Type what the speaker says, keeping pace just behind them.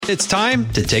It's time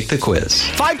to take the quiz.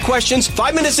 5 questions,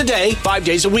 5 minutes a day, 5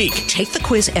 days a week. Take the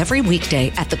quiz every weekday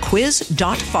at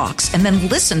thequiz.fox and then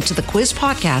listen to the quiz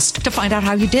podcast to find out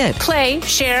how you did. Play,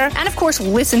 share, and of course,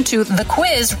 listen to the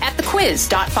quiz at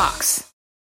thequiz.fox.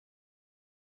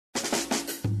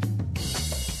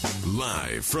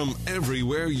 Live from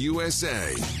everywhere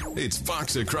USA, it's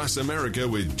Fox Across America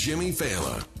with Jimmy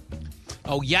Fallon.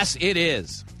 Oh, yes, it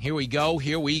is. Here we go.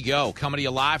 Coming to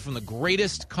you live from the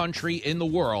greatest country in the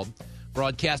world,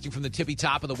 broadcasting from the tippy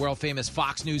top of the world-famous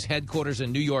Fox News headquarters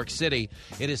in New York City.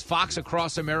 It is Fox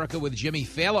Across America with Jimmy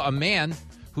Fallon, a man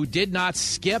who did not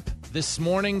skip this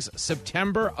morning's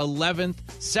September 11th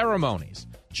ceremonies.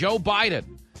 Joe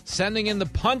Biden sending in the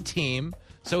punt team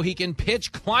so he can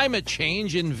pitch climate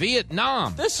change in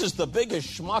Vietnam. This is the biggest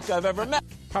schmuck I've ever met.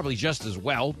 Probably just as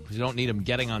well, because you don't need him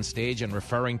getting on stage and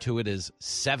referring to it as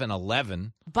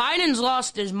 7-Eleven. Biden's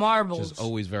lost his marbles. Which is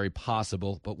always very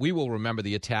possible. But we will remember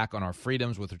the attack on our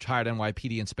freedoms with retired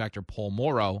NYPD Inspector Paul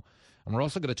Morrow. And we're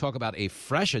also going to talk about a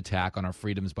fresh attack on our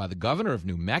freedoms by the governor of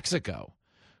New Mexico,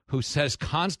 who says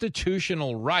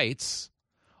constitutional rights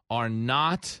are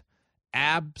not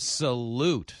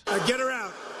absolute. Get her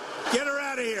out. Get her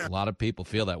out of here. A lot of people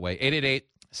feel that way.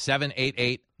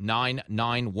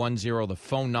 888-788-9910, the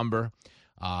phone number.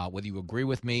 Whether you agree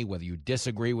with me, whether you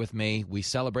disagree with me, we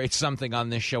celebrate something on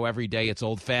this show every day. It's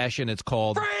old-fashioned. It's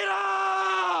called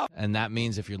freedom! And that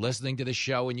means if you're listening to the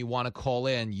show and you want to call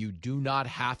in, you do not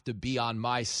have to be on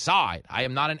my side. I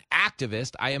am not an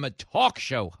activist. I am a talk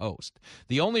show host.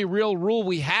 The only real rule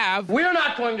we have... We're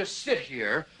not going to sit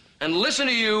here and listen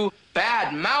to you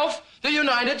bad-mouth the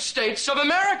United States of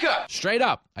America. Straight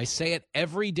up, I say it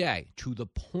every day to the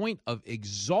point of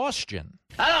exhaustion.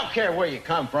 I don't care where you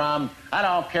come from. I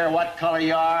don't care what color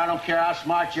you are. I don't care how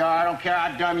smart you are. I don't care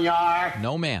how dumb you are.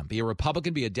 No, ma'am. Be a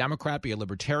Republican, be a Democrat, be a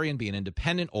Libertarian, be an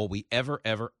Independent. All we ever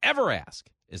ask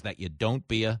is that you don't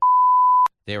be a...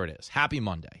 There it is. Happy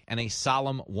Monday. And a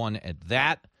solemn one at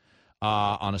that.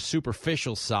 On a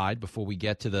superficial side, before we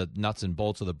get to the nuts and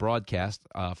bolts of the broadcast,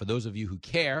 for those of you who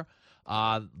care,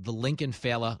 the Lincoln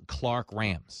Fela Clark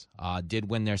Rams did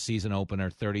win their season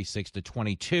opener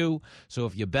 36-22. So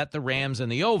if you bet the Rams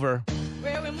and the over,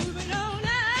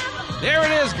 there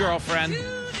it is, girlfriend.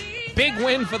 Big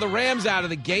win for the Rams out of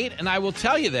the gate. And I will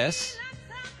tell you this,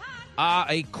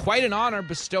 quite an honor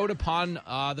bestowed upon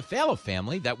the Fela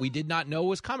family that we did not know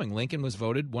was coming. Lincoln was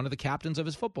voted one of the captains of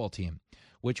his football team,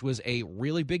 which was a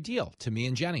really big deal to me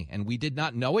and Jenny. And we did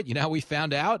not know it. You know how we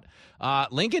found out?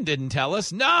 Lincoln didn't tell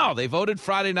us. No, they voted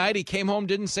Friday night. He came home,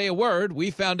 didn't say a word. We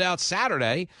found out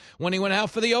Saturday when he went out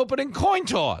for the opening coin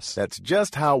toss. That's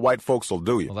just how white folks will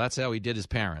do you. Well, that's how he did his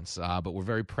parents. But we're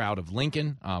very proud of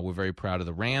Lincoln. We're very proud of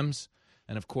the Rams.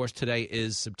 And, of course, today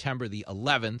is September the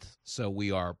 11th. So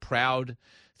we are proud,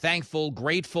 thankful,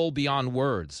 grateful beyond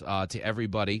words to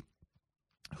everybody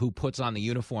who puts on the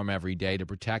uniform every day to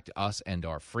protect us and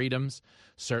our freedoms,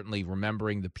 certainly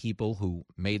remembering the people who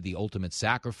made the ultimate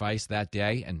sacrifice that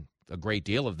day, and a great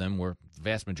deal of them the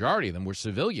vast majority of them were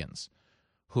civilians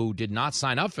who did not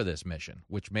sign up for this mission,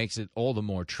 which makes it all the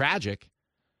more tragic.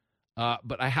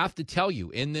 But I have to tell you,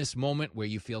 in this moment where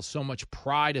you feel so much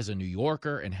pride as a New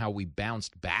Yorker and how we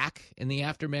bounced back in the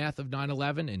aftermath of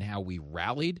 9/11 and how we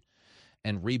rallied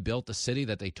and rebuilt the city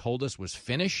that they told us was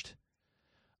finished,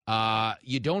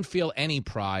 you don't feel any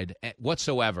pride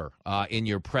whatsoever in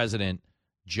your president,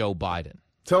 Joe Biden.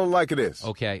 Tell him like it is.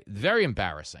 Okay, very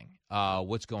embarrassing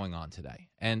what's going on today.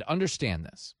 And understand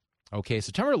this. Okay,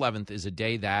 September 11th is a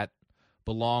day that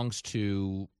belongs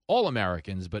to all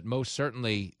Americans, but most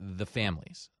certainly the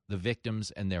families, the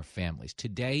victims and their families.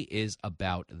 Today is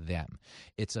about them.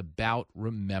 It's about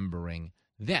remembering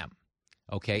them.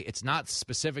 Okay, it's not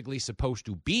specifically supposed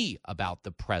to be about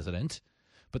the president.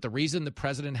 But the reason the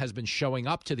president has been showing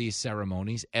up to these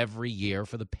ceremonies every year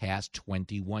for the past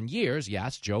 21 years,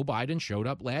 yes, Joe Biden showed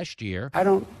up last year. I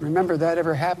don't remember that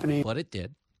ever happening. But it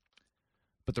did.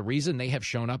 But the reason they have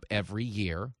shown up every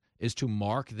year is to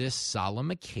mark this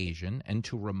solemn occasion and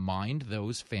to remind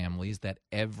those families that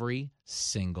every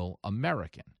single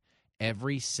American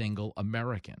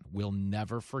will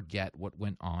never forget what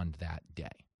went on that day.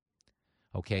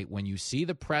 Okay, when you see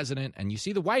the president and you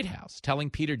see the White House telling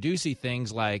Peter Doocy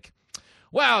things like,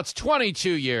 well, it's 22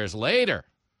 years later.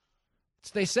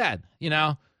 They said,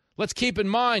 let's keep in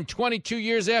mind 22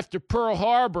 years after Pearl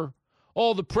Harbor,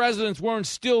 all the presidents weren't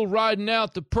still riding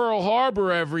out to Pearl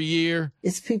Harbor every year.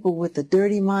 It's people with a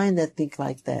dirty mind that think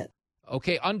like that.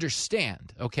 Okay,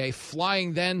 understand. Okay,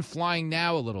 flying then, flying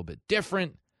now, a little bit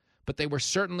different. But they were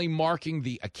certainly marking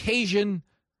the occasion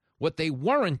What they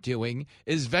weren't doing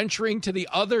is venturing to the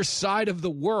other side of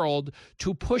the world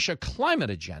to push a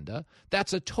climate agenda.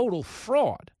 That's a total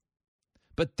fraud.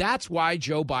 But that's why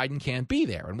Joe Biden can't be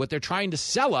there. And what they're trying to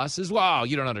sell us is, well,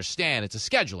 you don't understand. It's a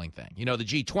scheduling thing. You know, the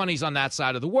G20's on that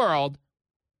side of the world.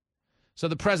 So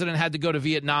the president had to go to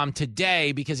Vietnam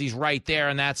today because he's right there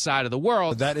on that side of the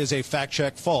world. That is a fact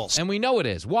check false. And we know it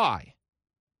is. Why?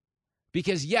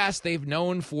 Because, yes, they've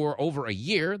known for over a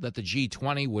year that the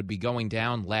G20 would be going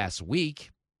down last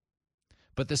week.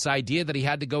 But this idea that he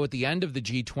had to go at the end of the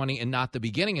G20 and not the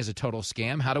beginning is a total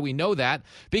scam. How do we know that?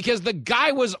 Because the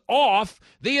guy was off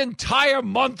the entire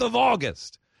month of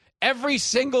August. Every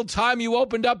single time you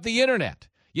opened up the internet,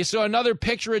 you saw another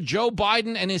picture of Joe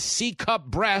Biden and his C-cup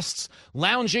breasts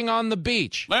lounging on the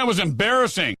beach. That was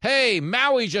embarrassing. Hey,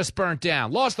 Maui just burnt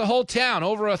down. Lost the whole town,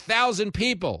 over 1,000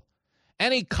 people.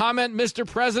 Any comment, Mr.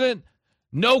 President?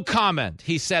 No comment,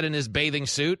 he said in his bathing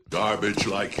suit. Garbage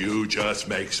like you just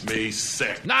makes me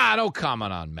sick. Nah, no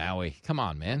comment on Maui. Come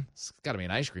on, man. It's got to be an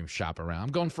ice cream shop around.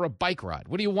 I'm going for a bike ride.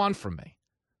 What do you want from me?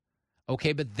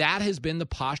 Okay, but that has been the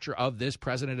posture of this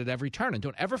president at every turn. And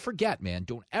don't ever forget, man,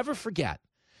 don't ever forget,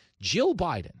 Jill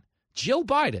Biden,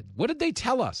 what did they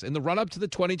tell us in the run-up to the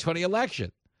 2020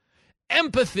 election?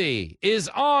 Empathy is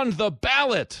on the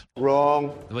ballot.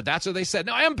 Wrong. But that's what they said.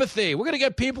 No, empathy. We're going to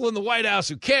get people in the White House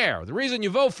who care. The reason you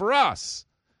vote for us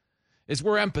is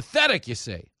we're empathetic, you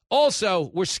see.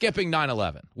 Also, we're skipping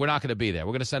 9/11. We're not going to be there.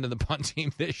 We're going to send in the punt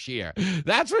team this year.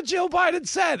 That's what Jill Biden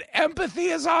said. Empathy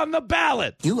is on the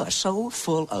ballot. You are so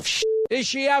full of shit. Is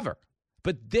she ever?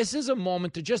 But this is a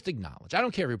moment to just acknowledge. I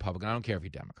don't care if you're Republican. I don't care if you're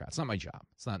Democrat. It's not my job.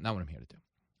 It's not what I'm here to do.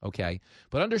 Okay?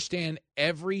 But understand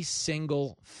every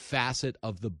single facet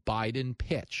of the Biden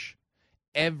pitch,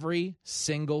 every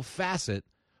single facet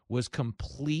was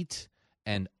complete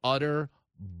and utter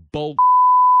bull.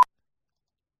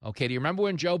 Okay, do you remember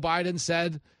when Joe Biden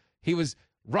said he was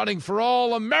running for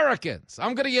all Americans?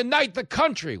 I'm going to unite the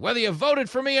country, whether you voted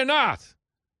for me or not.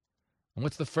 And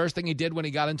what's the first thing he did when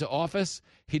he got into office?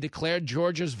 He declared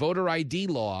Georgia's voter ID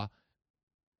law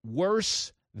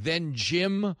worse than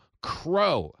Jim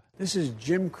Crow. This is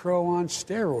Jim Crow on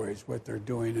steroids, what they're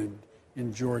doing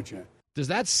in Georgia. Does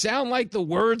that sound like the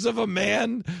words of a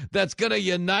man that's going to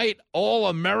unite all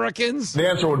Americans? The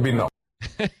answer would be no.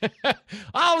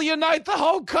 I'll unite the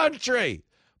whole country.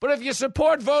 But if you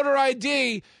support voter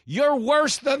ID, you're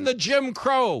worse than the Jim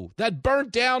Crow that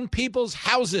burnt down people's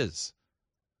houses,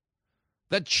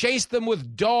 that chased them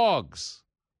with dogs,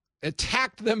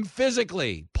 attacked them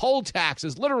physically, poll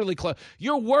taxes, literally.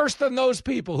 You're worse than those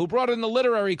people who brought in the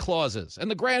literary clauses and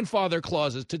the grandfather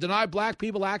clauses to deny black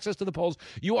people access to the polls.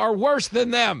 You are worse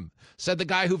than them, said the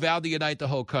guy who vowed to unite the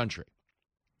whole country.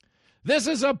 This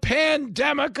is a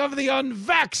pandemic of the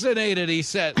unvaccinated, he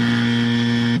said.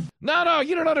 No,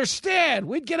 you don't understand.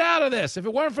 We'd get out of this if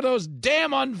it weren't for those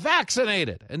damn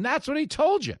unvaccinated. And that's what he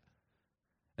told you.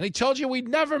 And he told you we'd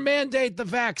never mandate the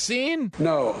vaccine.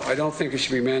 No, I don't think it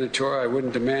should be mandatory. I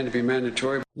wouldn't demand to be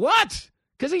mandatory. What?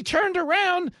 Because he turned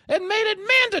around and made it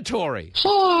mandatory. So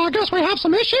I guess we have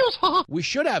some issues? We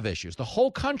should have issues. The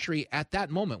whole country at that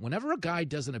moment, whenever a guy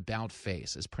does an about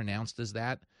face as pronounced as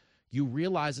that, you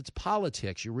realize it's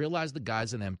politics. You realize the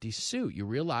guy's an empty suit. You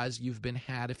realize you've been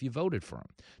had if you voted for him.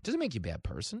 Doesn't make you a bad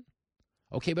person.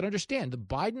 Okay, but understand,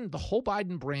 the whole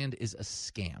Biden brand is a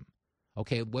scam.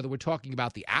 Okay, whether we're talking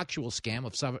about the actual scam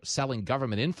of selling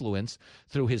government influence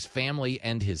through his family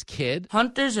and his kid.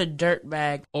 Hunter's a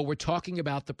dirtbag. Or we're talking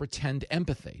about the pretend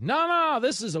empathy. No,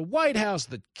 this is a White House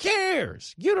that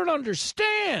cares. You don't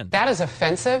understand. That is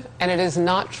offensive, and it is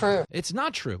not true. It's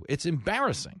not true. It's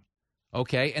embarrassing.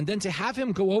 Okay, and then to have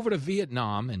him go over to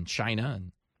Vietnam and China,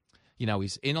 and,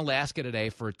 he's in Alaska today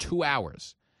for 2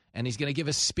 hours, and he's going to give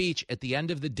a speech at the end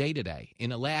of the day today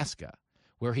in Alaska,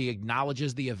 where he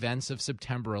acknowledges the events of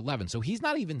September 11th. So he's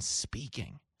not even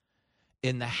speaking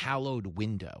in the hallowed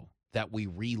window that we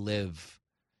relive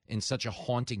in such a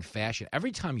haunting fashion.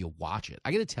 Every time you watch it,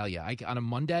 I got to tell you, on a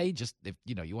Monday, just if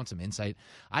you want some insight,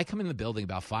 I come in the building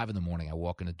about 5 a.m. I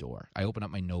walk in the door. I open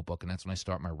up my notebook, and that's when I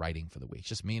start my writing for the week. It's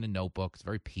just me and a notebook. It's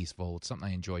very peaceful. It's something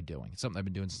I enjoy doing. It's something I've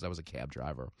been doing since I was a cab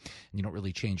driver. And you don't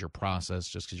really change your process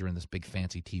just because you're in this big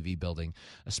fancy TV building,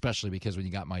 especially because when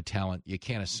you got my talent, you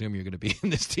can't assume you're going to be in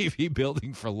this TV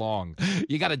building for long.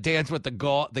 You got to dance with the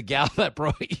gal that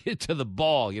brought you to the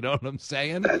ball. You know what I'm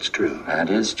saying? That's true. That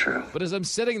is true. But as I'm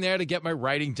sitting there to get my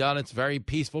writing done, it's a very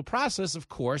peaceful process. Of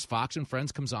course, Fox and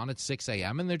Friends comes on at 6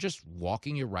 a.m., and they're just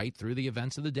walking you right through the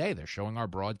events of the day. They're showing our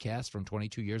broadcast from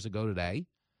 22 years ago today.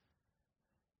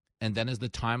 And then as the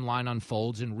timeline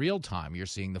unfolds in real time, you're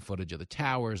seeing the footage of the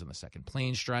towers and the second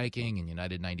plane striking and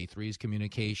United 93's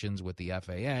communications with the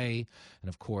FAA. And,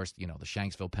 of course, the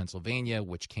Shanksville, Pennsylvania,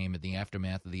 which came in the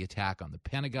aftermath of the attack on the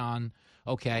Pentagon.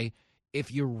 Okay,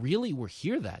 if you really were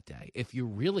here that day, if you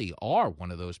really are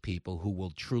one of those people who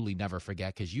will truly never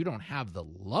forget because you don't have the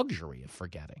luxury of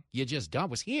forgetting. You just don't. I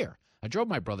was here. I drove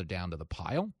my brother down to the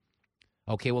pile.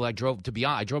 Okay, well, I drove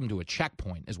him to a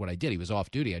checkpoint is what I did. He was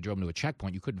off duty. I drove him to a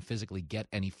checkpoint. You couldn't physically get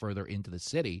any further into the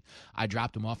city. I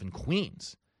dropped him off in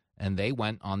Queens, and they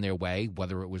went on their way,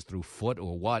 whether it was through foot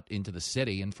or what, into the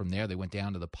city, and from there they went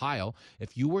down to the pile.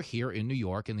 If you were here in New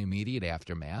York in the immediate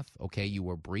aftermath, okay, you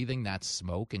were breathing that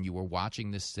smoke, and you were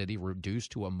watching this city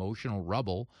reduced to emotional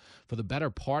rubble for the better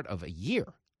part of a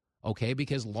year, okay,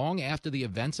 because long after the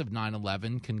events of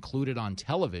 9/11 concluded on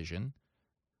television,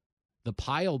 the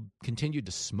pile continued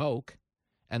to smoke,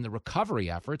 and the recovery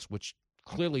efforts, which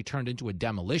clearly turned into a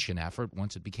demolition effort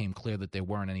once it became clear that there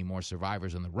weren't any more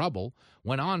survivors in the rubble,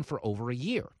 went on for over a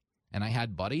year. And I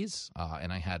had buddies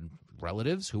and I had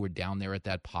relatives who were down there at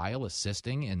that pile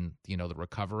assisting in, the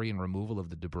recovery and removal of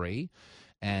the debris.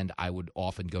 And I would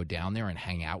often go down there and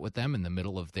hang out with them in the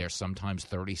middle of their sometimes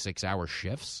 36-hour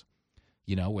shifts,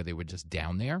 where they were just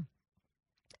down there.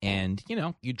 And,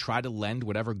 you'd try to lend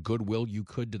whatever goodwill you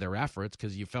could to their efforts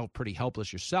because you felt pretty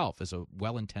helpless yourself as a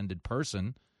well-intended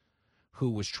person who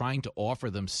was trying to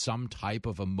offer them some type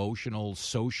of emotional,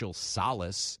 social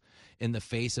solace in the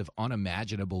face of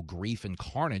unimaginable grief and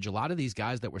carnage. A lot of these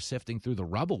guys that were sifting through the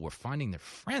rubble were finding their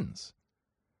friends.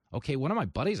 Okay, one of my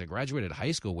buddies I graduated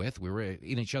high school with, we were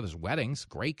in each other's weddings.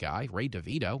 Great guy, Ray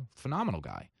DeVito, phenomenal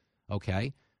guy.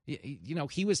 Okay.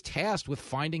 He was tasked with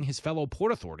finding his fellow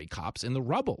Port Authority cops in the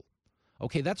rubble.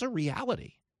 Okay, that's a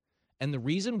reality. And the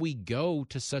reason we go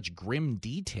to such grim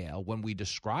detail when we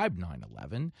describe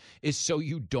 9/11 is so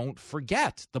you don't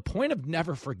forget. The point of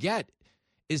never forget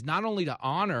is not only to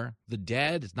honor the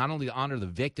dead, it's not only to honor the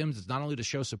victims, it's not only to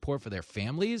show support for their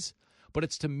families, but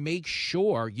it's to make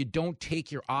sure you don't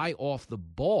take your eye off the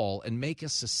ball and make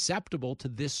us susceptible to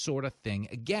this sort of thing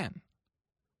again.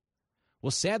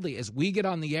 Well, sadly, as we get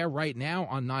on the air right now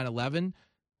on 9/11,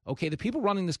 okay, the people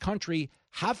running this country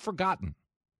have forgotten.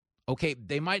 Okay,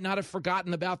 they might not have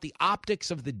forgotten about the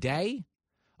optics of the day,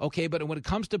 okay, but when it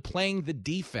comes to playing the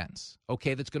defense,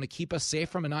 okay, that's going to keep us safe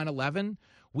from a 9/11,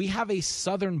 we have a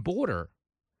southern border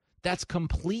that's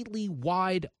completely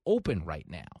wide open right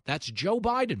now. That's Joe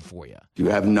Biden for you. You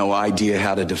have no idea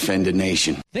how to defend a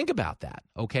nation. Think about that,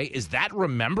 okay? Is that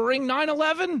remembering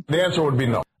 9/11? The answer would be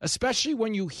no. Especially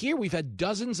when you hear we've had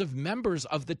dozens of members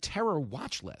of the terror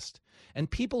watch list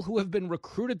and people who have been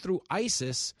recruited through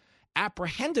ISIS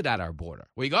apprehended at our border.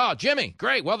 We go, oh, Jimmy,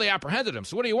 great. Well, they apprehended him.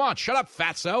 So what do you want? Shut up,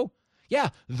 fatso.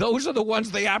 Yeah, those are the ones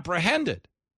they apprehended.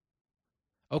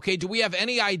 Okay, do we have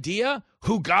any idea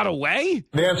who got away?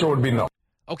 The answer would be no.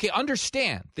 Okay,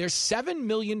 understand. There's 7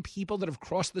 million people that have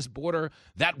crossed this border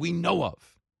that we know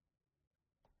of.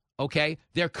 Okay,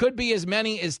 there could be as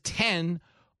many as 10,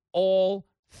 all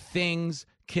things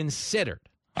considered.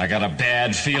 I got a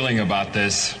bad feeling about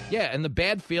this. Yeah, and the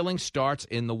bad feeling starts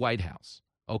in the White House.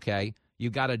 Okay, you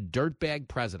got a dirtbag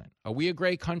president. Are we a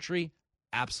great country?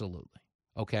 Absolutely.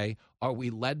 Okay, are we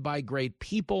led by great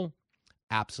people?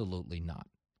 Absolutely not.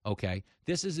 Okay,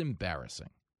 this is embarrassing.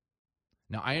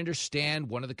 Now, I understand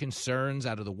one of the concerns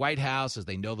out of the White House is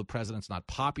they know the president's not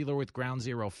popular with Ground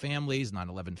Zero families,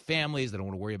 9/11 families. They don't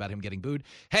want to worry about him getting booed.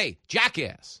 Hey,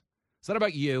 jackass. It's not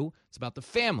about you. It's about the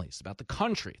families. It's about the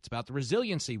country. It's about the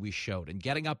resiliency we showed and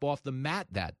getting up off the mat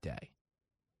that day.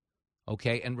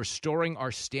 Okay, and restoring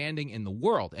our standing in the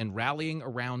world and rallying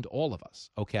around all of us.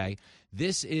 Okay,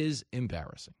 this is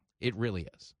embarrassing. It really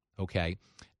is. Okay,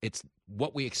 it's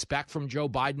what we expect from Joe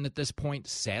Biden at this point,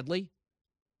 sadly.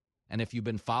 And if you've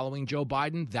been following Joe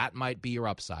Biden, that might be your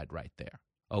upside right there.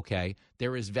 Okay,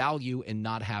 there is value in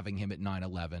not having him at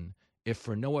 9/11, if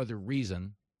for no other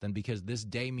reason than because this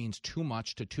day means too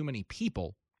much to too many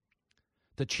people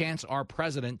to chance our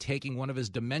president taking one of his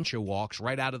dementia walks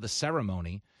right out of the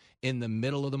ceremony in the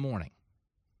middle of the morning.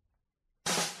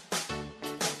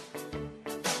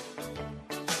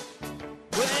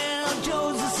 Well,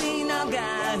 Joe's a senile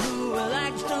guy who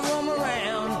likes to roam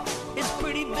around. It's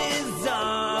pretty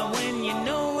bizarre when you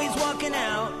know he's walking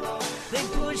out. They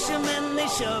push him and they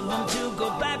shove him to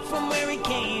go back from where he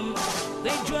came.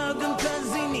 They drug him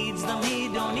cause he needs them. He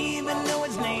don't even know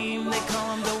his name. They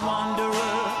call him the Wanderer.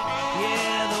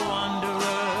 Yeah, the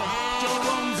Wanderer. Joe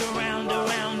roams around,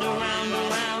 around, around,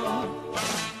 around.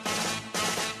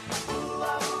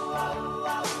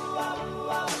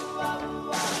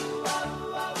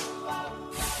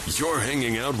 You're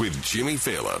hanging out with Jimmy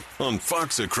Fallon on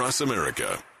Fox Across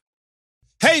America.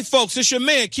 Hey, folks, it's your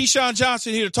man, Keyshawn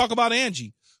Johnson, here to talk about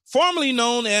Angie, formerly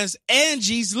known as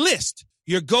Angie's List,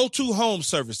 your go-to home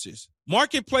services.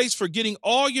 Marketplace for getting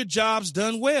all your jobs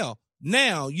done well.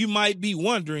 Now, you might be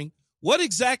wondering, what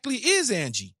exactly is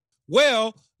Angie?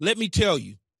 Well, let me tell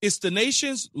you, it's the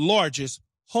nation's largest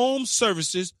home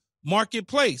services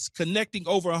marketplace, connecting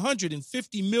over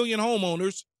 150 million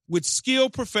homeowners with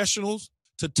skilled professionals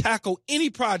to tackle any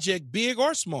project, big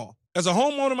or small. As a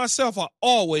homeowner myself, I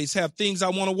always have things I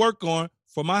want to work on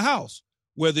for my house,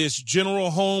 whether it's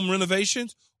general home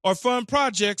renovations or fun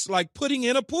projects like putting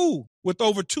in a pool. With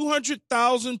over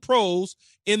 200,000 pros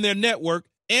in their network,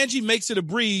 Angie makes it a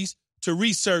breeze to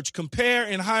research, compare,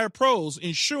 and hire pros,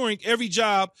 ensuring every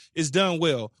job is done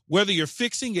well. Whether you're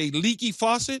fixing a leaky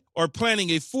faucet or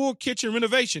planning a full kitchen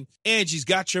renovation, Angie's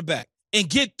got your back. And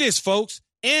get this, folks.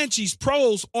 Angie's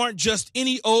pros aren't just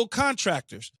any old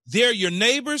contractors. They're your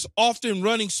neighbors, often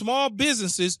running small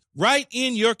businesses right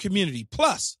in your community.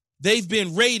 Plus, they've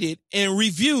been rated and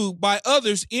reviewed by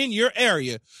others in your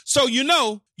area. So you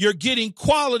know you're getting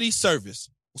quality service.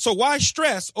 So why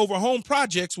stress over home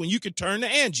projects when you can turn to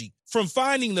Angie? From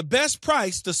finding the best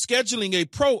price to scheduling a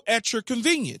pro at your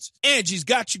convenience, Angie's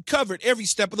got you covered every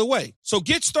step of the way. So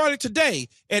get started today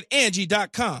at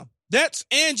Angie.com. That's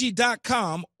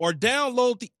Angie.com, or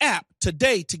download the app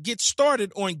today to get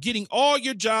started on getting all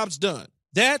your jobs done.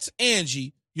 That's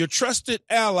Angie, your trusted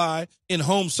ally in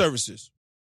home services.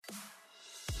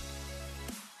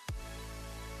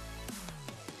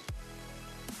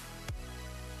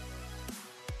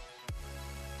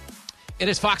 It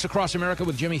is Fox Across America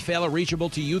with Jimmy Fallon, reachable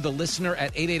to you, the listener,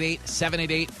 at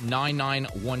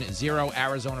 888-788-9910.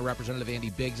 Arizona Representative Andy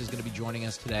Biggs is going to be joining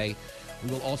us today. We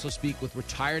will also speak with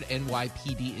retired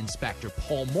NYPD Inspector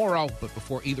Paul Morrow. But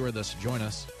before either of us join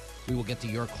us, we will get to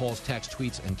your calls, texts,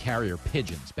 tweets, and carrier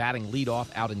pigeons. Batting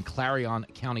leadoff out in Clarion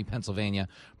County, Pennsylvania.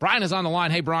 Brian is on the line.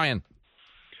 Hey, Brian.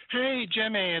 Hey,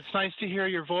 Jimmy. It's nice to hear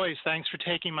your voice. Thanks for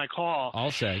taking my call.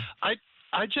 I'll say.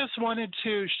 I just wanted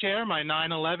to share my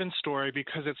 9/11 story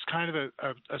because it's kind of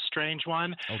a strange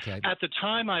one. Okay. At the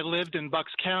time, I lived in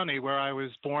Bucks County, where I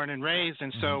was born and raised,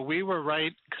 and so we were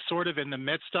right sort of in the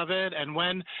midst of it. And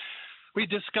when we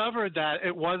discovered that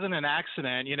it wasn't an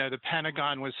accident, you know, the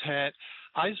Pentagon was hit,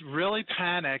 I really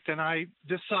panicked, and I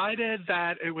decided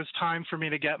that it was time for me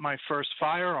to get my first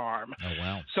firearm. Oh,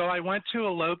 wow. So I went to a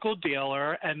local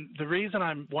dealer, and the reason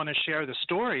I want to share the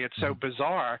story, it's so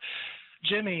bizarre.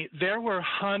 Jimmy, there were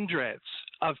hundreds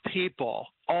of people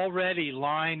already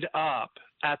lined up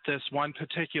at this one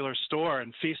particular store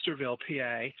in Feasterville,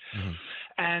 PA.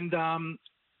 And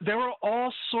there were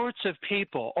all sorts of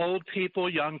people, old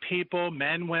people, young people,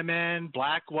 men, women,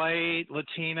 black, white,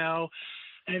 Latino.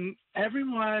 And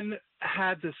everyone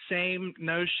had the same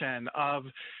notion of,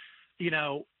 you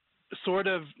know, sort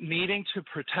of needing to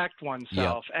protect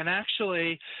oneself. Yep. And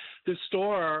actually, the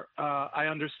store, I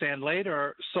understand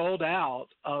later, sold out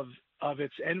of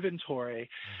its inventory.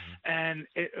 And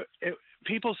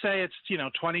people say it's,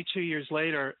 22 years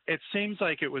later. It seems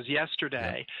like it was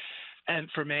yesterday. Yeah. And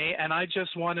for me, and I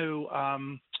just want to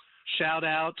shout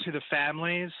out to the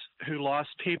families who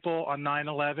lost people on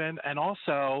 9/11, and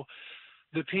also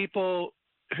the people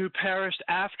who perished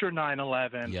after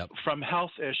 9/11 from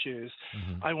health issues.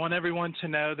 I want everyone to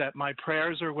know that my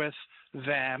prayers are with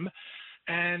them.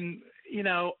 And,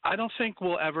 I don't think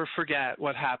we'll ever forget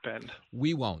what happened.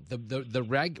 We won't. The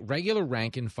regular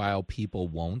rank and file people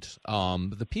won't.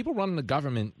 The people running the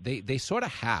government, they sort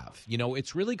of have.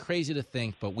 It's really crazy to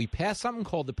think, but we passed something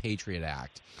called the Patriot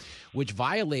Act, which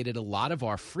violated a lot of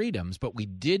our freedoms, but we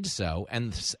did so.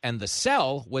 And the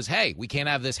sell was, hey, we can't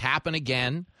have this happen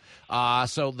again.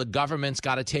 So the government's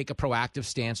got to take a proactive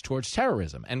stance towards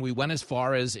terrorism. And we went as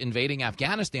far as invading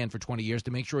Afghanistan for 20 years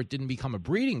to make sure it didn't become a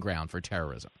breeding ground for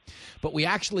terrorism. But we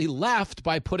actually left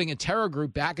by putting a terror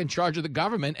group back in charge of the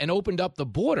government and opened up the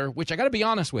border, which I got to be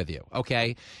honest with you,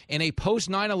 okay? In a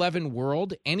post-9/11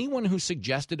 world, anyone who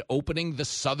suggested opening the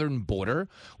southern border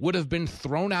would have been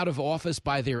thrown out of office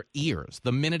by their ears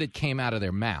the minute it came out of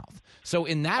their mouth. So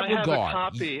in that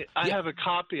regard... I have a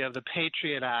copy of the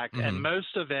Patriot Act, and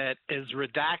most of it is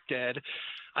redacted.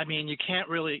 I mean, you can't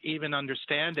really even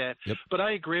understand it. But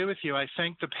I agree with you. I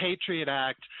think the Patriot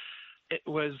Act, it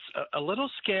was a little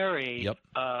scary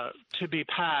to be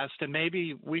passed, and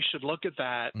maybe we should look at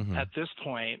that at this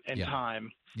point in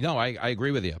time. No, I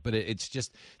agree with you, but it's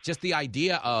just the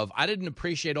idea of I didn't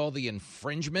appreciate all the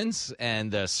infringements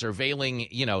and the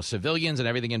surveilling, civilians and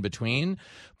everything in between.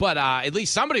 But at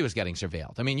least somebody was getting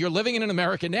surveilled. I mean, you're living in an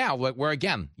America now where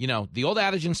again, the old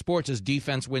adage in sports is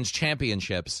defense wins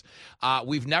championships.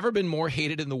 We've never been more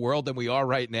hated in the world than we are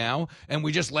right now, and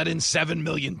we just let in 7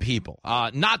 million people.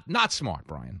 Not smart,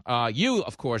 Brian. You,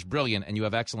 of course, brilliant, and you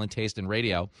have excellent taste in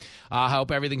radio. I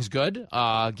hope everything's good.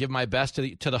 Give my best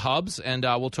to the hubs, and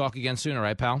we'll talk again soon, all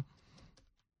right, pal?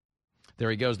 There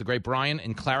he goes, the great Brian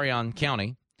in Clarion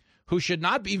County, who should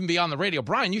not even be on the radio.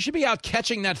 Brian, you should be out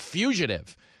catching that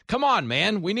fugitive. Come on,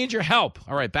 man. We need your help.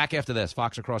 All right, back after this.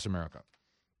 Fox Across America.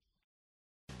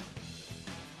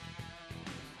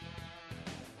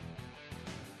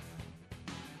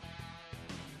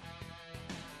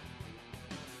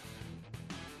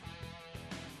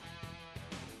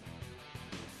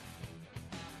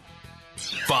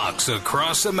 Fox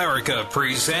Across America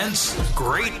presents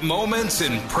Great Moments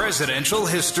in Presidential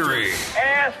History.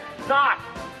 Ask not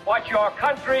what your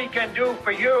country can do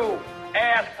for you.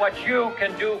 Ask what you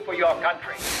can do for your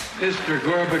country. Mr.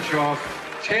 Gorbachev,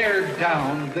 tear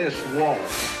down this wall.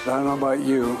 I don't know about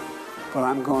you, but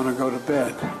I'm going to go to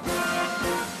bed.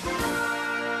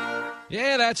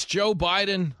 Yeah, that's Joe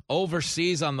Biden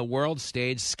overseas on the world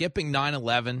stage, skipping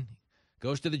 9/11,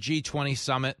 goes to the G20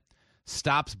 summit,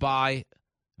 stops by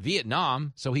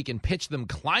Vietnam so he can pitch them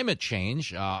climate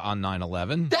change on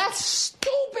 9/11. That's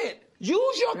stupid.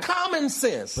 Use your common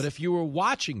sense. But if you were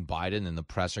watching Biden in the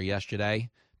presser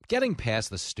yesterday, getting past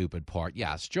the stupid part,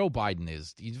 yes, Joe Biden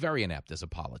he's very inept as a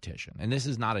politician. And this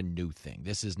is not a new thing.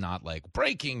 This is not like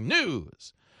breaking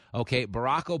news. Okay,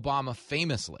 Barack Obama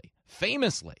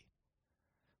famously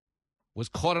was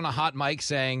caught on a hot mic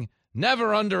saying,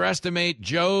 never underestimate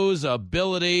Joe's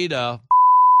ability to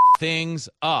things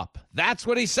up. That's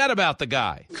what he said about the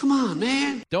guy. Come on,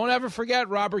 man. Don't ever forget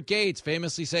Robert Gates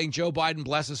famously saying Joe Biden,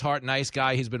 bless his heart, nice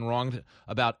guy. He's been wronged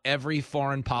about every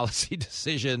foreign policy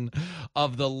decision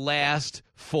of the last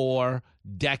 4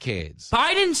 decades.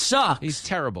 Biden sucks. He's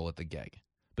terrible at the gig.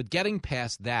 But getting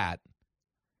past that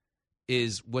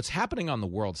is what's happening on the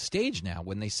world stage now.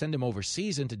 When they send him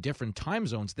overseas into different time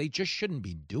zones, they just shouldn't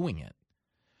be doing it.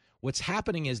 What's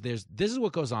happening is this is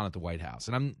what goes on at the White House.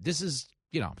 And I'm just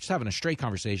having a straight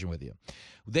conversation with you.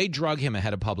 They drug him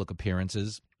ahead of public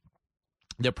appearances.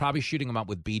 They're probably shooting him up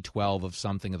with B12 of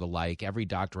something of the like. Every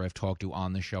doctor I've talked to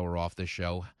on the show or off the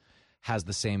show has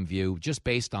the same view, just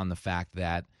based on the fact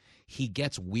that he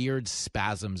gets weird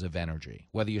spasms of energy,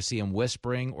 whether you see him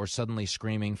whispering or suddenly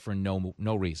screaming for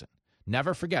no reason.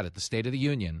 Never forget it, the State of the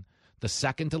Union, the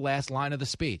second to last line of the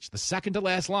speech, the second to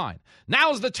last line.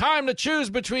 Now's the time to choose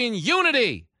between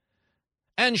unity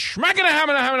and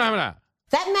schmackina-hamina-hamina-hamina.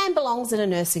 That man belongs in a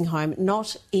nursing home,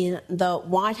 not in the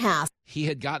White House. He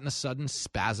had gotten a sudden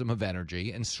spasm of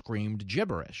energy and screamed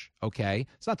gibberish, okay?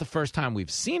 It's not the first time we've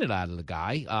seen it out of the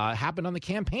guy. It happened on the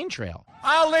campaign trail.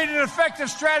 I'll lead an effective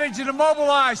strategy to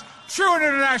mobilize true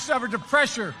international effort to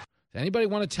pressure. Anybody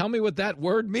want to tell me what that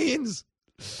word means?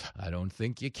 I don't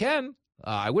think you can.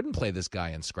 I wouldn't play this guy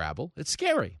in Scrabble. It's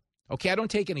scary. Okay, I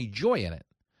don't take any joy in it.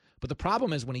 But the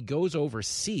problem is when he goes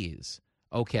overseas,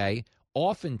 okay,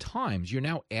 oftentimes you're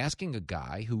now asking a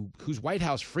guy whose White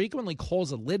House frequently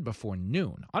calls a lid before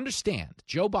noon. Understand,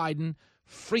 Joe Biden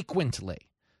frequently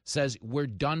says we're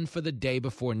done for the day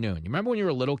before noon. You remember when you were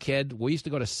a little kid? We used to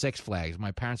go to Six Flags.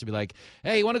 My parents would be like,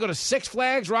 hey, you want to go to Six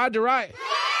Flags, ride to ride?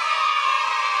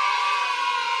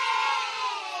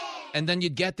 And then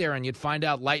you'd get there and you'd find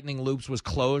out Lightning Loops was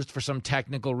closed for some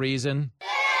technical reason.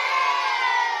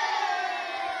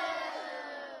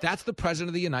 That's the President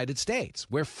of the United States.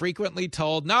 We're frequently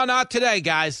told, no, not today,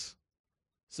 guys.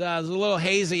 So it's a little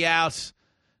hazy out.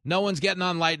 No one's getting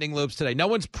on Lightning Loops today. No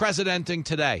one's presidenting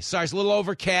today. Sorry, it's a little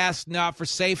overcast. No, for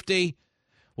safety,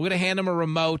 we're going to hand him a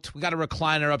remote. We got a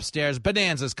recliner upstairs.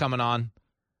 Bonanza's coming on.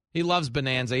 He loves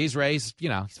Bonanza. He's raised,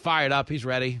 he's fired up. He's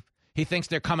ready. He thinks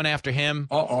they're coming after him.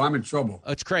 Uh-oh, I'm in trouble.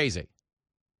 It's crazy.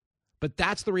 But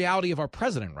that's the reality of our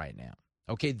president right now.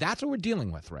 Okay, that's what we're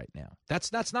dealing with right now.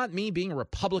 That's not me being a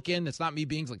Republican. It's not me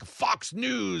being like Fox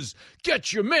News.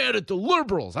 Get you mad at the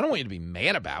liberals. I don't want you to be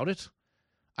mad about it.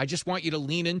 I just want you to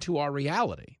lean into our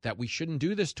reality that we shouldn't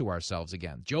do this to ourselves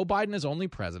again. Joe Biden is only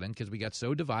president because we got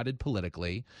so divided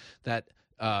politically that,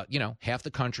 half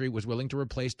the country was willing to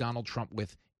replace Donald Trump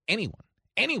with anyone.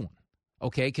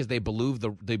 Okay, because they believe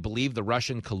the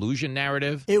Russian collusion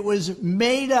narrative. It was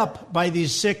made up by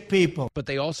these sick people. But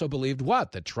they also believed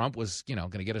what? That Trump was, going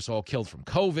to get us all killed from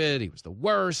COVID. He was the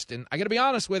worst. And I got to be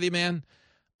honest with you, man.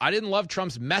 I didn't love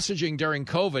Trump's messaging during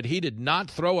COVID. He did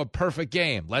not throw a perfect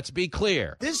game. Let's be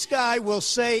clear. This guy will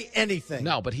say anything.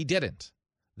 No, but he didn't.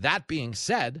 That being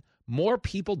said, more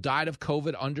people died of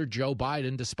COVID under Joe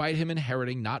Biden, despite him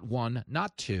inheriting not 1,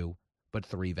 not 2, but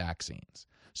 3 vaccines.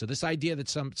 So this idea that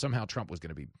somehow Trump was going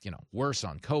to be, worse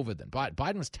on COVID than Biden.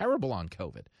 Biden was terrible on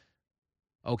COVID.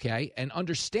 Okay, and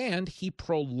understand he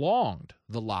prolonged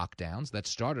the lockdowns that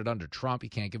started under Trump. You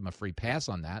can't give him a free pass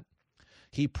on that.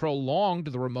 He prolonged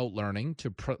the remote learning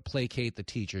to placate the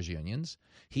teachers' unions.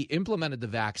 He implemented the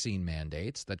vaccine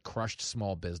mandates that crushed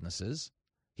small businesses.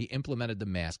 He implemented the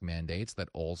mask mandates that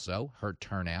also hurt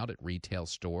turnout at retail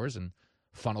stores and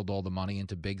funneled all the money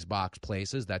into big box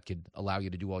places that could allow you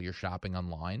to do all your shopping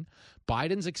online.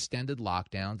 Biden's extended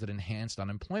lockdowns that enhanced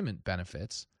unemployment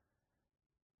benefits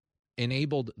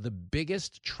enabled the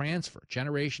biggest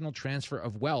generational transfer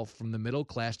of wealth from the middle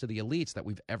class to the elites that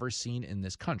we've ever seen in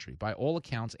this country. By all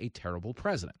accounts, a terrible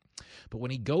president. But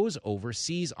when he goes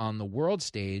overseas on the world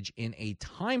stage in a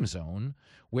time zone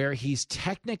where he's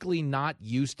technically not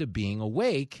used to being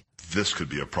awake, this could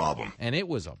be a problem. And it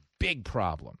was a big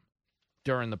problem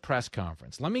during the press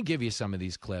conference. Let me give you some of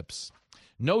these clips.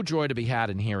 No joy to be had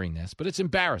in hearing this, but it's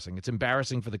embarrassing. It's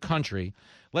embarrassing for the country.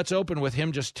 Let's open with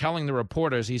him just telling the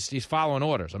reporters he's following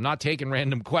orders. I'm not taking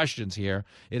random questions here.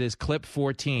 It is clip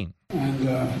 14. And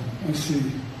let's see.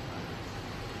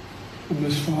 I'm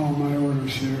just following my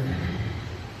orders here.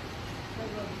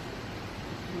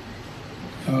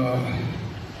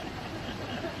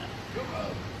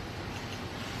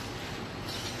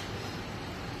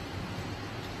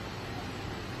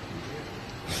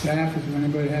 Staff, if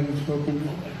anybody haven't spoken,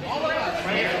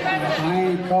 I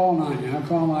ain't calling on you. I'm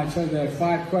calling. I said there are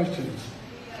 5 questions.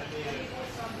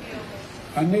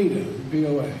 Anita,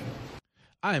 BOA.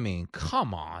 I mean,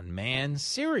 come on, man.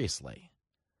 Seriously.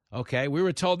 Okay, we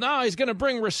were told, no, he's going to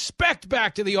bring respect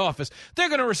back to the office. They're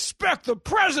going to respect the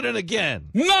president again.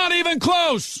 Not even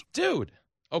close. Dude,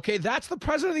 okay, that's the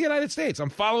president of the United States. I'm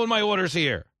following my orders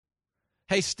here.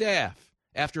 Hey, staff,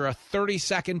 after a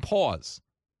 30-second pause,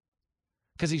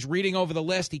 because he's reading over the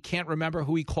list, he can't remember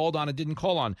who he called on and didn't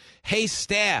call on. Hey,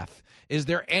 staff, is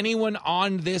there anyone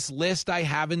on this list I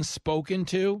haven't spoken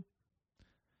to?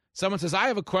 Someone says, I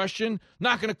have a question.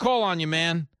 Not going to call on you,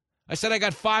 man. I said I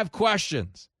got 5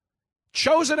 questions.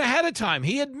 Chosen ahead of time.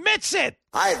 He admits it.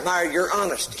 I admire your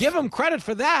honesty. Give him credit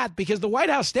for that, because the White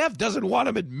House staff doesn't want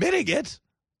him admitting it.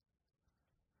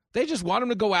 They just want him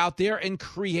to go out there and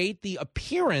create the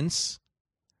appearance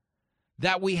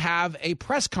that we have a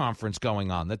press conference going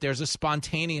on, that there's a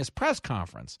spontaneous press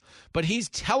conference. But he's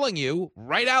telling you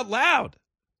right out loud,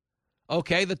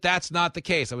 okay, that's not the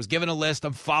case. I was given a list,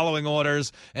 I'm following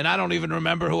orders, and I don't even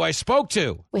remember who I spoke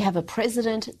to. We have a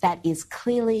president that is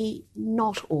clearly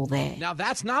not all there. Now,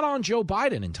 that's not on Joe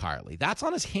Biden entirely. That's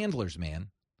on his handlers, man.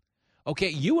 Okay,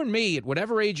 you and me, at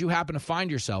whatever age you happen to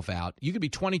find yourself out, you could be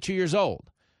 22 years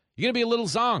old. You're going to be a little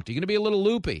zonked. You're going to be a little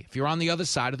loopy if you're on the other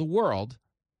side of the world,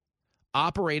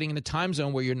 operating in a time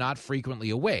zone where you're not frequently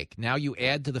awake. Now you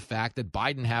add to the fact that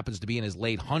Biden happens to be in his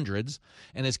late hundreds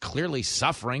and is clearly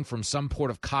suffering from some sort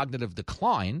of cognitive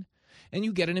decline, and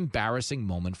you get an embarrassing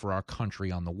moment for our country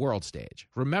on the world stage.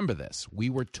 Remember this. We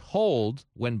were told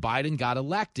when Biden got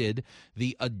elected,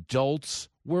 the adults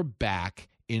were back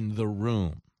in the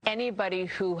room. Anybody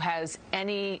who has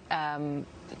any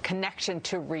connection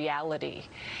to reality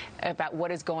about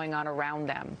what is going on around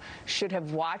them should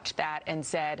have watched that and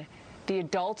said, the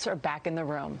adults are back in the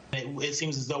room. It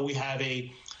seems as though we have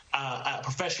a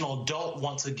professional adult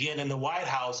once again in the White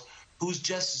House who's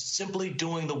just simply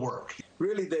doing the work.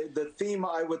 Really, the theme,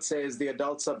 I would say, is the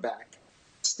adults are back.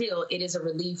 Still, it is a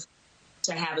relief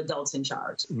to have adults in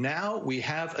charge. Now we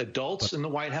have adults in the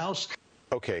White House.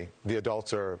 Okay, the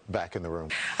adults are back in the room.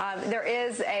 There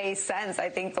is a sense, I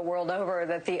think, the world over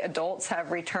that the adults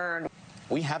have returned.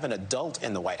 We have an adult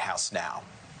in the White House now,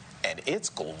 and it's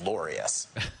glorious.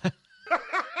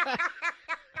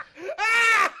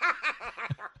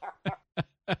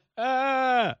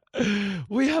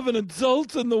 We have an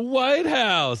adult in the White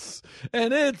House,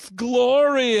 and it's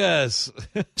glorious.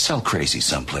 Sell crazy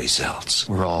someplace else.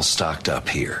 We're all stocked up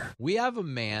here. We have a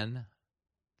man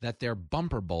that they're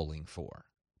bumper bowling for.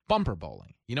 Bumper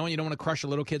bowling. You know when you don't want to crush a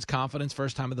little kid's confidence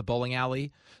first time at the bowling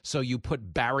alley, so you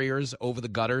put barriers over the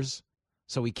gutters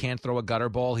so he can't throw a gutter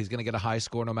ball. He's going to get a high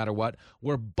score no matter what.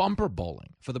 We're bumper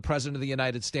bowling for the President of the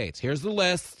United States. Here's the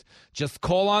list. Just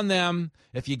call on them.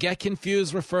 If you get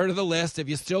confused, refer to the list. If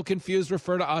you're still confused,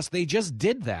 refer to us. They just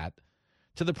did that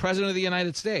to the President of the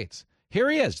United States. Here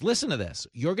he is. Listen to this.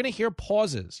 You're going to hear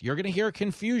pauses. You're going to hear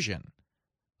confusion.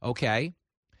 Okay?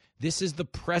 This is the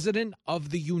president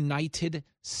of the United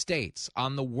States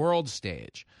on the world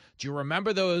stage. Do you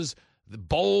remember those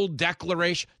bold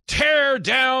declaration, tear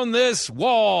down this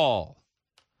wall?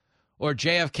 Or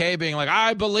JFK being like,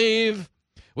 I believe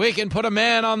we can put a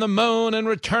man on the moon and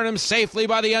return him safely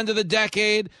by the end of the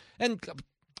decade. And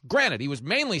granted, he was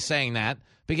mainly saying that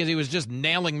because he was just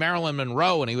nailing Marilyn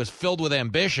Monroe and he was filled with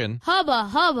ambition. Hubba,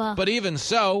 hubba. But even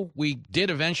so, we did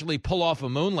eventually pull off a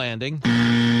moon landing.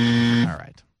 All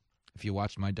right. If you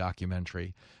watched my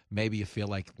documentary, maybe you feel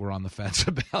like we're on the fence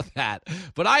about that.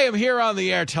 But I am here on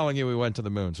the air telling you we went to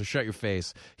the moon, so shut your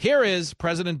face. Here is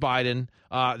President Biden.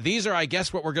 These are, I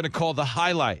guess, what we're going to call the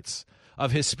highlights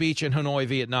of his speech in Hanoi,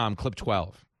 Vietnam, clip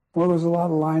 12. Well, there's a lot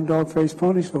of lying dog-faced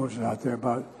pony soldiers out there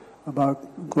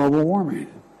about global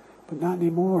warming, but not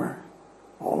anymore.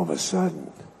 All of a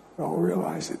sudden, we all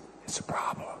realize it's a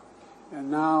problem. And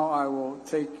now I will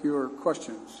take your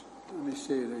questions. Let me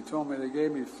see. They told me, they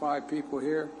gave me 5 people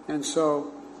here. And so,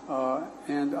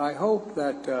 and I hope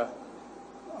that,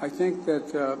 I think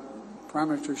that Prime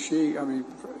Minister Xi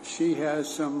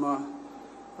has some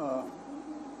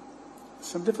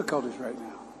difficulties right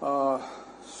now.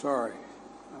 Sorry.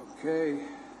 Okay.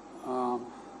 Am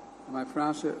I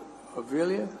pronouncing it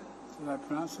Avilia? Did I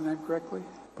pronounce the name correctly?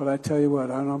 But I tell you what,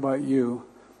 I don't know about you,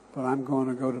 but I'm going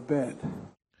to go to bed.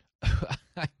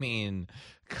 I mean,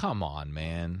 come on,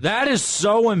 man. That is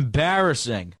so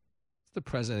embarrassing. The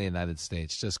President of the United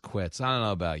States just quits. I don't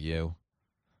know about you.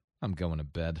 I'm going to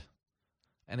bed.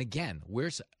 And again,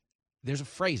 there's a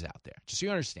phrase out there, just so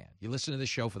you understand. You listen to this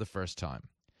show for the first time.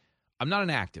 I'm not an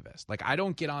activist. Like, I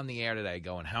don't get on the air today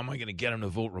going, how am I going to get him to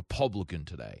vote Republican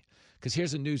today? Because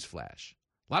here's a news flash.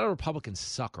 A lot of Republicans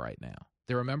suck right now.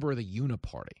 They're a member of the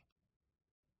Uniparty.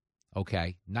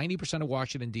 Okay? 90% of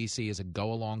Washington, D.C. is a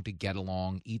go-along to get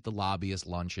along, eat the lobbyist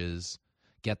lunches,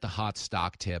 get the hot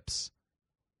stock tips,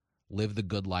 live the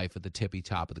good life at the tippy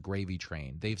top of the gravy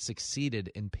train. They've succeeded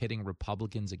in pitting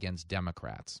Republicans against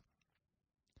Democrats.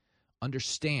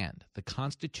 Understand, the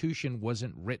Constitution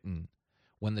wasn't written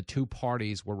when the two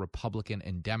parties were Republican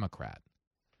and Democrat.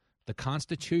 The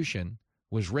Constitution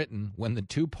was written when the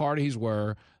two parties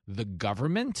were the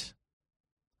government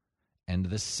and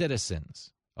the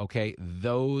citizens. Okay,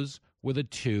 those were the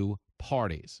two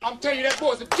parties. I'm telling you, that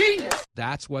boy's a genius.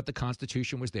 That's what the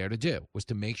Constitution was there to do, was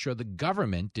to make sure the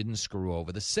government didn't screw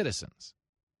over the citizens.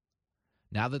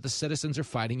 Now that the citizens are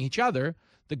fighting each other,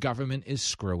 the government is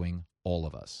screwing all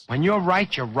of us. When you're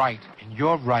right, and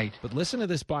you're right. But listen to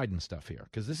this Biden stuff here,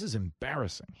 because this is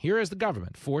embarrassing. Here is the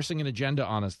government forcing an agenda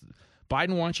on us.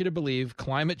 Biden wants you to believe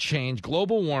climate change,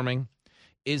 global warming,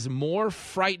 is more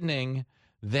frightening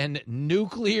than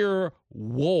nuclear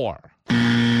war.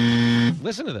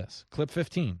 Listen to this, clip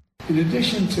 15. In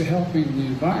addition to helping the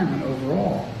environment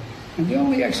overall, and the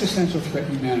only existential threat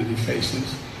humanity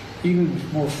faces, even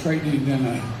more frightening than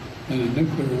a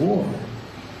nuclear war,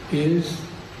 is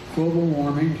global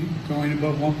warming going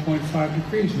above 1.5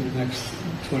 degrees in the next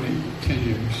 10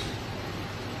 years.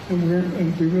 And we're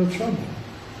in real trouble.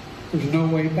 There's no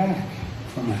way back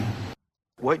from that.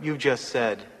 What you just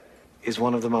said is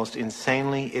one of the most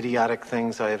insanely idiotic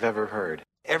things I have ever heard.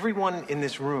 Everyone in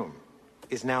this room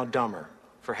is now dumber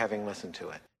for having listened to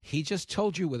it. He just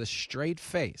told you with a straight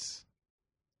face,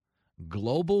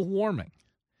 global warming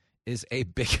is a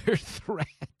bigger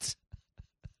threat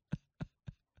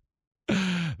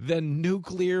than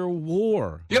nuclear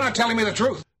war. You're not telling me the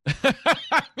truth.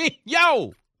 I mean,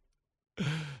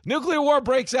 nuclear war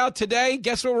breaks out today.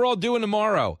 Guess what we're all doing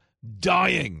tomorrow?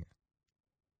 Dying.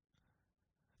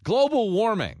 Global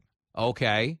warming,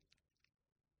 okay,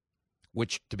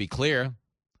 which, to be clear,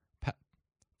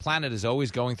 planet is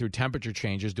always going through temperature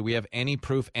changes. Do we have any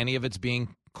proof any of it's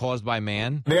being caused by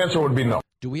man? The answer would be no.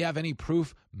 Do we have any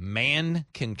proof man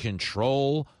can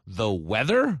control the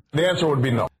weather? The answer would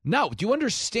be no. No. Do you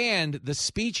understand the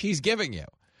speech he's giving you?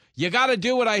 You got to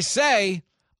do what I say.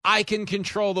 I can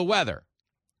control the weather.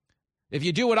 If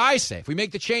you do what I say, if we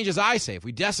make the changes I say, if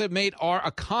we decimate our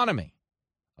economy,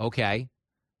 okay,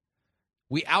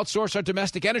 we outsource our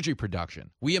domestic energy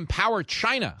production. We empower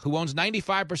China, who owns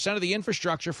 95% of the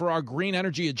infrastructure for our green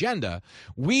energy agenda.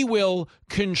 We will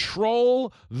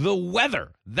control the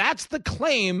weather. That's the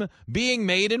claim being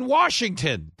made in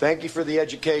Washington. Thank you for the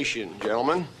education,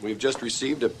 gentlemen. We've just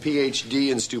received a PhD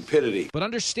in stupidity. But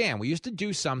understand, we used to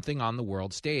do something on the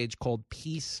world stage called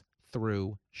peace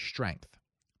through strength.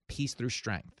 Peace through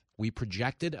strength. We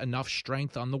projected enough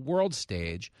strength on the world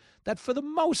stage that for the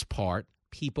most part,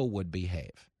 people would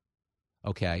behave,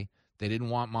 okay? They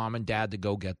didn't want mom and dad to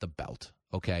go get the belt,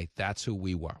 okay? That's who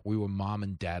we were. We were mom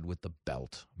and dad with the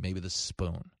belt, maybe the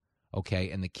spoon, okay?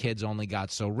 And the kids only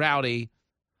got so rowdy,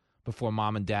 before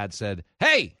mom and dad said,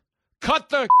 hey, cut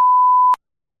the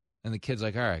and the kid's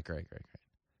like, all right, great.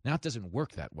 Now it doesn't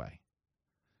work that way.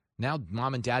 Now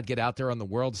mom and dad get out there on the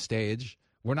world stage.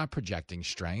 We're not projecting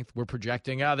strength. We're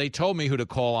projecting, they told me who to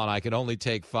call on. I could only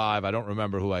take 5. I don't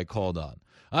remember who I called on.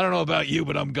 I don't know about you,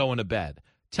 but I'm going to bed.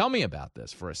 Tell me about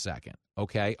this for a second,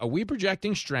 okay? Are we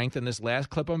projecting strength in this last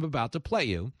clip I'm about to play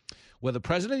you, where the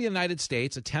President of the United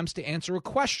States attempts to answer a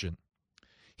question?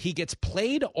 He gets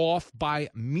played off by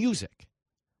music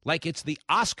like it's the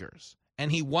Oscars,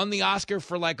 and he won the Oscar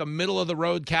for like a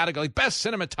middle-of-the-road category, best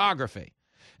cinematography.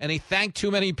 And he thanked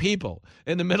too many people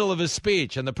in the middle of his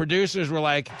speech, and the producers were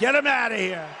like, get him out of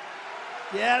here.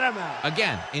 Get him out.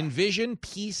 Again, envision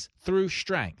peace through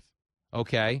strength,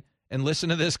 okay? And listen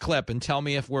to this clip and tell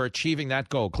me if we're achieving that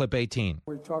goal. Clip 18.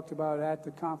 We talked about at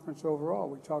the conference overall,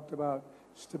 we talked about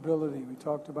stability. We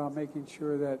talked about making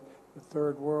sure that the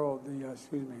third world, the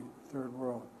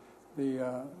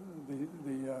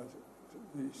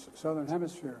Southern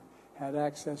Hemisphere had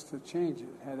access to changes,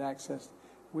 had access.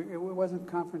 It wasn't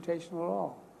confrontational at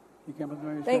all. He came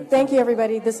with Thank you,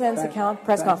 everybody. This ends the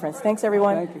press conference. Thanks,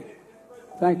 everyone.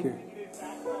 Thank you.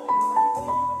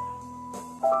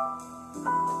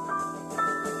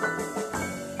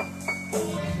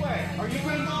 Are you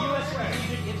bringing U.S.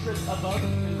 strategic interests above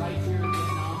human rights here in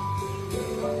Vietnam?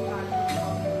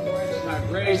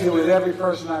 I've raised it with every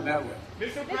person I've met with.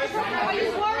 Mr. President, are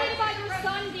you worried about your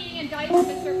son being indicted,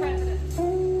 Mr. President?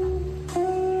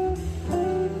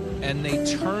 And they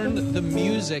turned the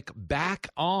music back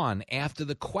on after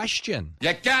the question.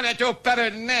 You gotta do better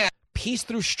than that. Peace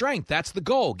through strength. That's the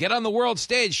goal. Get on the world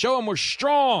stage. Show them we're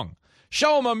strong.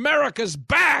 Show them America's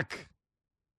back.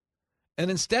 And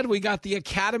instead, we got the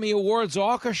Academy Awards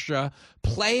Orchestra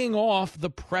playing off the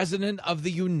President of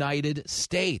the United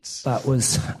States. That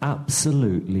was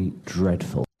absolutely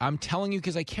dreadful. I'm telling you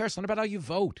because I care. It's not about how you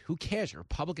vote. Who cares? You're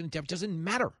Republican, Democrat. It doesn't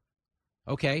matter.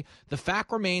 Okay? The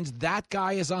fact remains that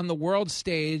guy is on the world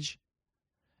stage,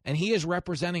 and he is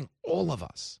representing all of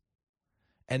us.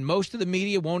 And most of the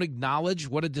media won't acknowledge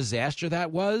what a disaster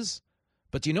that was.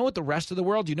 But do you know what the rest of the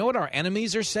world, do you know what our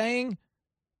enemies are saying?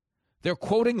 They're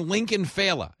quoting Lincoln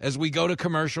Fela as we go to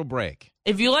commercial break.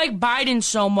 If you like Biden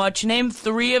so much, name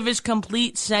 3 of his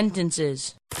complete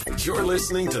sentences. You're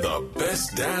listening to the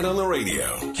best dad on the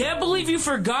radio. Can't believe you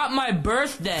forgot my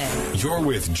birthday. You're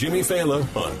with Jimmy Fallon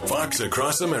on Fox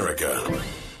Across America.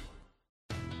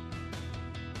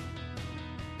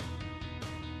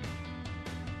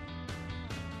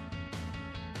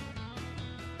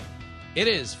 It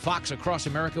is Fox Across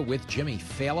America with Jimmy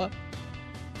Fallon.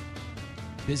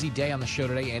 Busy day on the show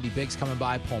today. Andy Biggs coming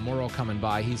by, Paul Morrow coming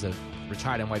by. He's a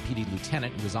retired NYPD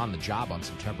lieutenant who was on the job on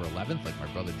September 11th, like my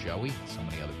brother Joey, so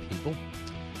many other people.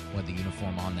 Went the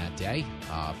uniform on that day.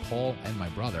 Paul and my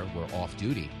brother were off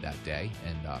duty that day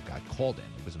and got called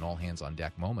in. It was an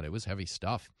all-hands-on-deck moment. It was heavy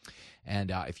stuff.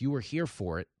 And if you were here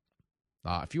for it,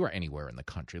 if you were anywhere in the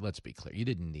country, let's be clear, you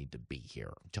didn't need to be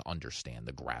here to understand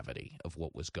the gravity of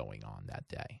what was going on that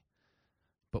day.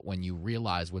 But when you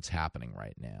realize what's happening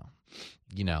right now,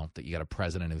 you know, that you got a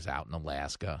president who's out in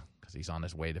Alaska because he's on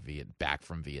his way to back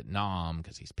from Vietnam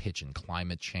because he's pitching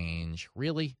climate change.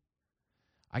 Really?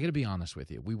 I got to be honest with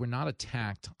you. We were not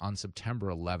attacked on September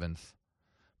 11th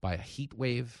by a heat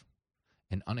wave,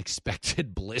 an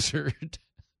unexpected blizzard,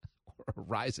 or a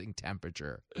rising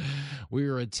temperature. We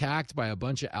were attacked by a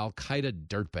bunch of Al-Qaeda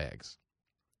dirtbags.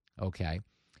 Okay?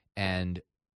 And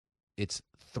it's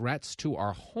threats to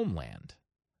our homeland.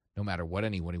 No matter what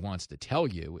anybody wants to tell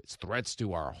you, it's threats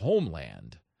to our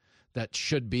homeland that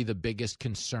should be the biggest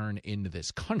concern in this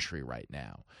country right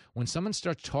now. When someone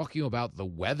starts talking about the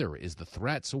weather is the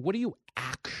threat, so what are you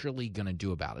actually going to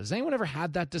do about it? Has anyone ever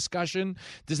had that discussion?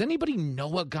 Does anybody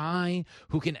know a guy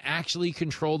who can actually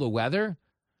control the weather?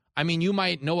 I mean, you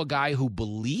might know a guy who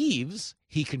believes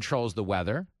he controls the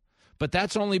weather, but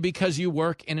that's only because you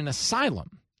work in an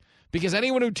asylum. Because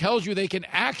anyone who tells you they can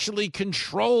actually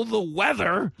control the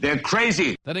weather, they're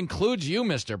crazy. That includes you,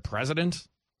 Mr. President.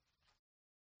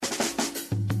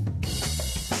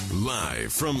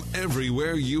 Live from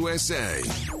everywhere USA,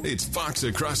 it's Fox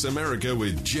Across America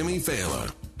with Jimmy Fallon.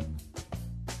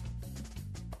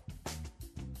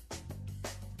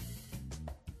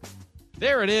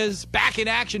 There it is. Back in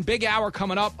action. Big hour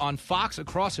coming up on Fox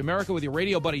Across America with your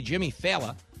radio buddy, Jimmy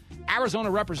Fallon. Arizona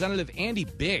Representative Andy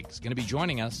Biggs going to be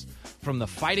joining us from the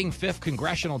Fighting 5th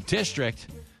Congressional District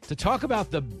to talk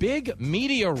about the big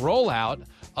media rollout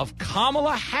of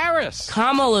Kamala Harris.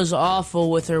 Kamala's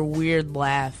awful with her weird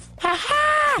laugh.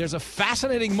 There's a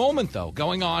fascinating moment, though,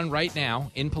 going on right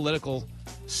now in political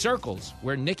circles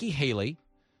where Nikki Haley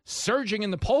surging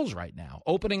in the polls right now,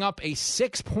 opening up a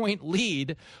 6-point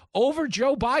lead over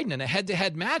Joe Biden in a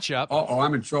head-to-head matchup. Uh-oh,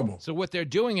 I'm in trouble. So what they're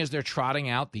doing is they're trotting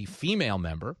out the female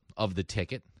member of the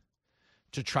ticket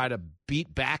to try to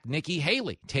beat back Nikki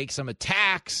Haley, take some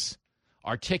attacks,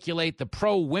 articulate the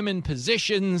pro-women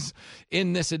positions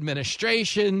in this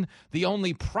administration. The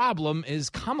only problem is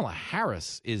Kamala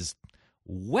Harris is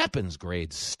weapons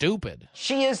grade stupid.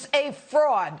 She is a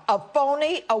fraud, a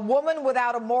phony, a woman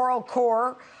without a moral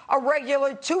core, a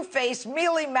regular two-faced,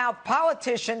 mealy-mouthed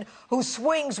politician who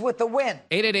swings with the wind.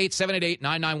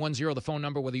 888-788-9910, the phone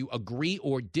number, whether you agree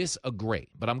or disagree.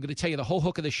 But I'm going to tell you the whole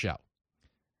hook of the show.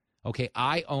 Okay,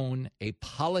 I own a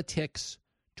politics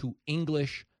to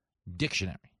English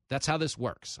dictionary. That's how this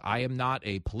works. I am not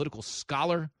a political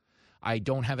scholar. I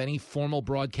don't have any formal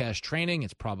broadcast training.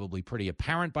 It's probably pretty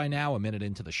apparent by now, a minute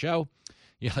into the show.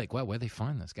 You're like, well, where'd they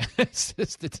find this guy?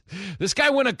 This guy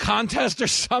win a contest or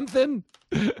something?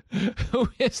 Who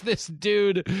is this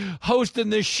dude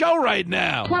hosting this show right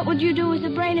now? What would you do with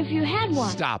a brain if you had one?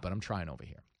 Stop it. I'm trying over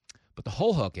here. But the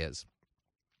whole hook is,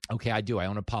 okay, I do. I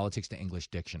own a politics to English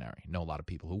dictionary. Know a lot of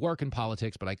people who work in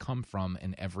politics, but I come from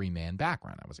an everyman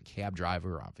background. I was a cab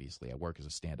driver. Obviously, I work as a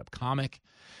stand-up comic,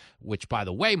 which, by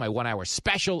the way, my one-hour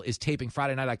special is taping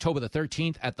Friday night, October the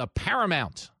 13th at the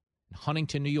Paramount in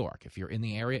Huntington, New York. If you're in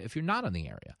the area, if you're not in the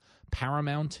area,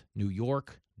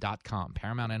 ParamountNewYork.com,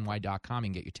 ParamountNY.com. You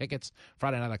can get your tickets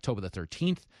Friday night, October the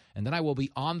 13th. And then I will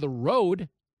be on the road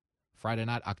Friday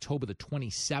night, October the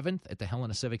 27th at the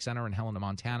Helena Civic Center in Helena,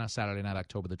 Montana. Saturday night,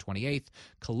 October the 28th,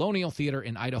 Colonial Theater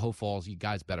in Idaho Falls. You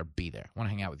guys better be there. I want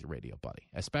to hang out with your radio buddy,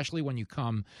 especially when you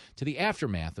come to the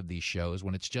aftermath of these shows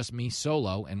when it's just me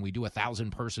solo and we do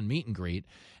 1,000-person meet and greet,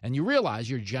 and you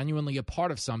realize you're genuinely a part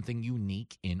of something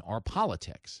unique in our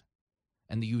politics.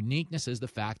 And the uniqueness is the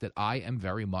fact that I am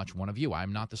very much one of you.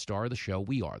 I'm not the star of the show.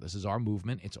 We are. This is our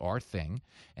movement. It's our thing.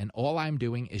 And all I'm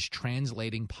doing is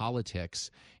translating politics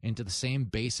into the same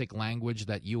basic language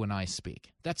that you and I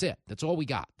speak. That's it. That's all we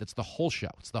got. That's the whole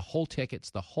show. It's the whole ticket.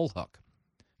 It's the whole hook.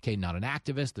 Okay, not an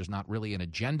activist. There's not really an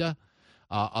agenda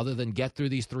other than get through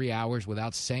these 3 hours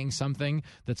without saying something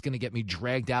that's going to get me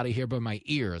dragged out of here by my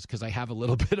ears because I have a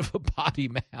little bit of a potty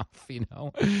mouth, you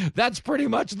know. That's pretty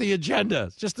much the agenda.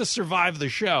 It's just to survive the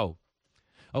show.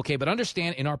 Okay, but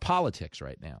understand, in our politics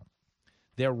right now,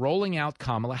 they're rolling out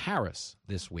Kamala Harris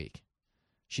this week.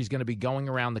 She's going to be going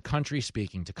around the country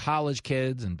speaking to college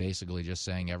kids and basically just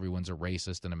saying everyone's a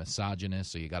racist and a misogynist,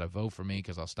 so you got to vote for me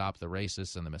because I'll stop the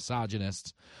racists and the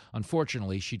misogynists.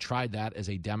 Unfortunately, she tried that as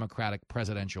a Democratic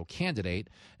presidential candidate,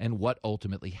 and what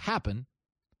ultimately happened,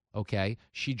 okay,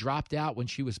 she dropped out when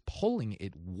she was polling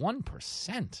at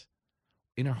 1%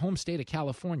 in her home state of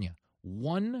California.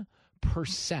 1%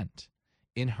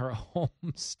 in her home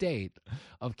state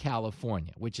of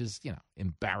California, which is, you know,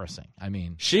 embarrassing. I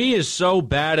mean, she is so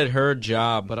bad at her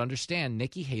job. But understand,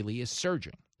 Nikki Haley is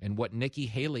surging. And what Nikki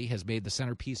Haley has made the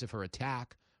centerpiece of her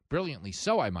attack, brilliantly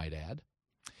so, I might add,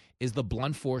 is the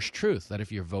blunt force truth that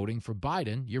if you're voting for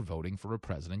Biden, you're voting for a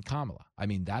President Kamala. I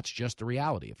mean, that's just the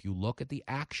reality. If you look at the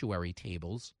actuary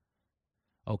tables,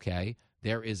 okay,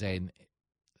 there is an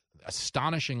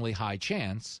astonishingly high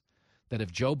chance that if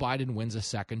Joe Biden wins a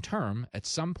second term, at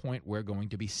some point we're going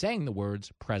to be saying the words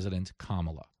President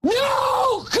Kamala.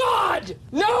 No, God!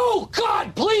 No,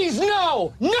 God, please,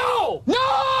 no! No!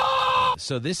 No!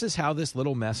 So this is how this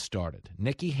little mess started.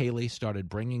 Nikki Haley started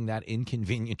bringing that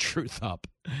inconvenient truth up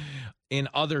in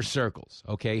other circles.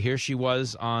 Okay, here she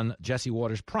was on Jesse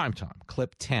Waters' Primetime,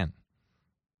 clip 10.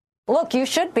 Look, you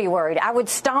should be worried. I would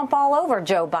stomp all over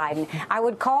Joe Biden. I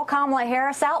would call Kamala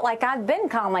Harris out like I've been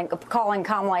calling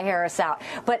Kamala Harris out.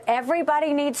 But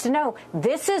everybody needs to know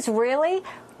this is really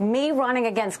me running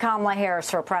against Kamala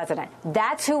Harris for president.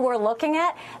 That's who we're looking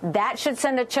at. That should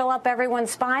send a chill up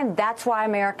everyone's spine. That's why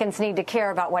Americans need to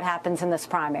care about what happens in this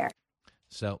primary.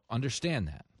 So understand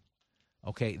that.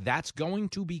 Okay, that's going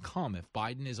to become, if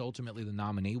Biden is ultimately the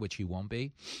nominee, which he won't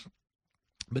be,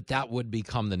 but that would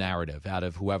become the narrative out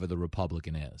of whoever the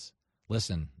Republican is.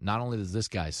 Listen, not only does this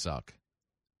guy suck,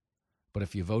 but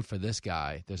if you vote for this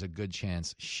guy, there's a good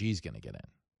chance she's going to get in.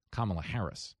 Kamala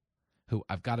Harris, who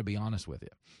I've got to be honest with you,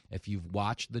 if you've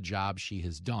watched the job she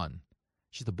has done,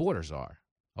 she's the border czar.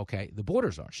 Okay, the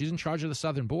border czar. She's in charge of the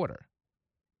southern border.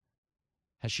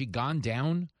 Has she gone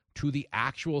down to the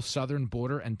actual southern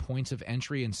border and points of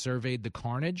entry and surveyed the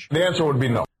carnage? The answer would be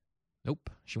no. Nope.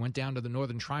 She went down to the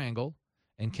Northern Triangle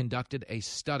and conducted a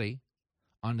study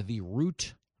on the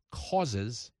root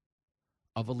causes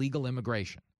of illegal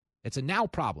immigration. It's a now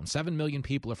problem. 7 million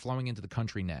people are flowing into the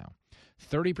country now.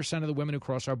 30% of the women who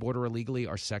cross our border illegally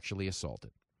are sexually assaulted.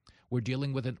 We're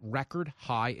dealing with a record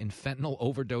high in fentanyl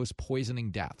overdose poisoning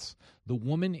deaths. The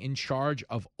woman in charge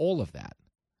of all of that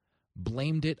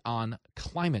blamed it on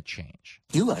climate change.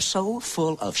 You are so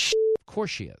full of shit. Of course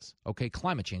she is. Okay,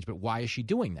 climate change. But why is she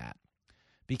doing that?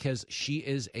 Because she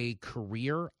is a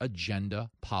career agenda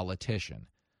politician,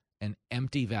 an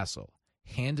empty vessel.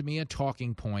 Hand me a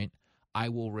talking point. I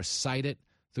will recite it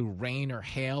through rain or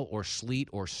hail or sleet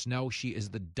or snow. She is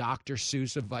the Dr.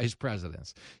 Seuss of vice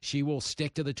presidents. She will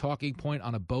stick to the talking point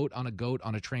on a boat, on a goat,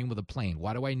 on a train with a plane.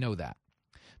 Why do I know that?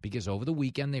 Because over the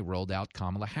weekend they rolled out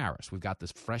Kamala Harris. We've got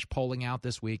this fresh polling out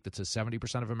this week that says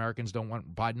 70% of Americans don't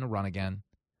want Biden to run again.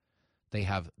 They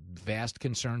have vast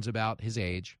concerns about his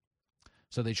age.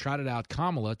 So they trotted out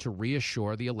Kamala to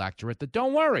reassure the electorate that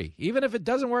don't worry, even if it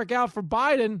doesn't work out for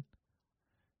Biden,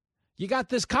 you got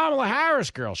this Kamala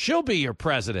Harris girl. She'll be your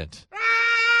president.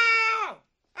 No!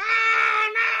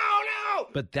 No!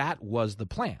 But that was the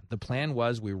plan. The plan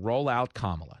was we roll out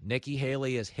Kamala. Nikki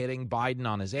Haley is hitting Biden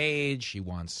on his age. She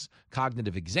wants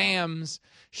cognitive exams.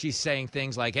 She's saying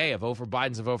things like, hey, a vote for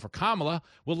Biden's a vote for Kamala.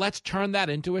 Well, let's turn that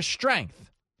into a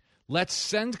strength. Let's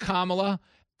send Kamala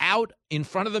out in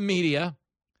front of the media,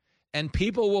 and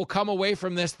people will come away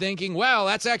from this thinking, well,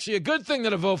 that's actually a good thing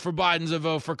that a vote for Biden's a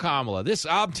vote for Kamala. This,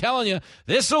 I'm telling you,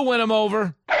 this will win him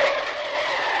over.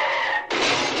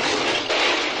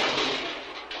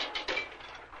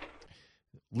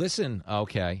 Listen,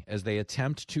 okay, as they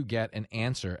attempt to get an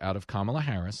answer out of Kamala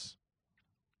Harris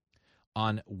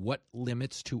on what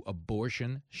limits to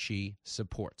abortion she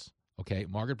supports. Okay,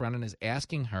 Margaret Brennan is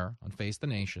asking her on Face the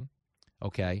Nation,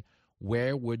 okay,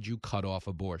 where would you cut off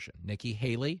abortion? Nikki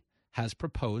Haley has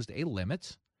proposed a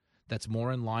limit that's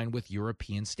more in line with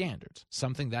European standards,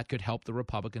 something that could help the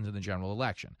Republicans in the general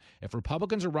election. If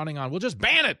Republicans are running on, we'll just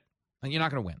ban it, and you're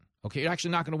not going to win. Okay, you're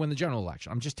actually not going to win the general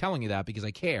election. I'm just telling you that because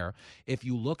I care. If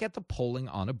you look at the polling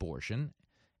on abortion,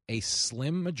 a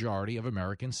slim majority of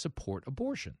Americans support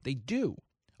abortion. They do,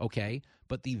 okay?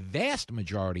 But the vast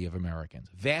majority of Americans,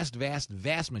 vast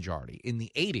majority in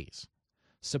the 80s,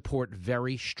 support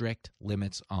very strict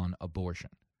limits on abortion.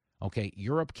 Okay,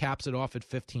 Europe caps it off at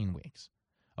 15 weeks.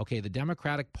 Okay, the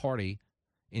Democratic Party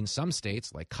in some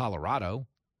states, like Colorado,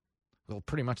 will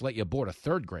pretty much let you abort a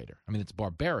third grader. I mean, it's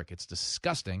barbaric. It's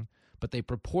disgusting, but they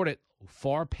purport it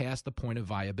far past the point of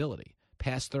viability,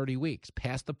 past 30 weeks,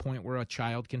 past the point where a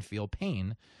child can feel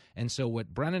pain. And so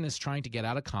what Brennan is trying to get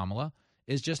out of Kamala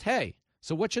is just, hey,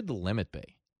 so what should the limit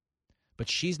be? But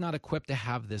she's not equipped to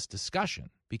have this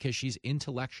discussion because she's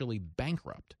intellectually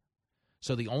bankrupt.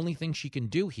 So the only thing she can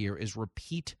do here is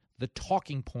repeat the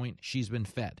talking point she's been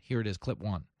fed. Here it is, clip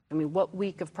one. I mean, what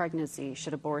week of pregnancy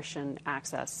should abortion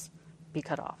access be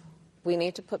cut off? We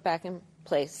need to put back in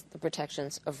place the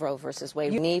protections of Roe versus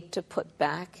Wade. We need to put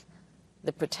back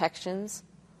the protections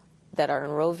that are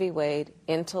in Roe v. Wade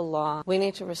into law. We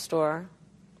need to restore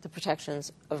the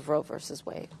protections of Roe versus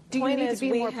Wade. Do you need to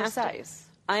be more precise?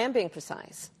 I am being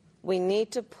precise. We need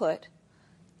to put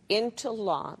into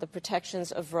law the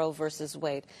protections of Roe versus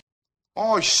Wade.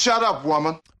 Oh, shut up,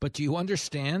 woman. But do you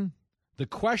understand? The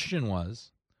question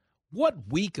was, what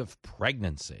week of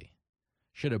pregnancy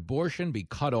should abortion be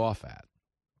cut off at?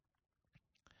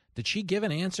 Did she give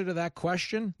an answer to that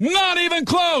question? Not even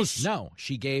close! No,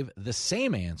 she gave the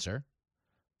same answer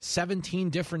 17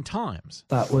 different times.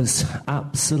 That was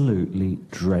absolutely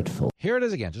dreadful. Here it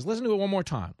is again. Just listen to it one more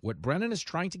time. What Brennan is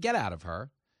trying to get out of her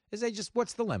is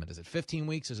what's the limit? Is it 15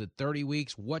 weeks? Is it 30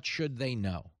 weeks? What should they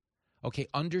know? Okay,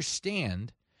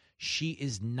 understand she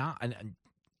is not, and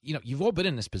you know, you've all been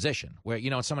in this position where, you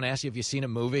know, when someone asks you if you've seen a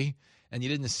movie and you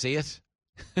didn't see it,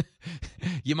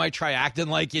 you might try acting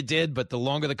like you did, but the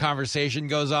longer the conversation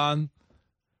goes on,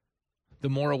 the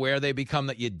more aware they become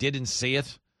that you didn't see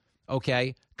it.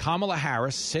 Okay, Kamala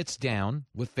Harris sits down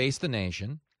with Face the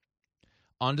Nation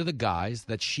under the guise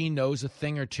that she knows a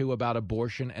thing or two about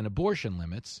abortion and abortion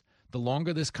limits. The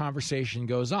longer this conversation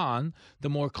goes on, the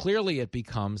more clearly it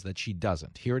becomes that she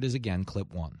doesn't. Here it is again,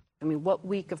 clip one. I mean, what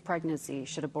week of pregnancy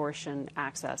should abortion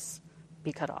access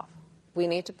be cut off? We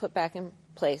need to put back in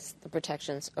place the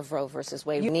protections of Roe versus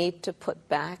Wade. We need to put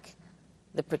back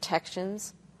the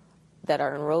protections that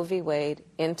are in Roe v. Wade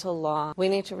into law. We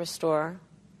need to restore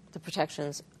the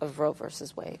protections of Roe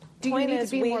versus Wade. Do you need to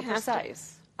be more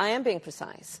precise? I am being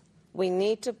precise. We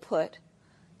need to put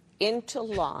into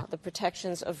law the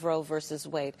protections of Roe versus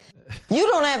Wade. You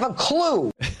don't have a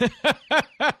clue.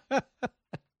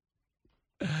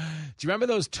 Do you remember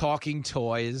those talking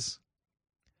toys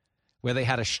where they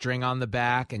had a string on the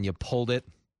back and you pulled it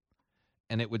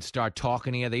and it would start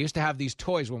talking to you? They used to have these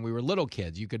toys when we were little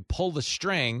kids. You could pull the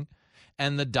string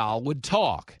and the doll would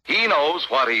talk. He knows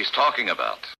what he's talking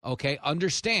about. Okay,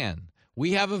 understand.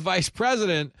 We have a vice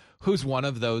president who's one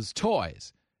of those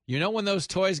toys. You know when those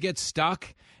toys get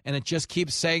stuck and it just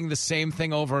keeps saying the same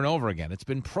thing over and over again? It's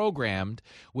been programmed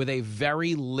with a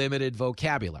very limited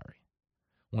vocabulary.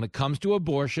 When it comes to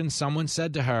abortion, someone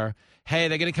said to her, hey,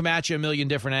 they're going to come at you a million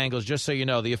different angles. Just so you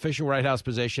know, the official White House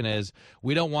position is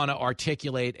we don't want to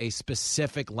articulate a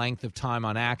specific length of time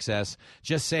on access.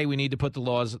 Just say we need to put the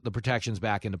laws, the protections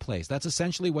back into place. That's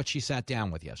essentially what she sat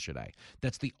down with yesterday.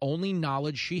 That's the only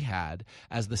knowledge she had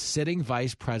as the sitting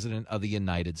vice president of the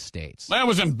United States. That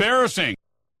was embarrassing.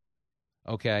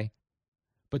 Okay.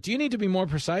 But do you need to be more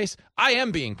precise? I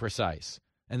am being precise.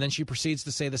 And then she proceeds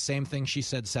to say the same thing she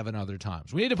said 7 other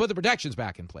times. We need to put the protections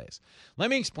back in place. Let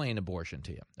me explain abortion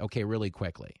to you, okay, really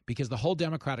quickly, because the whole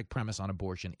Democratic premise on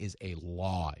abortion is a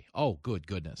lie. Oh, good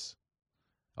goodness.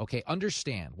 Okay,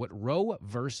 understand what Roe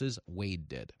versus Wade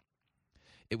did.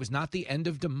 It was not the end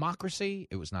of democracy.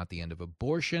 It was not the end of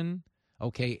abortion.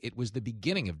 Okay, it was the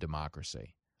beginning of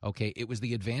democracy. Okay, it was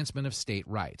the advancement of state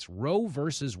rights. Roe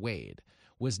versus Wade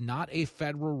was not a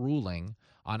federal ruling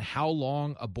on how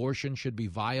long abortion should be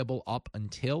viable up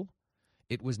until.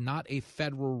 It was not a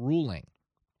federal ruling,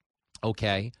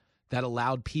 okay, that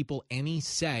allowed people any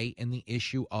say in the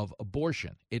issue of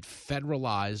abortion. It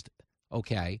federalized,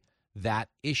 okay, that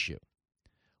issue.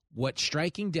 What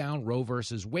striking down Roe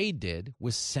versus Wade did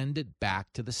was send it back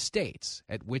to the states,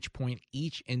 at which point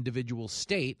each individual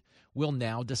state will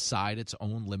now decide its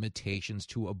own limitations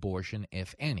to abortion,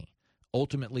 if any.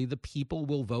 Ultimately, the people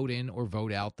will vote in or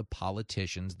vote out the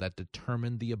politicians that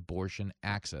determine the abortion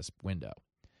access window.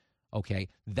 Okay,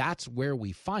 that's where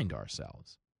we find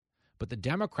ourselves. But the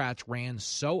Democrats ran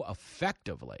so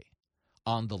effectively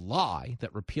on the lie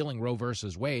that repealing Roe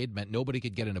versus Wade meant nobody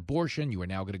could get an abortion. You were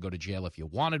now going to go to jail if you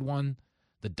wanted one.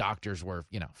 The doctors were,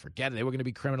 forget it. They were going to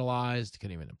be criminalized.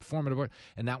 Couldn't even perform an abortion.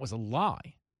 And that was a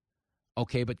lie.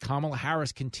 Okay, but Kamala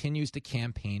Harris continues to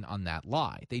campaign on that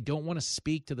lie. They don't want to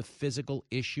speak to the physical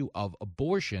issue of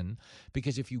abortion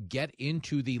because if you get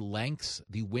into the lengths,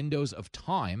 the windows of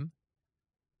time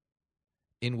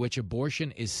in which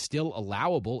abortion is still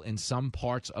allowable in some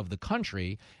parts of the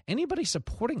country, anybody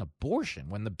supporting abortion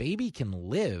when the baby can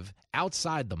live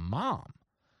outside the mom,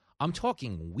 I'm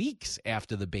talking weeks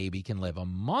after the baby can live, a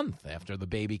month after the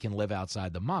baby can live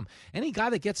outside the mom. Any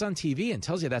guy that gets on TV and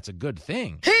tells you that's a good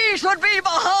thing, he should be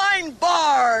behind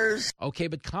bars. Okay,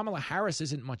 but Kamala Harris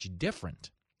isn't much different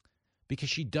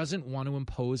because she doesn't want to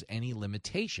impose any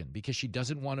limitation, because she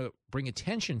doesn't want to bring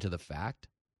attention to the fact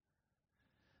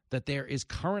that there is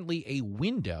currently a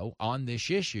window on this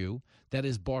issue that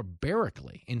is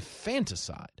barbarically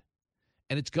infanticide.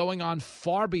 And it's going on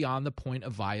far beyond the point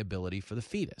of viability for the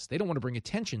fetus. They don't want to bring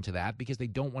attention to that because they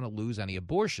don't want to lose any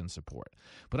abortion support.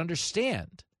 But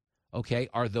understand, okay,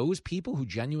 are those people who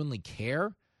genuinely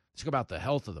care? Let's talk about the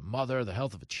health of the mother, the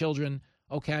health of the children,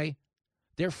 okay?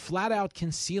 They're flat out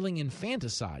concealing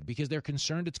infanticide because they're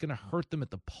concerned it's going to hurt them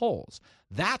at the polls.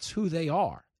 That's who they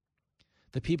are.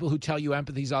 The people who tell you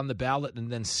empathy's on the ballot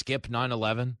and then skip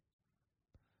 9/11.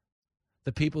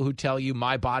 The people who tell you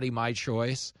my body, my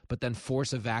choice, but then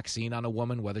force a vaccine on a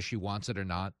woman whether she wants it or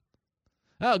not.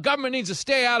 Oh, government needs to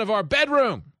stay out of our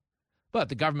bedroom. But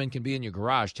the government can be in your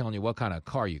garage telling you what kind of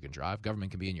car you can drive. Government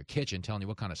can be in your kitchen telling you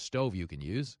what kind of stove you can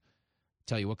use.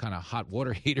 Tell you what kind of hot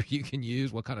water heater you can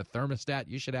use, what kind of thermostat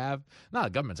you should have. No,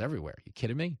 the government's everywhere. You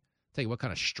kidding me? Tell you what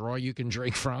kind of straw you can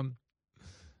drink from.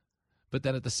 But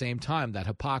then at the same time, that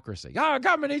hypocrisy. Oh,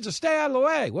 government needs to stay out of the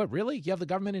way. What, really? You have the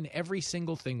government in every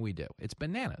single thing we do. It's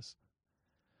bananas.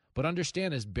 But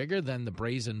understand, as bigger than the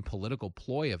brazen political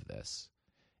ploy of this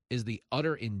is the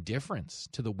utter indifference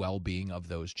to the well-being of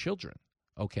those children,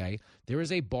 okay? There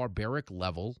is a barbaric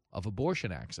level of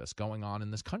abortion access going on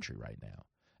in this country right now.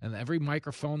 And every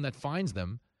microphone that finds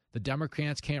them, the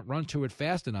Democrats can't run to it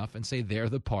fast enough and say they're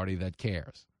the party that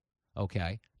cares,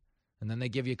 okay? And then they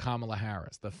give you Kamala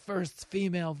Harris, the first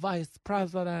female vice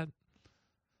president.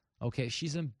 Okay,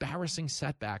 she's an embarrassing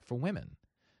setback for women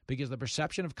because the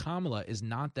perception of Kamala is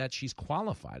not that she's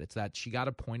qualified. It's that she got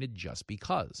appointed just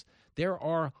because. There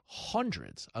are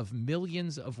hundreds of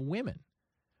millions of women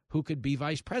who could be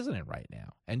vice president right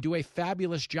now and do a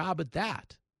fabulous job at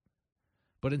that.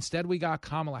 But instead we got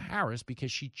Kamala Harris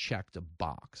because she checked a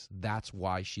box. That's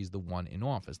why she's the one in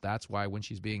office. That's why when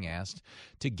she's being asked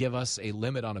to give us a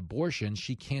limit on abortion,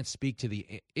 she can't speak to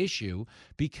the issue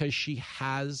because she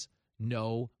has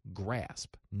no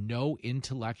grasp, no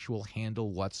intellectual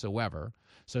handle whatsoever.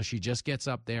 So she just gets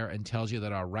up there and tells you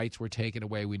that our rights were taken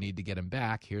away. We need to get them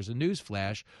back. Here's a news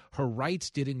flash. Her rights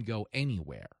didn't go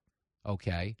anywhere.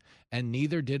 okay? And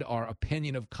neither did our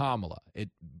opinion of Kamala. It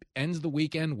ends the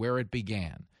weekend where it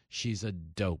began. She's a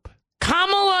dope.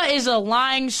 Kamala is a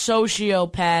lying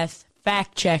sociopath.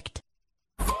 Fact checked.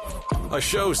 A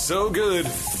show so good,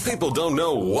 people don't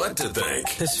know what to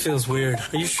think. This feels weird.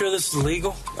 Are you sure this is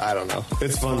legal? I don't know.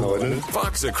 It's fun though, isn't it?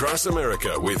 Fox Across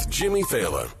America with Jimmy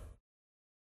Fallon.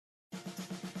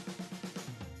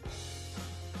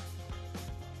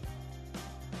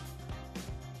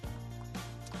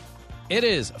 It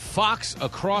is Fox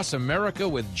Across America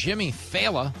with Jimmy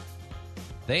Fallon.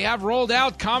 They have rolled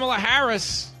out Kamala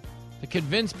Harris to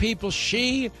convince people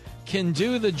she can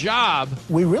do the job.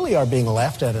 We really are being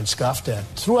laughed at and scoffed at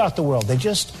throughout the world.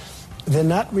 They're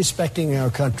not respecting our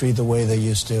country the way they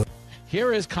used to.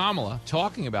 Here is Kamala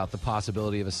talking about the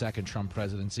possibility of a second Trump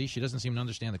presidency. She doesn't seem to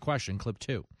understand the question. Clip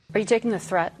 2. Are you taking the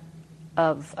threat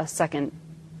of a second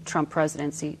Trump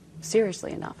presidency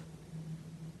seriously enough?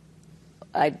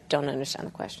 I don't understand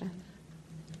the question.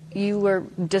 You were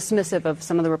dismissive of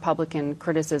some of the Republican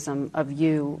criticism of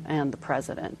you and the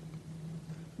president.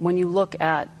 When you look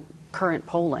at current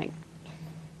polling,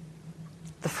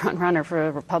 the front runner for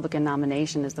a Republican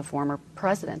nomination is the former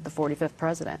president, the 45th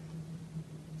president.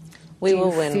 We will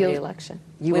win re-election.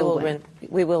 We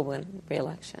will win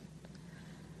re-election.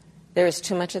 There is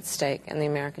too much at stake, and the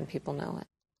American people know it.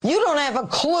 You don't have a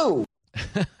clue.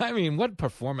 I mean, what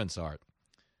performance art?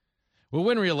 We'll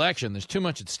win re-election. There's too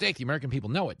much at stake. The American people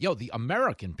know it. Yo, the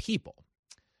American people,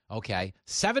 okay,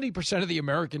 70% of the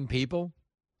American people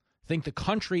think the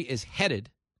country is headed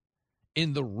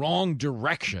in the wrong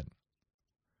direction.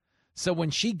 So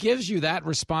when she gives you that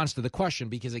response to the question,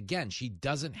 because, again, she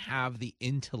doesn't have the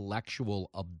intellectual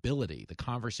ability, the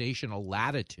conversational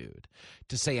latitude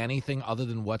to say anything other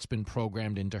than what's been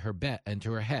programmed into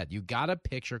her head. You got to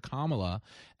picture Kamala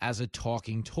as a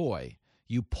talking toy.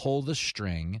 You pull the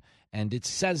string, and it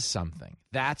says something.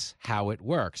 That's how it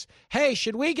works. Hey,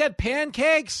 should we get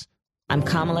pancakes? I'm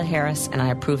Kamala Harris, and I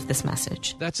approve this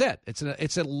message. That's it.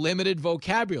 It's a limited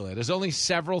vocabulary. There's only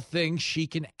several things she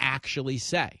can actually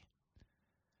say.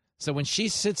 So when she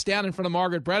sits down in front of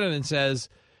Margaret Brennan and says,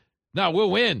 no,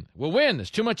 we'll win. We'll win.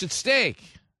 There's too much at stake.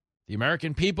 The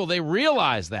American people, they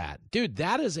realize that. Dude,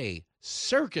 that is a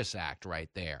circus act right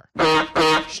there.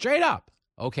 Straight up.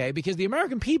 Okay, because the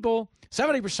American people,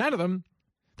 70% of them,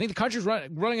 think the country's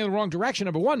running in the wrong direction,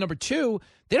 number one. Number two,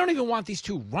 they don't even want these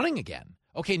two running again.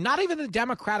 Okay, not even the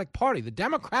Democratic Party. The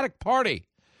Democratic Party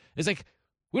is like,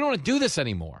 we don't want to do this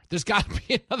anymore. There's got to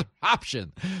be another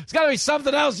option. There's got to be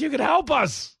something else you can help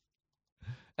us.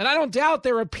 And I don't doubt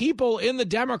there are people in the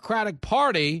Democratic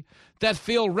Party that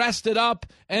feel rested up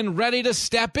and ready to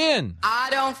step in. I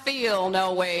don't feel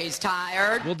no ways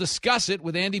tired. We'll discuss it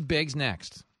with Andy Biggs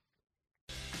next.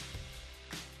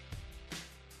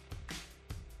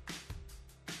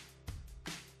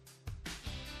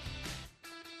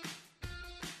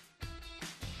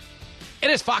 It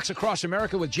is Fox Across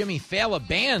America with Jimmy Fallon.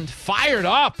 Band fired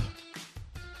up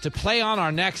to play on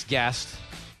our next guest,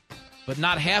 but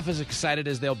not half as excited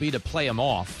as they'll be to play him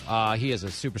off. He is a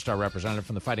superstar representative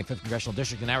from the Fighting 5th Congressional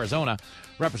District in Arizona.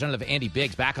 Representative Andy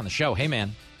Biggs back on the show. Hey,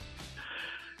 man.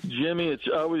 Jimmy, it's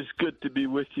always good to be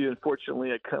with you.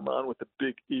 Unfortunately, I come on with a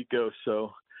big ego,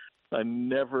 so I'm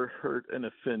never hurt and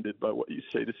offended by what you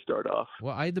say to start off.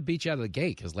 Well, I had to beat you out of the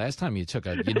gate because last time you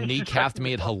kneecapped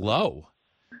me at hello.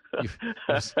 It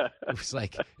was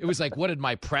like, what did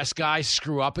my press guy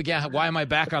screw up again? Why am I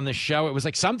back on this show? It was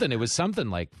something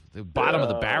like the bottom of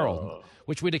the barrel,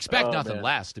 which we'd expect nothing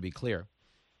less, to be clear.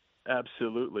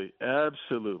 Absolutely.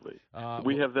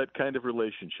 We have that kind of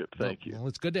relationship. Thank you. Well,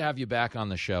 it's good to have you back on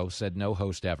the show, said no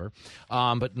host ever.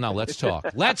 But no, let's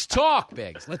talk. Let's talk,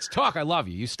 Biggs. Let's talk. I love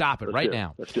you. You stop it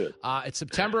now. Let's do it. It's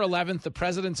September 11th. The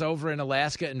president's over in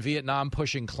Alaska and Vietnam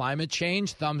pushing climate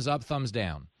change. Thumbs up, thumbs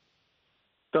down.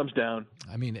 Thumbs down.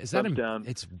 I mean, thumbs down.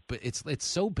 It's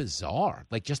so bizarre.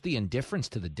 Like, just the indifference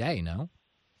to the day, no?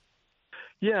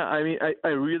 Yeah, I mean, I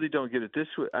really don't get it. This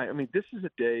is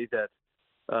a day that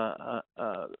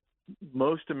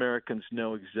most Americans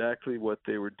know exactly what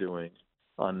they were doing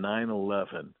on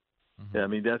 9/11. Mm-hmm. I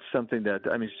mean, that's something that,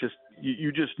 it's just,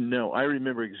 you just know. I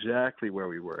remember exactly where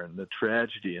we were and the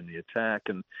tragedy and the attack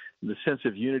and the sense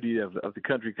of unity of the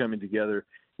country coming together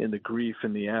in the grief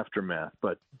and the aftermath.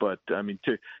 But I mean,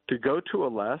 to go to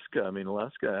Alaska,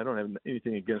 Alaska, I don't have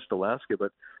anything against Alaska,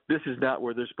 but this is not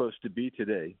where they're supposed to be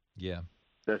today. Yeah.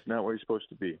 That's not where you're supposed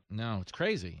to be. No, it's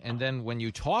crazy. And then when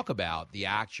you talk about the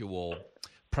actual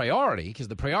priority, because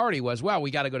the priority was, well, we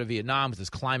got to go to Vietnam with this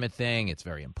climate thing. It's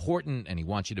very important, and he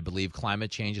wants you to believe climate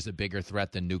change is a bigger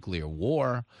threat than nuclear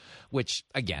war, which,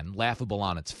 again, laughable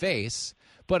on its face.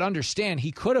 But understand,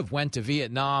 he could have went to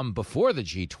Vietnam before the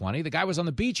G20. The guy was on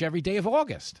the beach every day of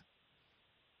August.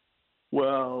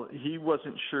 Well, he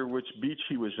wasn't sure which beach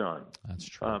he was on. That's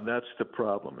true. That's the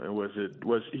problem.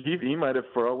 He might have,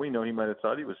 for all we know, he might have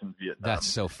thought he was in Vietnam. That's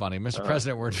so funny. Mr.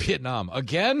 President, we're in Vietnam.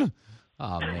 Again?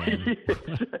 Oh, man.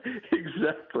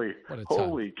 Exactly. What a time.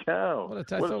 Holy cow.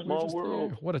 What a small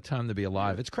world. What a time to be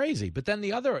alive. It's crazy. But then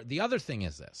the other thing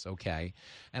is this, okay?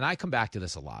 And I come back to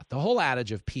this a lot. The whole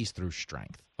adage of peace through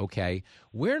strength, okay?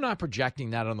 We're not projecting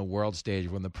that on the world stage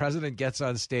when the president gets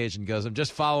on stage and goes, I'm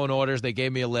just following orders. They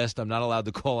gave me a list. I'm not allowed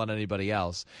to call on anybody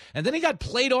else. And then he got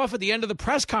played off at the end of the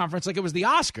press conference like it was the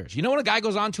Oscars. You know when a guy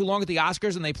goes on too long at the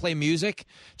Oscars and they play music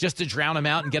just to drown him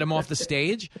out and get him off the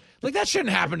stage? Like, that shouldn't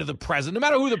happen to the president, no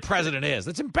matter who the president is.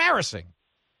 That's embarrassing.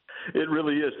 It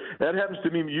really is. That happens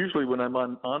to me usually when I'm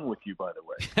on with you, by the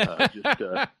way.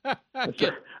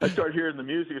 I start hearing the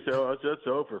music and say, oh, that's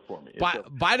over for me.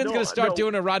 Biden's going to start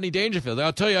doing a Rodney Dangerfield.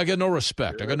 I'll tell you, I get no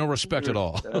respect. I got no respect at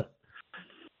all.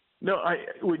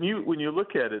 When you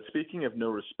look at it, speaking of no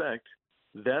respect,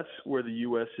 that's where the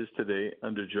U.S. is today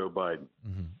under Joe Biden.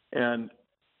 Mm-hmm. And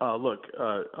look,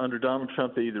 under Donald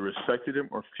Trump, they either respected him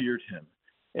or feared him.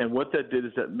 And what that did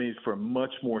is that made for a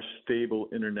much more stable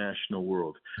international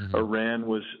world. Mm-hmm. Iran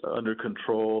was under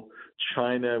control.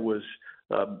 China was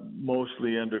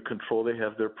mostly under control. They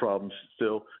have their problems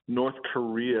still. North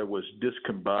Korea was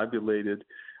discombobulated.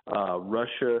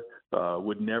 Russia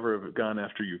would never have gone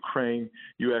after Ukraine.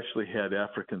 You actually had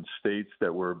African states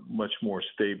that were much more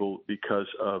stable because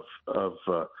of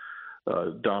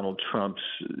Donald Trump's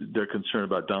 – their concern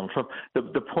about Donald Trump.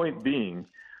 The point being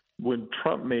 – when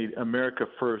Trump made America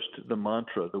First the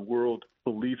mantra, the world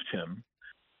believed him,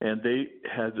 and they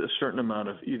had a certain amount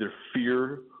of either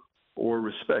fear or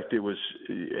respect. It was,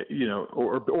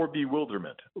 or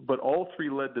bewilderment. But all three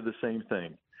led to the same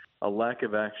thing, a lack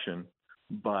of action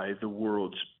by the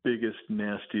world's biggest,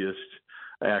 nastiest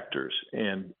actors.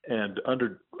 And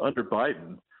under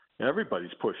Biden,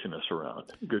 everybody's pushing us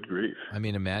around. Good grief. I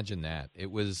mean, imagine that.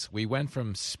 We went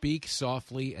from speak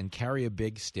softly and carry a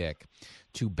big stick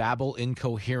to babble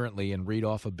incoherently and read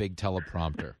off a big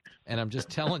teleprompter. And I'm just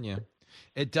telling you,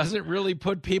 it doesn't really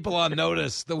put people on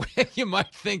notice the way you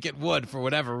might think it would for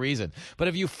whatever reason. But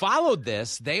if you followed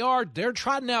this, they're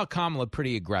trotting out Kamala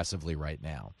pretty aggressively right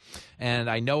now. And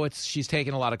I know she's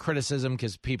taking a lot of criticism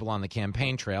because people on the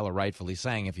campaign trail are rightfully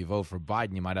saying if you vote for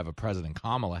Biden, you might have a President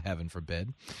Kamala, heaven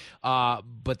forbid.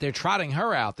 But they're trotting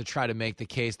her out to try to make the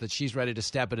case that she's ready to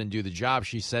step in and do the job.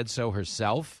 She said so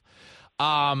herself.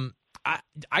 I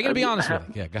got to be honest with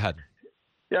you. Yeah, go ahead.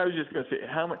 Yeah, I was just going to say,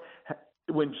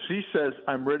 when she says,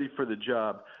 I'm ready for the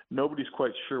job, nobody's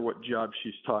quite sure what job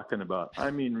she's talking about. I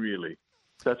mean, really.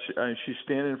 She's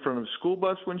standing in front of a school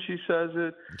bus when she says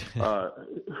it.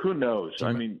 Who knows?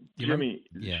 I mean, Jimmy,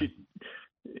 yeah.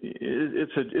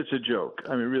 It's a joke.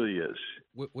 I mean, it really is.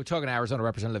 We're talking to Arizona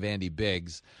Representative Andy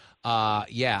Biggs.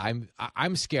 I'm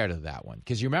scared of that one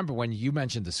because you remember when you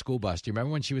mentioned the school bus. Do you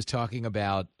remember when she was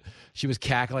she was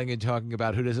cackling and talking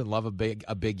about who doesn't love a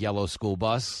big yellow school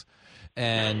bus?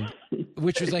 And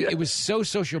which was like, it was so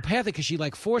sociopathic because she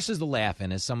like forces the laugh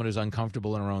in as someone who's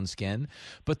uncomfortable in her own skin.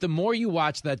 But the more you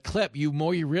watch that clip, the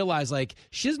more you realize like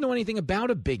she doesn't know anything about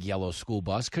a big yellow school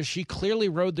bus because she clearly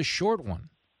rode the short one.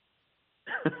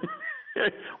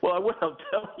 Well, what I'll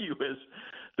tell you is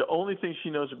the only thing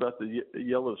she knows about the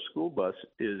yellow school bus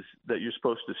is that you're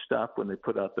supposed to stop when they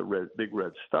put out the big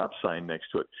red stop sign next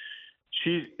to it.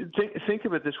 Think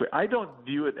of it this way. I don't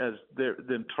view it as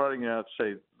them trotting out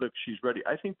say, look, she's ready.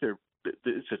 I think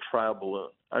it's a trial balloon.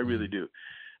 I really do.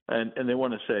 And they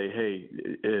want to say, hey,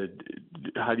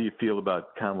 how do you feel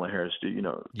about Kamala Harris?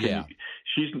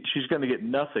 She's going to get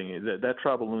nothing. That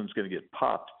trial balloon is going to get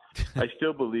popped. I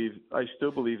still believe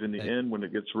in the end when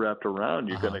it gets wrapped around,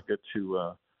 you're going to get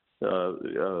to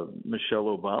Michelle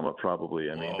Obama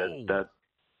probably. I mean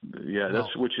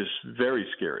which is very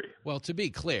scary. Well, to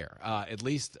be clear, at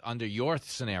least under your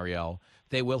scenario,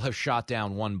 they will have shot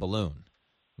down one balloon.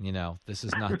 You know, this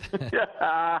is not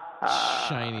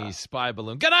Chinese spy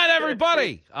balloon. Good night,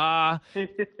 everybody. I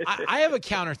have a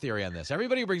counter theory on this.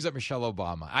 Everybody brings up Michelle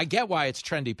Obama. I get why it's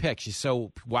trendy pick. She's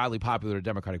so wildly popular in the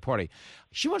Democratic Party.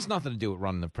 She wants nothing to do with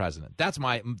running the president. That's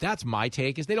my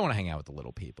take, is they don't want to hang out with the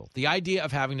little people. The idea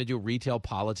of having to do retail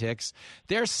politics,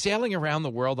 they're sailing around the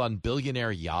world on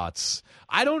billionaire yachts.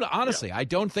 I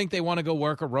don't think they want to go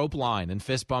work a rope line and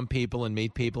fist bump people and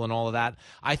meet people and all of that.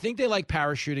 I think they like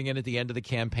parachuting in at the end of the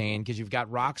campaign campaign because you've got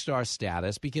rock star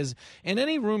status. Because in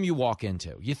any room you walk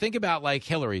into, you think about like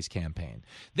Hillary's campaign.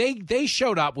 They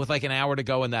showed up with like an hour to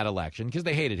go in that election because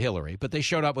they hated Hillary, but they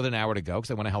showed up with an hour to go because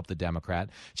they want to help the Democrat.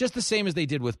 Just the same as they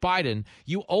did with Biden.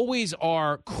 You always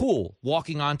are cool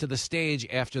walking onto the stage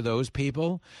after those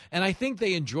people, and I think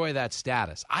they enjoy that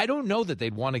status. I don't know that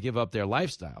they'd want to give up their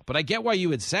lifestyle, but I get why you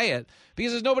would say it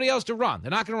because there's nobody else to run.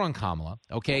 They're not going to run Kamala.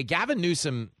 Okay, Gavin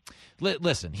Newsom.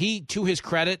 Listen, he, to his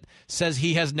credit, says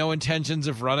he has no intentions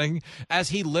of running, as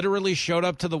he literally showed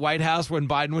up to the White House when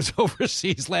Biden was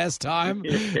overseas last time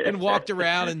and walked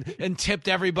around and tipped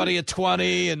everybody a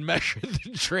 20 and measured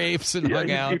the drapes and hung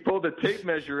out. He pulled a tape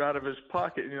measure out of his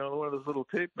pocket, one of those little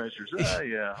tape measures.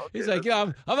 Okay, he's like,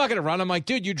 I'm not going to run. I'm like,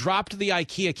 dude, you dropped the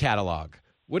IKEA catalog.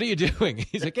 What are you doing?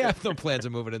 He's like, I have no plans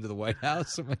of moving into the White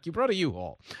House. I'm like, you brought a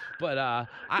U-Haul. But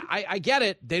I get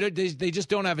it. They just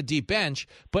don't have a deep bench.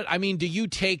 But, I mean, do you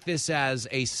take this as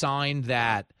a sign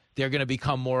that they're going to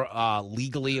become more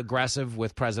legally aggressive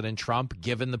with President Trump,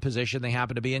 given the position they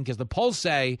happen to be in? Because the polls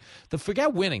say,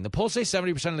 forget winning, the polls say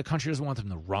 70% of the country doesn't want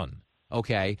them to run.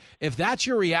 Okay, if that's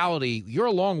your reality, you're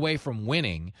a long way from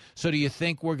winning. So do you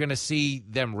think we're going to see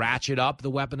them ratchet up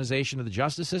the weaponization of the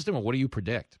justice system, or what do you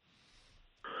predict?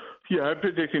 Yeah, I'm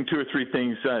predicting two or three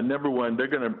things. Number one, they're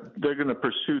gonna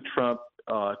pursue Trump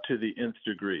to the nth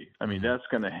degree. I mean, that's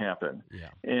going to happen. Yeah.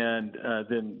 And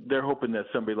then they're hoping that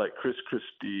somebody like Chris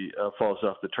Christie falls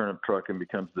off the turnip truck and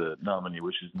becomes the nominee,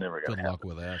 which is never going to happen. Good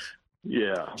luck with that.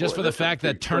 Yeah. Just for the fact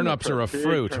that turnips are a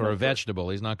fruit or a vegetable,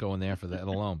 he's not going there for that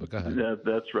alone. But go ahead.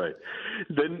 That's right.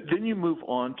 Then you move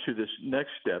on to this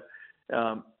next step.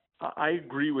 I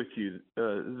agree with you.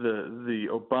 The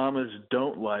Obamas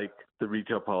don't like the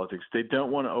retail politics. They don't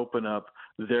want to open up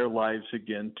their lives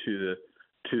again to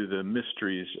the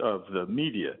mysteries of the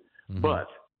media. Mm-hmm. But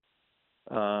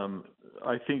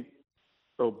I think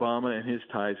Obama and his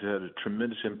ties had a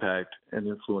tremendous impact and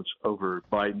influence over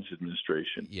Biden's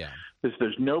administration. Yeah. Because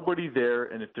there's nobody there,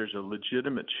 and if there's a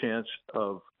legitimate chance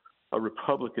of a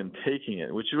Republican taking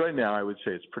it, which right now I would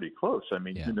say it's pretty close. I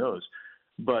mean, who knows?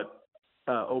 But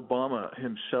Obama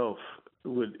himself a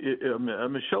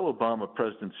Michelle Obama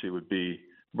presidency would be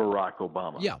Barack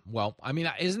Obama. Yeah, well, I mean,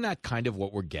 isn't that kind of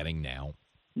what we're getting now?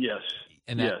 Yes.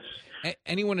 And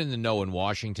anyone in the know in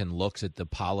Washington looks at the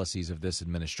policies of this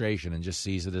administration and just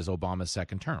sees it as Obama's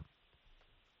second term.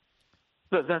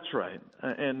 That's right.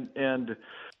 And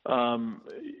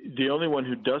the only one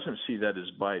who doesn't see that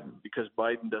is Biden, because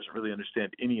Biden doesn't really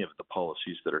understand any of the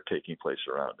policies that are taking place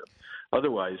around him.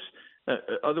 Otherwise,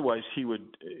 he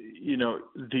would,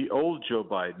 the old Joe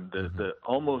Biden, the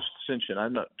almost sentient,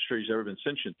 I'm not sure he's ever been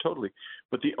sentient totally,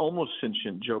 but the almost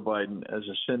sentient Joe Biden as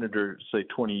a senator, say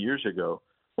 20 years ago,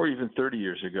 or even 30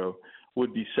 years ago,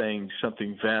 would be saying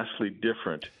something vastly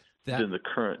different than the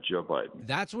current Joe Biden.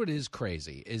 That's what is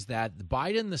crazy, is that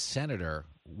Biden, the senator,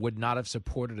 would not have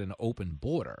supported an open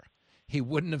border. He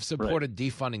wouldn't have supported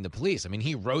defunding the police. I mean,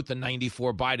 he wrote the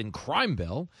 94 Biden crime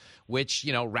bill, which,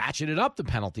 ratcheted up the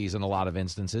penalties in a lot of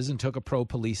instances and took a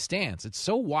pro-police stance. It's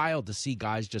so wild to see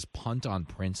guys just punt on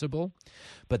principle,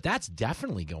 but that's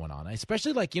definitely going on,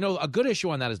 especially a good issue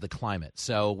on that is the climate.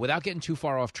 So without getting too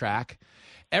far off track,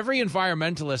 every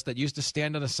environmentalist that used to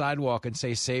stand on a sidewalk and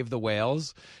say, save the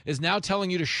whales, is now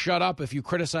telling you to shut up if you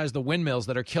criticize the windmills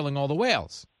that are killing all the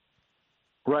whales.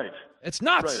 Right. It's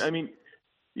nuts. Right. I mean,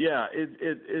 yeah,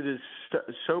 it is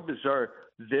so bizarre.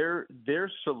 Their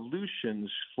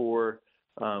solutions for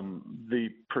the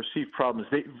perceived problems.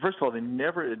 First of all, they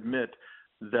never admit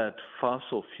that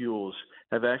fossil fuels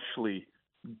have actually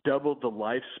doubled the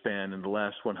lifespan in the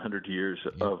last 100 years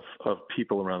of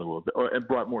people around the world, and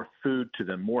brought more food to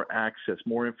them, more access,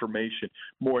 more information,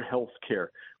 more health care,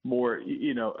 more,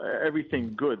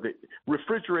 everything good.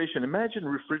 Refrigeration, imagine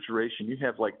refrigeration. You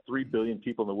have like 3 billion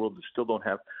people in the world that still don't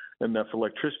have enough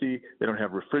electricity. They don't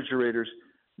have refrigerators.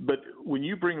 But when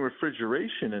you bring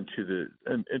refrigeration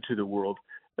into the world,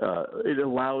 it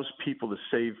allows people to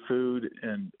save food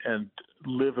and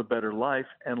live a better life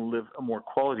and live a more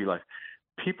quality life.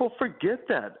 People forget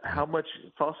that, how much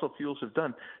fossil fuels have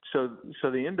done. So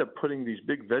they end up putting these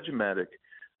big Vegematic,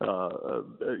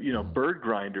 bird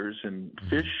grinders and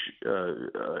fish,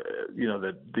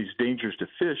 these dangers to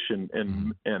fish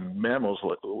and mammals,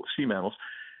 sea mammals,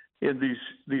 in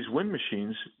these wind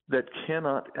machines that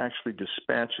cannot actually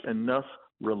dispatch enough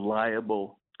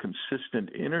reliable, consistent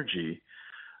energy.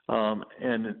 And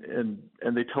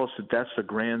they tell us that that's the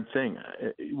grand thing.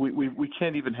 We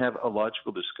can't even have a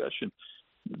logical discussion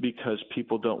because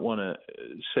people don't want to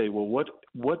say, well,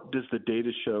 what does the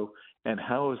data show, and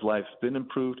how has life been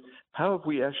improved? How have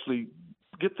we actually,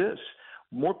 get this,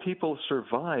 more people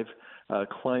survive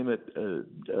climate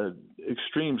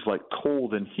extremes like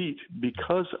cold and heat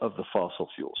because of the fossil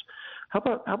fuels. How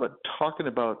about talking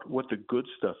about what the good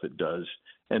stuff it does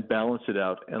and balance it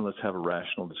out, and let's have a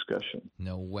rational discussion?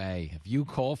 No way. If you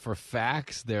call for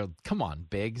facts, come on,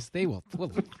 Biggs. They will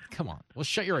come on. We'll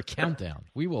shut your account down.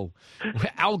 We'll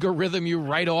algorithm you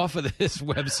right off of this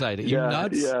website. Are you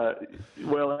nuts? Yeah.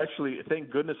 Well, actually,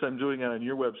 thank goodness I'm doing it on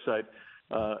your website.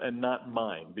 And not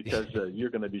mine, because you're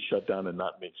going to be shut down and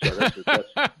not me. So that's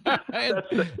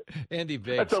Andy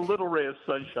Biggs. That's a little ray of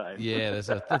sunshine. Yeah,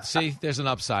 there's an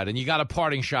upside. And you got a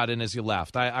parting shot in as you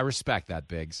left. I respect that,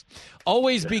 Biggs.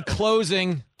 Always be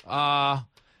closing.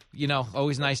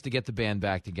 Always nice to get the band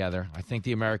back together. I think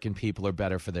the American people are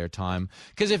better for their time.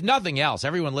 Because if nothing else,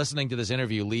 everyone listening to this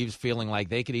interview leaves feeling like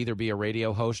they could either be a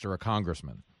radio host or a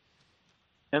congressman.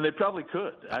 And they probably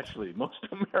could, actually. Most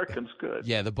Americans could.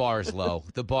 Yeah, the bar is low.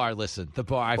 The bar is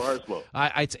low.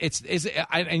 I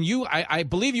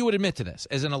believe you would admit to this.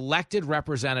 As an elected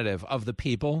representative of the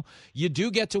people, you do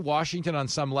get to Washington on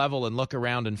some level and look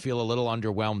around and feel a little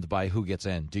underwhelmed by who gets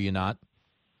in. Do you not?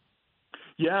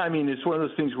 Yeah, I mean, it's one of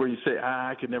those things where you say,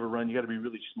 I could never run. You got to be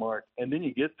really smart. And then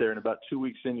you get there, and about 2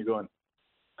 weeks in, you're going,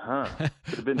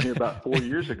 could have been here about 4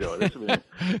 years ago.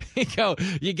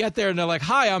 You get there and they're like,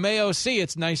 "Hi, I'm AOC.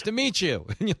 It's nice to meet you."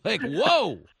 And you're like,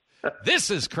 "Whoa,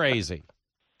 this is crazy."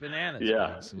 Bananas.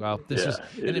 Yeah. Well, this is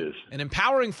an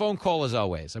empowering phone call as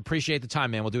always. Appreciate the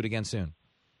time, man. We'll do it again soon.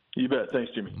 You bet.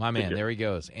 Thanks, Jimmy. My man. There he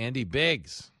goes. Andy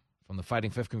Biggs from the Fighting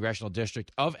 5th Congressional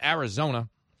District of Arizona.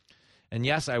 And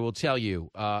yes, I will tell you,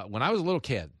 when I was a little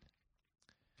kid,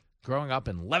 growing up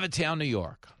in Levittown, New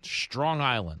York, Strong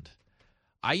Island,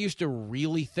 I used to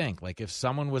really think, like, if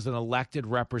someone was an elected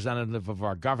representative of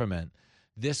our government,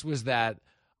 this was that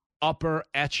upper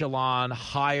echelon,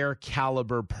 higher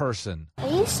caliber person. Are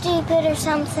you stupid or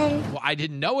something? Well, I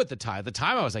didn't know at the time. At the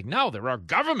time, I was like, no, they're our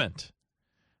government.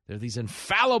 They're these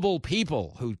infallible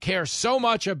people who care so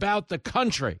much about the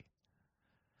country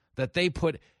that they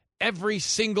put every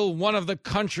single one of the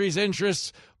country's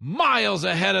interests miles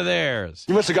ahead of theirs.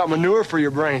 You must have got manure for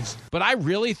your brains. But I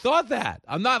really thought that.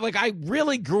 I'm not like, I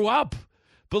really grew up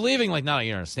believing, like, no,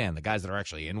 you understand, the guys that are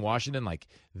actually in Washington, like,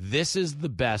 this is the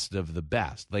best of the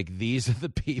best. Like, these are the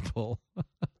people.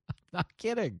 Not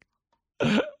kidding.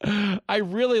 I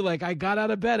really, I got out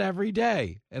of bed every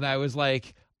day. And I was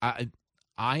like, I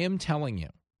am telling you,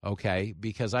 okay,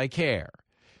 because I care.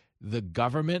 The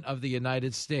government of the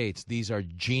United States, these are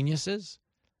geniuses.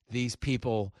 These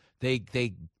people, they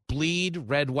bleed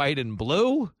red, white, and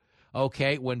blue.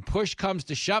 Okay, when push comes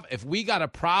to shove, if we got a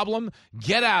problem,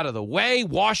 get out of the way.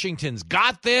 Washington's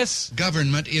got this.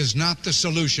 Government is not the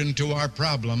solution to our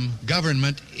problem.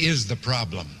 Government is the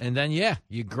problem. And then,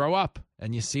 you grow up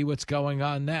and you see what's going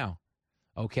on now.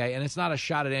 Okay, and it's not a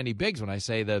shot at Andy Biggs when I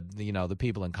say the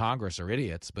people in Congress are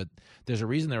idiots, but there's a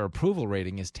reason their approval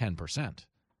rating is 10%.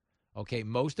 Okay,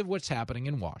 most of what's happening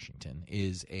in Washington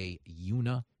is a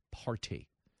uniparty.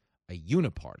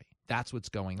 That's what's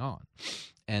going on.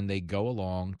 And they go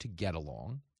along to get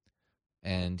along.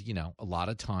 And, a lot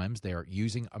of times they're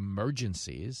using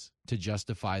emergencies to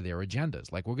justify their agendas.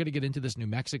 Like, we're going to get into this New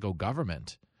Mexico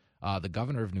government. The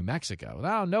governor of New Mexico.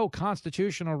 Oh, no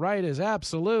constitutional right is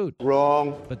absolute.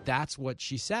 Wrong. But that's what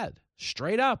she said.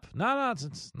 Straight up. No,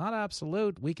 it's not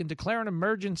absolute. We can declare an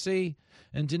emergency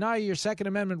and deny your Second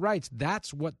Amendment rights.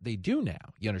 That's what they do now.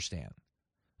 You understand?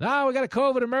 No, we got a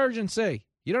COVID emergency.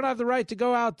 You don't have the right to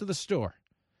go out to the store.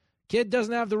 Kid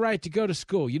doesn't have the right to go to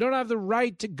school. You don't have the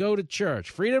right to go to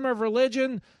church. Freedom of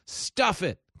religion, stuff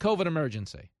it. COVID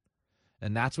emergency.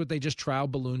 And that's what they just trial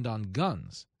ballooned on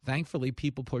guns. Thankfully,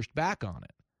 people pushed back on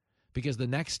it because the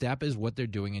next step is what they're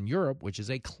doing in Europe, which is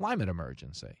a climate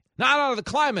emergency. No, the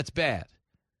climate's bad.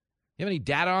 You have any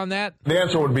data on that? The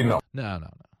answer would be no. No.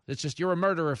 It's just you're a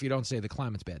murderer if you don't say the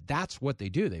climate's bad. That's what they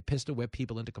do. They pistol whip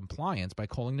people into compliance by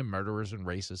calling them murderers and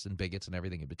racists and bigots and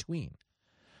everything in between.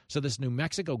 So this New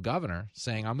Mexico governor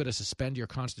saying, I'm going to suspend your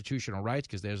constitutional rights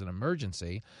because there's an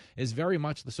emergency is very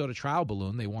much the sort of trial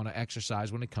balloon they want to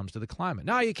exercise when it comes to the climate.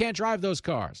 No, you can't drive those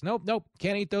cars. Nope.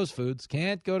 Can't eat those foods.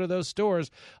 Can't go to those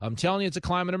stores. I'm telling you, it's a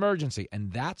climate emergency.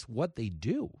 And that's what they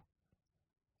do.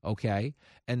 Okay?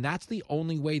 And that's the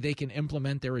only way they can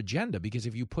implement their agenda, because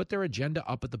if you put their agenda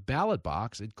up at the ballot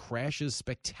box, it crashes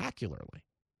spectacularly.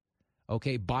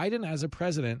 Okay? Biden as a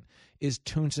president is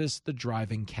Toonsis the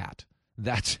driving cat.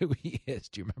 That's who he is.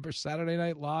 Do you remember Saturday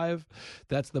Night Live?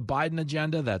 That's the Biden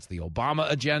agenda. That's the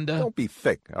Obama agenda. Don't be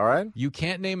thick, all right? You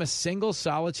can't name a single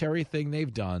solitary thing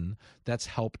they've done that's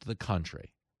helped the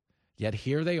country. Yet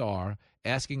here they are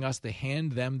asking us to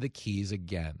hand them the keys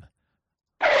again.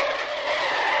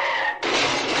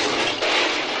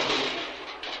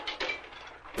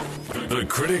 The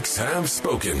critics have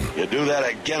spoken. You do that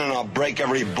again and I'll break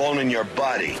every bone in your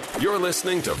body. You're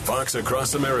listening to Fox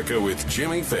Across America with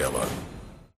Jimmy Fallon.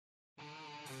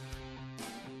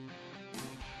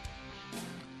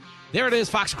 There it is,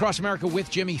 Fox Across America with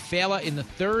Jimmy Fallon. In the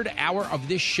third hour of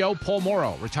this show, Paul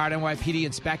Morrow, retired NYPD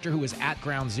inspector who was at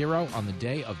Ground Zero on the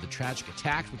day of the tragic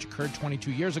attacks, which occurred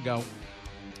 22 years ago,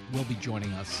 will be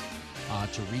joining us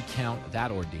to recount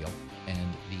that ordeal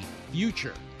and the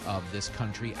future of this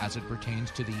country as it pertains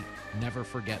to the Never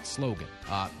Forget slogan.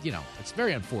 It's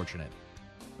very unfortunate,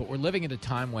 but we're living at a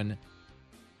time when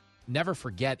Never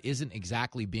Forget isn't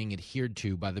exactly being adhered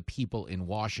to by the people in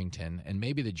Washington, and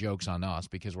maybe the joke's on us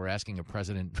because we're asking a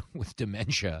president with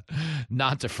dementia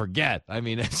not to forget. I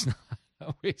mean, it's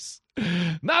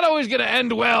not always going to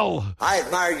end well. I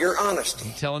admire your honesty.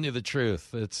 I'm telling you the truth.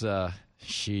 It's,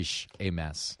 sheesh, a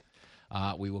mess.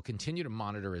 We will continue to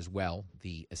monitor as well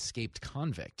the escaped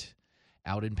convict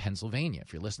out in Pennsylvania.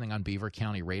 If you're listening on Beaver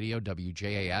County Radio,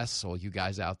 WJAS, all you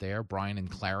guys out there, Brian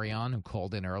and Clarion, who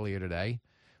called in earlier today,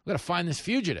 we've got to find this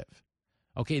fugitive.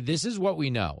 Okay, this is what we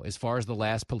know as far as the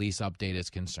last police update is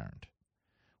concerned.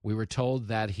 We were told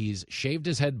that he's shaved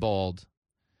his head bald,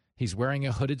 he's wearing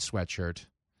a hooded sweatshirt,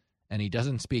 and he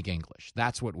doesn't speak English.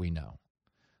 That's what we know.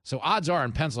 So odds are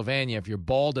in Pennsylvania, if you're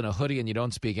bald and a hoodie and you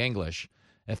don't speak English,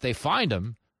 if they find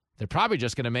him, they're probably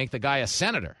just going to make the guy a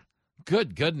senator.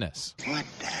 Good goodness. What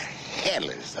the hell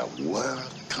is the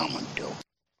world coming to?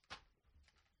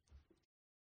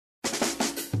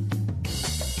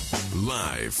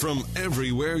 Live from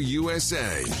everywhere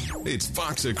USA, it's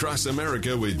Fox Across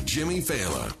America with Jimmy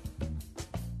Fallon.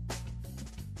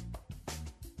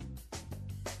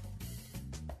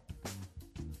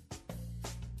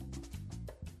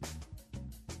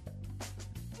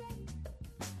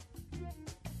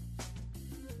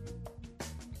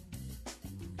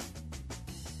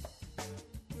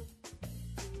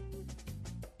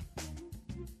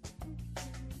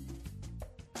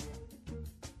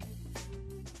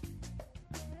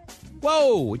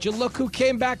 Whoa, would you look who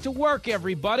came back to work,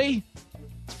 everybody?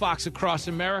 It's Fox Across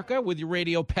America with your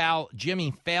radio pal,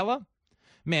 Jimmy Fallon.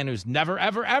 Man who's never,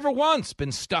 ever, ever once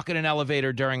been stuck in an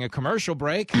elevator during a commercial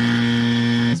break.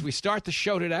 As we start the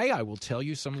show today, I will tell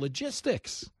you some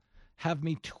logistics. Have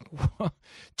me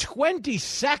 20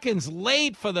 seconds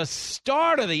late for the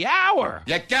start of the hour.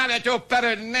 You gotta do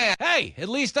better than that. Hey, at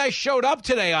least I showed up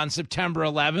today on September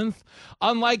 11th.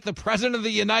 Unlike the President of the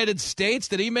United States,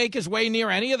 did he make his way near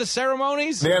any of the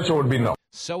ceremonies? The answer would be no.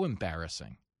 So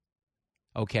embarrassing.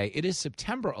 Okay, it is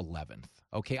September 11th.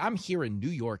 Okay, I'm here in New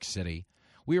York City.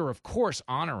 We are, of course,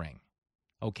 honoring,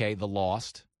 the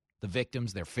lost, the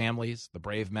victims, their families, the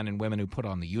brave men and women who put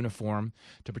on the uniform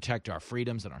to protect our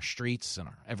freedoms and our streets and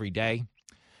our everyday.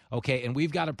 Okay, and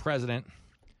we've got a president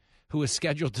who is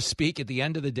scheduled to speak at the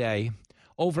end of the day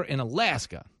over in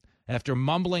Alaska after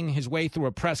mumbling his way through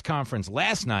a press conference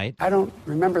last night. I don't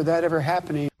remember that ever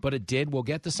happening. But it did. We'll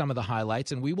get to some of the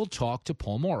highlights, and we will talk to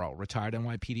Paul Morrow, retired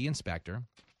NYPD inspector,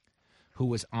 who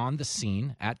was on the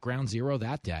scene at Ground Zero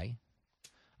that day,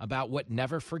 about what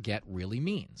Never Forget really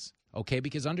means. Okay,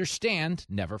 because understand,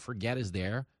 Never Forget is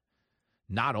there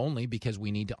not only because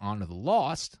we need to honor the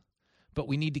lost, but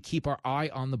we need to keep our eye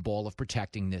on the ball of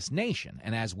protecting this nation.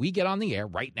 And as we get on the air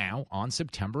right now on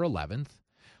September 11th,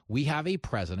 we have a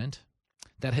president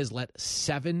that has let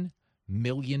 7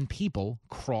 million people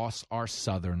cross our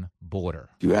southern border.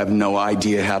 You have no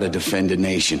idea how to defend a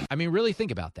nation. I mean, really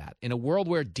think about that. In a world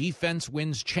where defense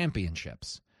wins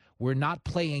championships, we're not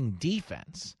playing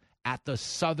defense at the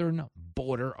southern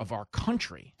border of our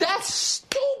country. That's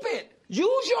stupid.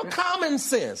 Use your common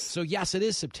sense. So, yes, it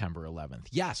is September 11th.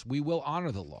 Yes, we will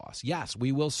honor the loss. Yes,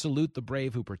 we will salute the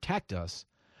brave who protect us.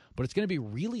 But it's going to be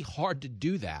really hard to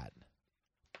do that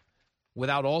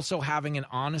without also having an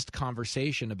honest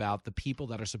conversation about the people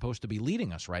that are supposed to be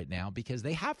leading us right now, because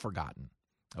they have forgotten.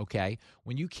 Okay,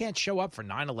 when you can't show up for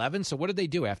 9/11, so what did they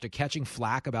do after catching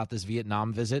flack about this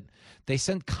Vietnam visit? They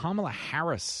sent Kamala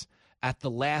Harris at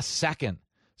the last second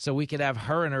so we could have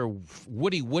her and her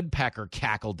Woody Woodpecker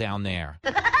cackle down there.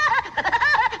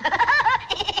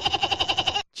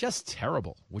 Just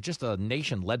terrible. We're just a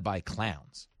nation led by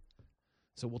clowns.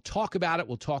 So we'll talk about it.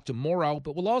 We'll talk to Morrow,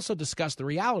 but we'll also discuss the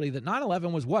reality that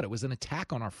 9/11 was what? It was an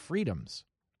attack on our freedoms.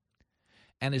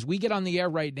 And as we get on the air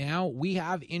right now, we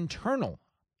have internal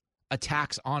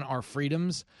attacks on our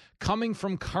freedoms coming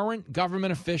from current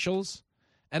government officials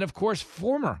and, of course,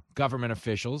 former government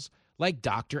officials like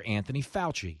Dr. Anthony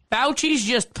Fauci. Fauci's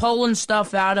just pulling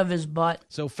stuff out of his butt.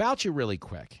 So Fauci, really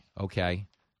quick, okay,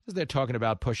 because they're talking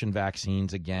about pushing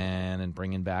vaccines again and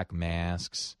bringing back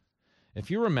masks. If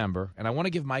you remember, and I want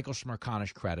to give Michael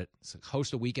Smerconish credit,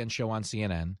 host a weekend show on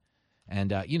CNN,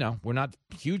 and, we're not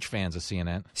huge fans of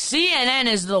CNN. CNN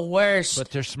is the worst.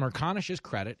 But to Smerconish's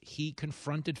credit, he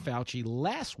confronted Fauci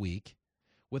last week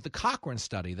with the Cochrane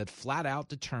study that flat out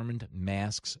determined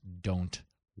masks don't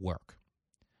work.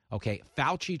 Okay,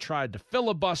 Fauci tried to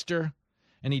filibuster,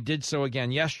 and he did so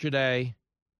again yesterday.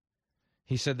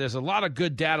 He said there's a lot of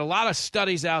good data, a lot of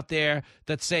studies out there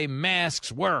that say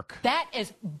masks work. That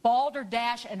is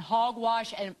balderdash and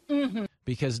hogwash and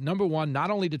Because, number one, not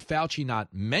only did Fauci not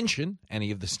mention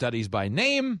any of the studies by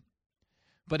name,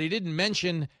 but he didn't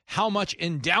mention how much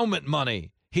endowment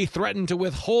money he threatened to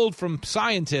withhold from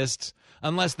scientists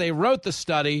unless they wrote the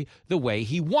study the way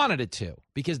he wanted it to,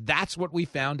 because that's what we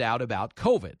found out about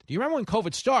COVID. Do you remember when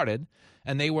COVID started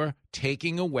and they were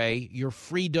taking away your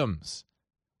freedoms?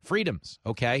 Freedoms,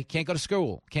 okay? Can't go to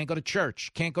school, can't go to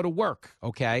church, can't go to work,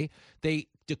 okay? They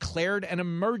declared an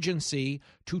emergency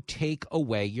to take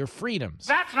away your freedoms.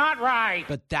 That's not right.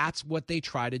 But that's what they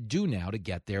try to do now to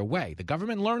get their way. The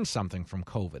government learned something from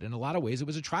COVID. In a lot of ways, it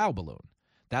was a trial balloon.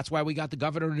 That's why we got the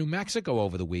governor of New Mexico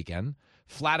over the weekend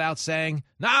flat out saying,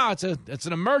 no, it's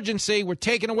an emergency. We're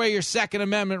taking away your Second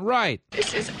Amendment right.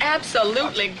 This is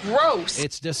absolutely gross.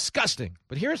 It's disgusting.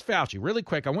 But here's Fauci. Really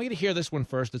quick, I want you to hear this one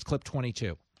first. It's clip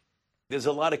 22. There's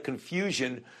a lot of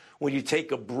confusion when you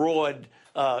take a broad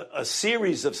a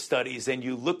series of studies and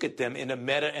you look at them in a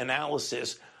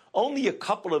meta-analysis. Only a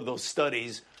couple of those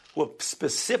studies were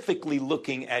specifically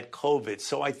looking at COVID.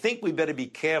 So I think we better be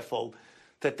careful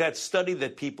that study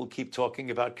that people keep talking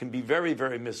about can be very,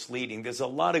 very misleading. There's a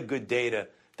lot of good data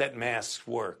that masks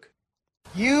work.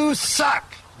 You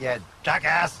suck, you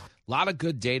jackass. A lot of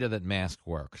good data that masks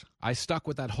work. I stuck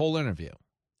with that whole interview,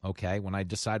 okay, when I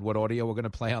decide what audio we're going to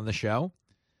play on the show.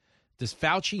 Does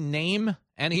Fauci name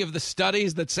any of the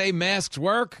studies that say masks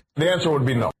work? The answer would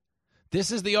be no.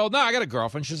 This is the old, no, I got a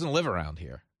girlfriend. She doesn't live around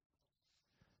here.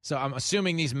 So I'm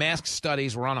assuming these mask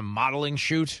studies were on a modeling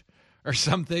shoot or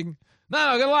something. No,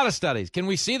 I got a lot of studies. Can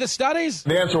we see the studies?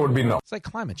 The answer would be no. It's like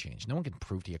climate change. No one can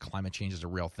prove to you climate change is a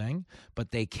real thing,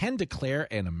 but they can declare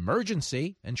an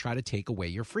emergency and try to take away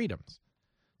your freedoms.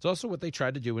 It's also what they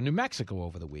tried to do in New Mexico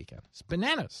over the weekend. It's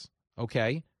bananas,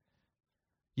 okay?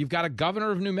 You've got a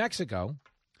governor of New Mexico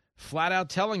flat out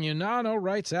telling you, no,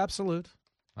 rights absolute.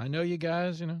 I know you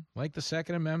guys, like the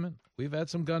Second Amendment. We've had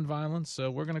some gun violence, so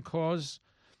we're going to cause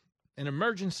an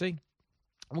emergency.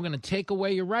 We're going to take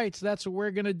away your rights. That's what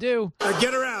we're going to do.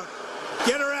 Get her out.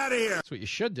 Get her out of here. That's what you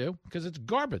should do, because it's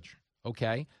garbage,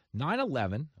 okay?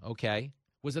 9/11, okay,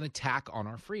 was an attack on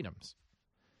our freedoms.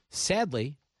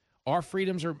 Sadly, our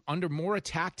freedoms are under more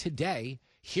attack today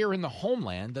here in the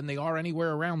homeland than they are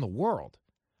anywhere around the world.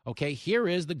 Okay, here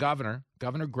is the Governor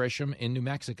Grisham in New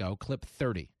Mexico, clip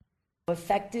 30.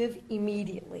 Effective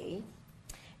immediately,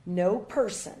 no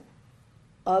person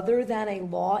other than a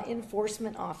law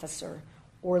enforcement officer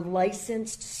or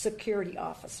licensed security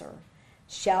officer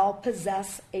shall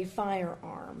possess a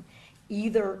firearm,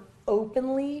 either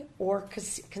openly or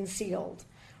concealed,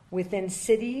 within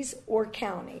cities or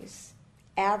counties,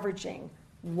 averaging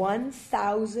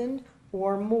 1,000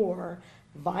 or more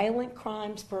violent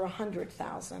crimes per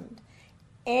 100,000,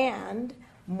 and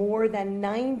more than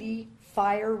 90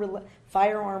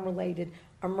 firearm-related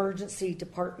emergency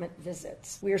department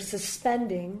visits. We are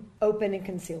suspending open and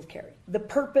concealed carry. The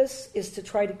purpose is to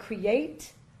try to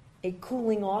create a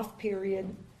cooling off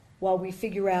period while we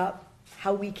figure out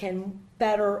how we can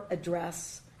better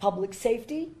address public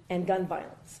safety and gun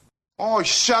violence. Oh,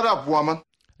 shut up, woman.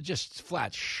 Just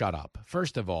flat shut up.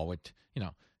 First of all,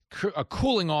 a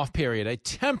cooling off period, a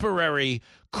temporary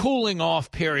cooling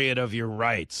off period of your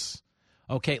rights.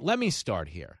 Okay, let me start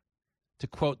here. To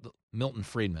quote Milton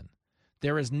Friedman,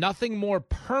 there is nothing more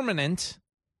permanent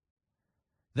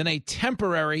than a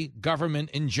temporary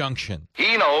government injunction.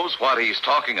 He knows what he's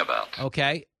talking about.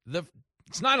 Okay,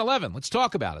 it's 9/11. Let's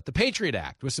talk about it. The Patriot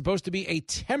Act was supposed to be a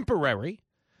temporary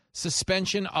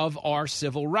suspension of our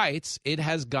civil rights. It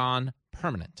has gone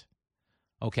permanent.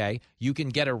 Okay, you can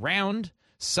get around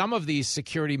some of these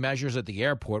security measures at the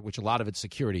airport, which a lot of it's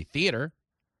security theater,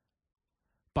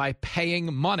 by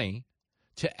paying money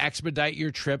to expedite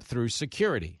your trip through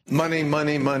security. Money,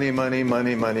 money, money, money,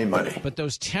 money, money, money. But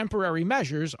those temporary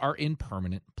measures are in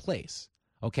permanent place.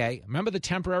 Okay? Remember the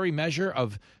temporary measure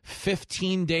of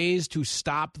 15 days to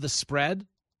stop the spread?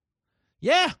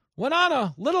 Yeah, went on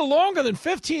a little longer than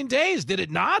 15 days, did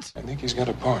it not? I think he's got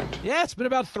a point. Yeah, it's been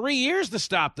about 3 years to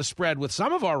stop the spread with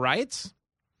some of our rights.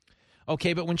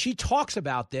 Okay, but when she talks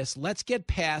about this, let's get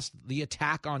past the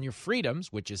attack on your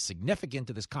freedoms, which is significant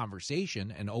to this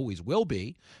conversation and always will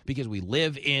be because we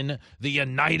live in the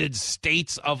United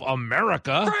States of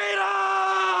America.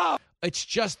 Freedom! It's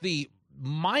just the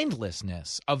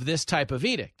mindlessness of this type of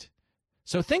edict.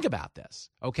 So think about this,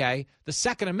 okay? The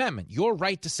Second Amendment, your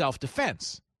right to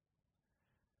self-defense.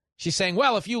 She's saying,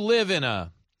 well, if you live in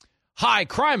a high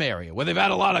crime area where they've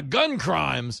had a lot of gun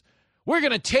crimes, we're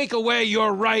going to take away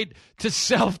your right to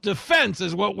self-defense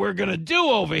is what we're going to do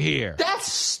over here.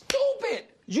 That's stupid.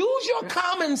 Use your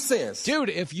common sense. Dude,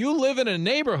 if you live in a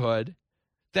neighborhood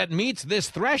that meets this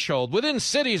threshold within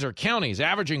cities or counties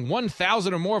averaging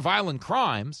 1,000 or more violent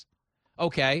crimes,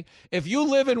 okay, if you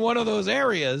live in one of those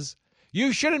areas,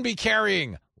 you shouldn't be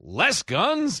carrying less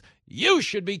guns. You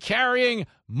should be carrying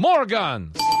more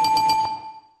guns.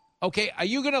 Okay, are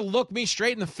you going to look me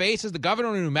straight in the face as the governor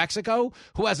of New Mexico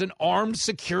who has an armed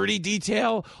security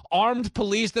detail, armed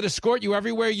police that escort you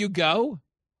everywhere you go?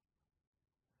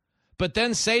 But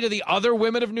then say to the other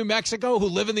women of New Mexico who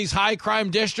live in these high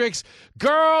crime districts,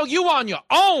 girl, you on your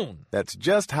own. That's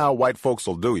just how white folks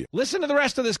will do you. Listen to the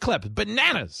rest of this clip.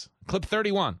 Bananas. Clip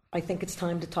 31. I think it's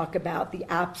time to talk about the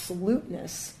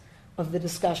absoluteness of the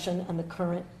discussion and the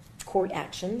current court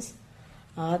actions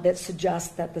that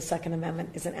suggest that the Second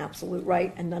Amendment is an absolute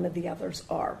right and none of the others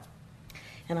are.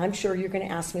 And I'm sure you're going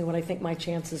to ask me what I think my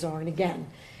chances are. And again,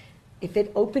 if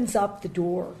it opens up the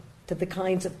door to the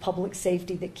kinds of public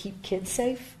safety that keep kids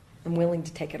safe, I'm willing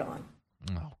to take it on.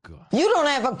 Oh, God. You don't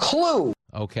have a clue.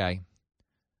 Okay.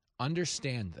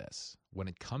 Understand this. When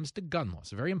it comes to gun laws,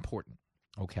 very important,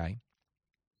 okay?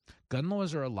 Gun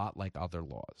laws are a lot like other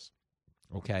laws,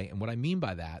 okay? And what I mean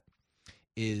by that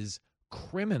is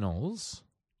criminals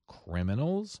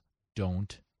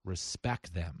don't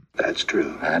respect them. That's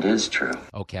true. That is true.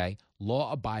 Okay?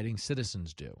 Law-abiding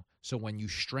citizens do. So when you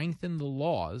strengthen the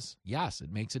laws, yes,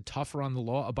 it makes it tougher on the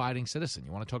law-abiding citizen.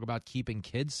 You want to talk about keeping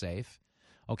kids safe?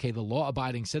 Okay, the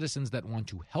law-abiding citizens that want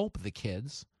to help the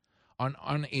kids are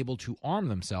unable to arm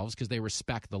themselves because they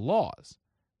respect the laws.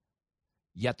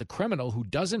 Yet the criminal who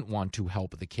doesn't want to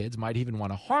help the kids, might even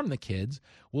want to harm the kids,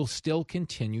 will still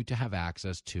continue to have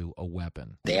access to a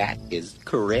weapon. That is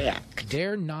correct.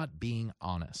 They're not being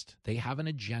honest. They have an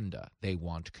agenda. They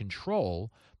want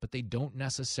control, but they don't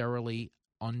necessarily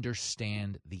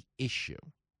understand the issue.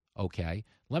 Okay?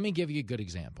 Let me give you a good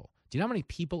example. Do you know how many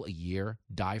people a year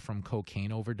die from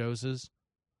cocaine overdoses?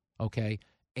 Okay?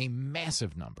 A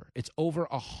massive number. It's over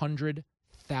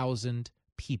 100,000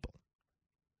 people.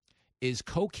 Is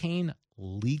cocaine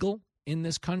legal in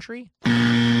this country?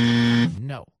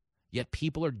 No. Yet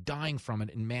people are dying from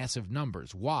it in massive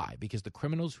numbers. Why? Because the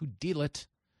criminals who deal it,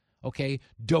 okay,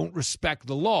 don't respect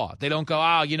the law. They don't go,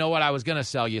 oh, you know what? I was going to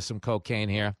sell you some cocaine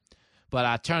here.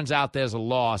 But turns out there's a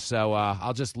law, so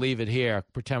I'll just leave it here.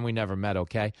 Pretend we never met,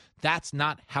 okay? That's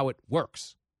not how it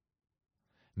works.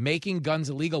 Making guns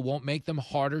illegal won't make them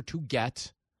harder to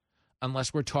get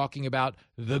unless we're talking about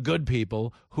the good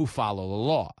people who follow the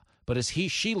law. But as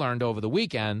she learned over the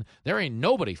weekend, there ain't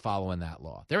nobody following that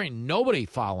law. There ain't nobody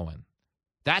following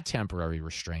that temporary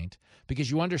restraint because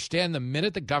you understand the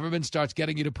minute the government starts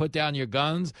getting you to put down your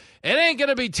guns, it ain't going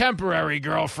to be temporary,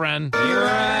 girlfriend. You're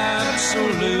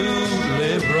absolutely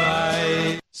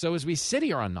right. So as we sit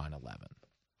here on 9/11,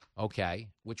 okay,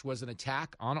 which was an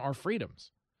attack on our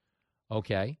freedoms,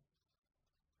 okay,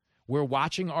 we're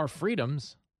watching our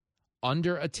freedoms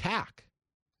under attack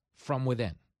from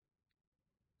within.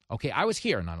 Okay, I was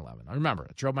here on 9/11. I remember.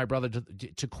 I drove my brother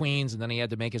to Queens, and then he had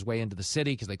to make his way into the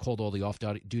city because they called all the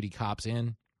off-duty cops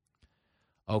in.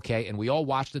 Okay, and we all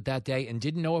watched it that day and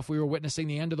didn't know if we were witnessing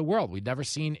the end of the world. We'd never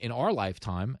seen in our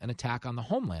lifetime an attack on the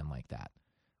homeland like that.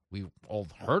 We all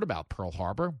heard about Pearl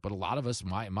Harbor, but a lot of us,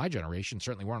 my generation,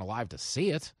 certainly weren't alive to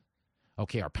see it.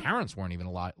 Okay, our parents weren't even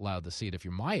allowed to see it if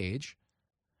you're my age.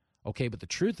 Okay, but the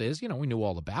truth is, we knew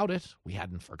all about it. We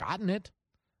hadn't forgotten it.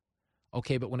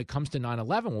 Okay, but when it comes to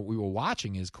 9/11, what we were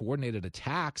watching is coordinated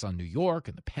attacks on New York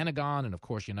and the Pentagon and, of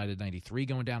course, United 93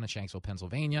 going down in Shanksville,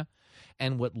 Pennsylvania,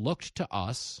 and what looked to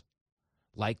us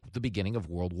like the beginning of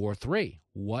World War III.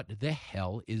 What the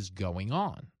hell is going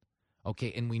on?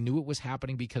 Okay, and we knew it was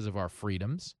happening because of our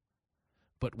freedoms,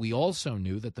 but we also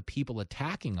knew that the people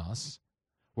attacking us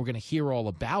were going to hear all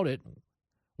about it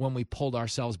when we pulled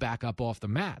ourselves back up off the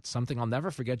mat. Something I'll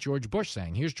never forget George Bush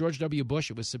saying. Here's George W.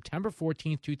 Bush. It was September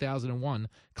 14th, 2001,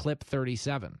 clip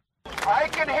 37. I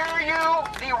can hear you.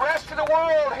 The rest of the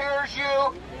world hears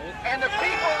you. And the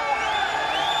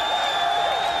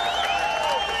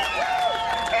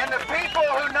people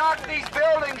who knock these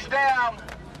buildings down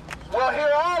will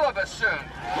hear all of us soon.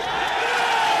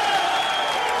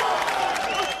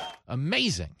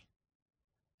 Amazing.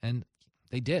 And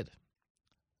they did.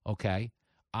 Okay?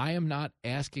 I am not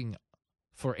asking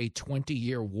for a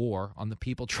 20-year war on the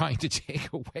people trying to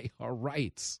take away our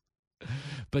rights.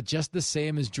 But just the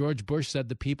same as George Bush said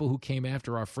the people who came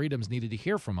after our freedoms needed to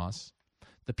hear from us,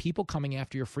 the people coming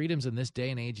after your freedoms in this day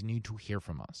and age need to hear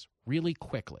from us really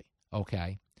quickly,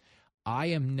 okay? I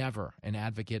am never an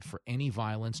advocate for any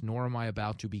violence, nor am I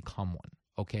about to become one,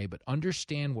 okay? But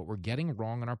understand what we're getting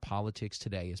wrong in our politics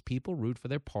today is people root for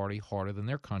their party harder than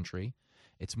their country.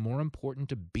 It's more important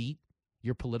to beat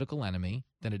your political enemy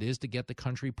than it is to get the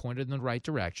country pointed in the right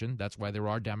direction. That's why there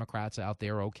are Democrats out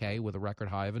there, okay, with a record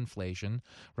high of inflation,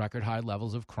 record high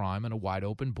levels of crime, and a wide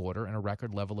open border, and a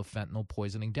record level of fentanyl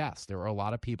poisoning deaths. There are a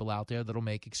lot of people out there that'll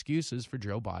make excuses for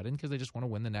Joe Biden because they just want to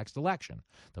win the next election.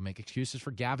 They'll make excuses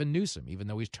for Gavin Newsom, even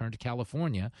though he's turned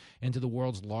California into the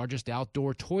world's largest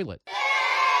outdoor toilet.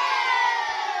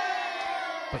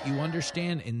 But you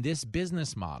understand, in this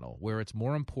business model, where it's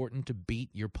more important to beat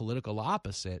your political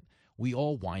opposite, we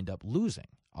all wind up losing.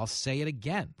 I'll say it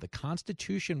again. The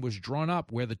Constitution was drawn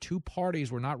up where the two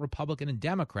parties were not Republican and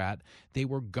Democrat. They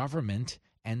were government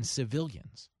and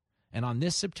civilians. And on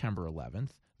this September 11th,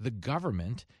 the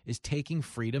government is taking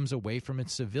freedoms away from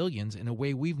its civilians in a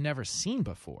way we've never seen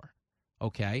before.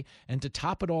 Okay? And to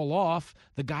top it all off,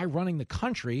 the guy running the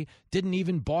country didn't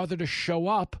even bother to show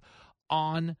up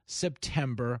on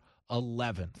September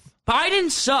 11th.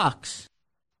 Biden sucks.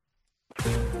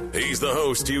 He's the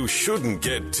host you shouldn't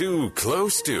get too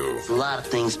close to. There's a lot of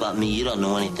things about me you don't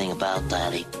know anything about,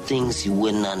 Daddy. Things you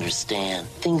wouldn't understand.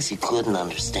 Things you couldn't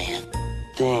understand.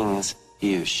 Things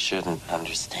you shouldn't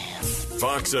understand.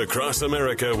 Fox Across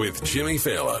America with Jimmy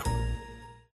Fallon.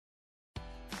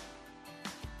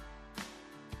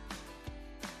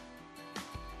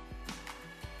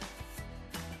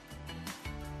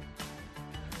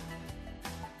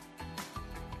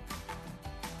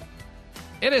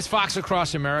 It is Fox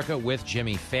Across America with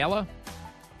Jimmy Fallon.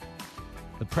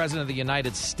 The President of the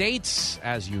United States,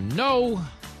 as you know,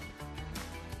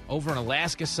 over in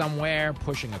Alaska somewhere,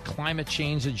 pushing a climate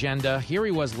change agenda. Here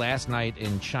he was last night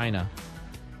in China.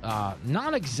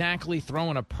 Not exactly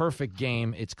throwing a perfect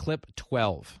game. It's clip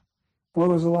 12. Well,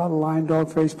 there's a lot of lying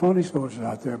dog-faced pony soldiers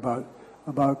out there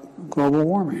about global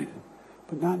warming,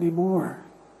 but not anymore.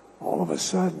 All of a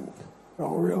sudden, they're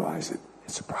all realizing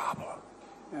it's a problem.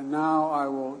 And now I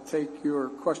will take your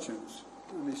questions.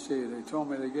 Let me see. They told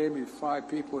me, they gave me 5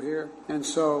 people here. And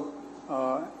so,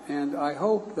 and I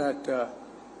hope that,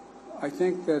 I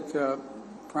think that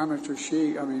Prime Minister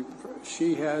Xi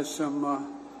has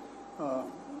some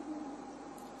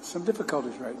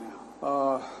difficulties right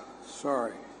now.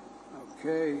 Sorry.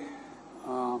 Okay.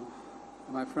 Am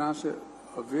I pronouncing it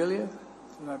Avilia?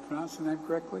 Did I pronounce the name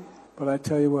correctly? But I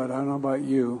tell you what, I don't know about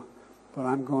you, but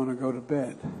I'm going to go to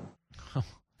bed.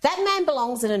 That man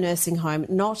belongs in a nursing home,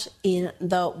 not in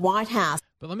the White House.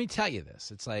 But let me tell you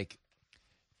this. It's like,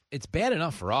 it's bad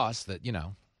enough for us that,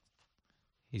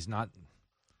 he's not,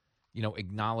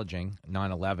 acknowledging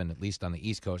 9/11, at least on the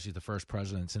East Coast. He's the first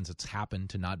president since it's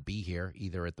happened to not be here,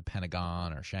 either at the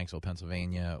Pentagon or Shanksville,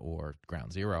 Pennsylvania, or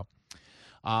Ground Zero.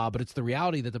 But it's the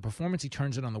reality that the performance he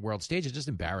turns in on the world stage is just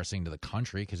embarrassing to the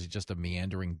country because he's just a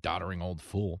meandering, doddering old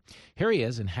fool. Here he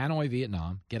is in Hanoi,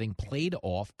 Vietnam, getting played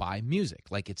off by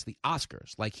music like it's the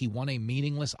Oscars, like he won a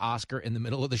meaningless Oscar in the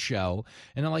middle of the show.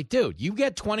 And they're like, dude, you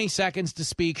get 20 seconds to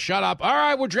speak. Shut up. All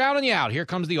right, we're drowning you out. Here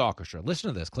comes the orchestra.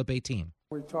 Listen to this, clip 18.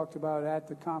 We talked about at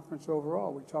the conference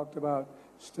overall, we talked about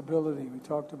stability. We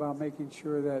talked about making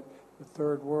sure that the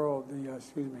third world, the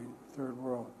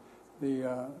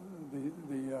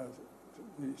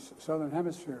Southern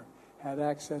Hemisphere had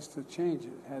access to change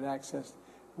it, had access.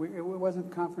 It wasn't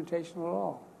confrontational at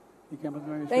all. He came up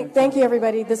with thank you,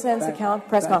 everybody. This ends the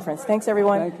press conference. Thanks,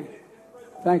 everyone.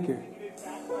 Thank you.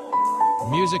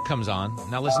 Music comes on.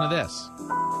 Now listen to this.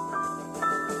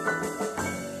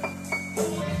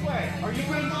 Are you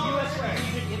bringing U.S.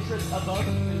 strategic interests above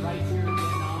human rights here in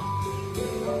Vietnam?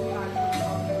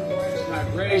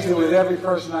 I've raised it with every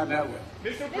person I've met with.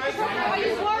 Mr. President, are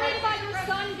you worried about your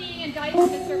son being indicted,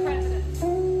 Mr. President?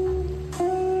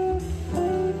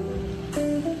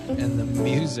 And the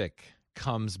music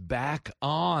comes back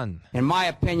on. In my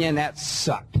opinion, that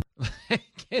sucked.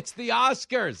 It's the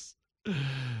Oscars.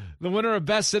 The winner of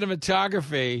Best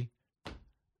Cinematography.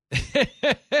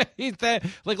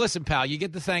 Listen, pal, you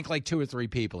get to thank like 2 or 3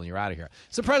 people and you're out of here.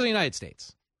 It's the President of the United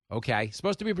States, okay?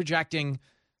 Supposed to be projecting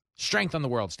strength on the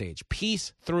world stage.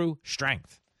 Peace through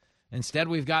strength. Instead,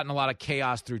 we've gotten a lot of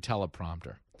chaos through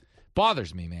teleprompter.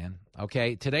 Bothers me, man,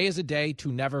 okay? Today is a day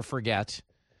to never forget.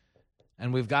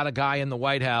 And we've got a guy in the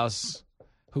White House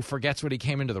who forgets what he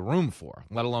came into the room for,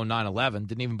 let alone 9/11,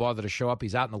 didn't even bother to show up.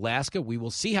 He's out in Alaska. We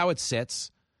will see how it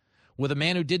sits with a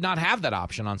man who did not have that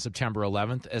option on September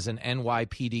 11th as an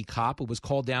NYPD cop who was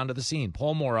called down to the scene.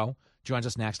 Paul Morrow joins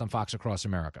us next on Fox Across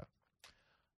America.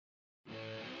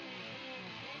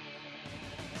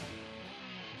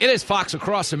 It is Fox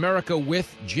Across America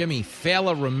with Jimmy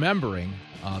Fallon, remembering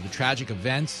the tragic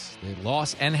events, the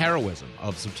loss and heroism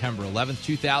of September 11th,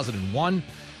 2001.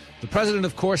 The president,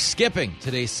 of course, skipping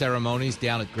today's ceremonies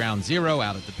down at Ground Zero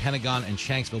out at the Pentagon in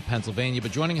Shanksville, Pennsylvania.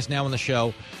 But joining us now on the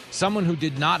show, someone who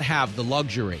did not have the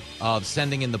luxury of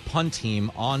sending in the punt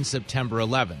team on September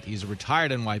 11th. He's a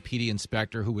retired NYPD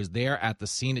inspector who was there at the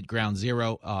scene at Ground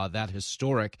Zero that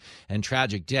historic and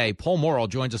tragic day. Paul Morrow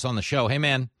joins us on the show. Hey,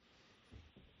 man.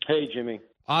 Hey, Jimmy.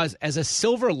 As a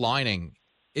silver lining,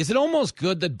 is it almost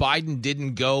good that Biden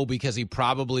didn't go because he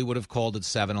probably would have called it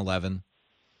 7/11?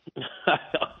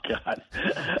 Oh, God.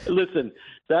 Listen,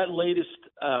 that latest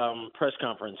press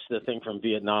conference, the thing from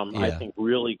Vietnam, I think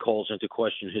really calls into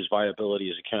question his viability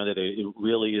as a candidate. It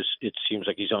really is. It seems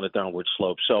like he's on a downward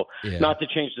slope. So not to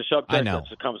change the subject,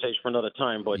 that's a conversation for another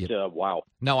time, but wow.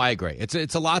 No, I agree.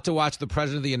 It's a lot to watch the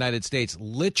president of the United States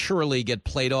literally get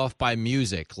played off by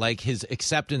music, like his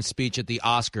acceptance speech at the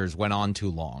Oscars went on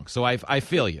too long. So I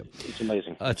feel you. It's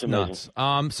amazing. It's nuts.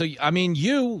 So, I mean,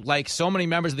 you, like so many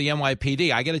members of the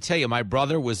NYPD, I got to tell you, my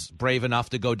brother was brave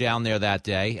enough to go down there that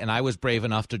day, and I was brave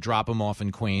enough to drop him off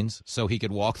in Queens so he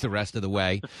could walk the rest of the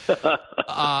way.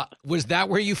 Was that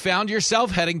where you found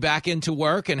yourself, heading back into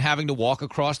work and having to walk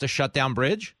across the shutdown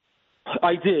bridge?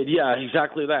 I did, yeah,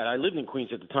 exactly that. I lived in Queens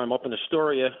at the time, up in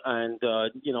Astoria, and,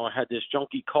 I had this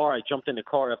junky car. I jumped in the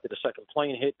car after the second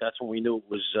plane hit. That's when we knew it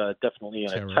was definitely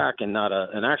an attack and not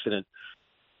an accident.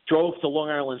 Drove to Long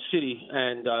Island City,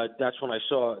 and that's when I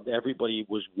saw everybody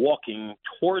was walking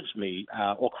towards me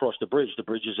across the bridge. The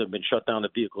bridges have been shut down to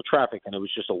vehicle traffic, and it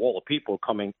was just a wall of people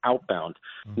coming outbound,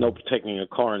 no taking a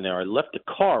car in there. I left the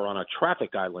car on a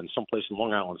traffic island someplace in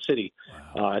Long Island City.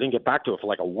 I didn't get back to it for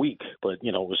like a week, but,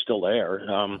 it was still there.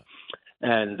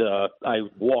 And I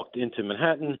walked into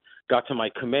Manhattan, got to my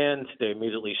command. They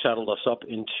immediately saddled us up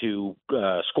into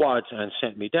squads and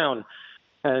sent me down.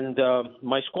 And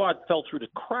my squad fell through the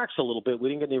cracks a little bit. We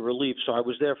didn't get any relief, so I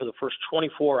was there for the first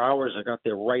 24 hours. I got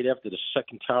there right after the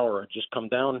second tower had just come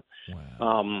down.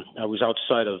 Wow. I was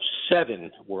outside of 7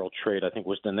 World Trade, I think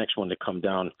was the next one to come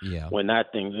down. Yeah. When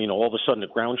that thing, all of a sudden the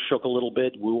ground shook a little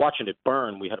bit. We were watching it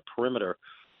burn. We had a perimeter.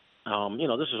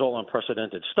 This is all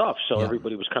unprecedented stuff, so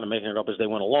everybody was kind of making it up as they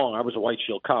went along. I was a white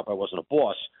shield cop. I wasn't a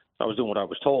boss. I was doing what I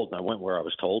was told, and I went where I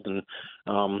was told. And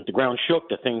the ground shook.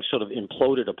 The thing sort of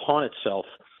imploded upon itself.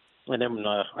 And then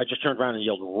I just turned around and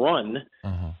yelled, "Run!"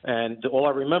 And all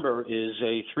I remember is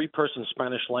a 3-person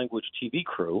Spanish-language TV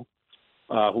crew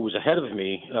who was ahead of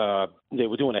me. They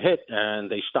were doing a hit, and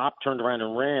they stopped, turned around,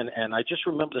 and ran. And I just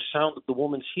remember the sound of the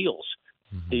woman's heels.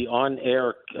 The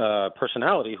on-air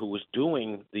personality who was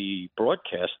doing the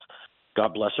broadcast,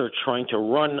 God bless her, trying to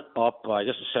run up, I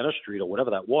guess, Center Street or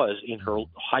whatever that was, in her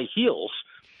high heels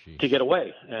to get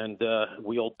away. And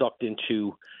we all ducked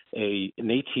into an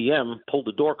ATM, pulled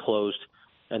the door closed,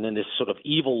 and then this sort of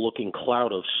evil-looking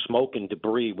cloud of smoke and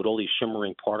debris with all these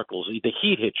shimmering particles. The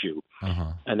heat hit you,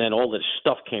 and then all this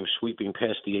stuff came sweeping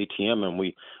past the ATM, and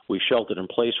we sheltered in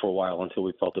place for a while until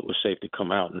we felt it was safe to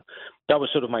come out. And that was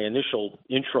sort of my initial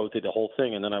intro to the whole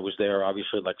thing, and then I was there,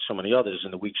 obviously, like so many others,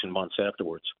 in the weeks and months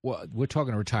afterwards. Well, we're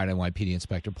talking to retired NYPD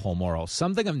Inspector Paul Morrow.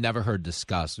 Something I've never heard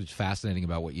discussed, which is fascinating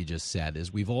about what you just said,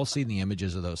 is we've all seen the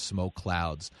images of those smoke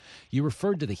clouds. You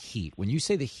referred to the heat. When you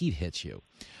say the heat hits you,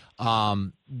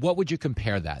 what would you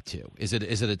compare that to? Is it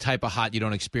a type of hot you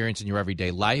don't experience in your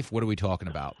everyday life? What are we talking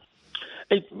about?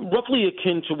 It's roughly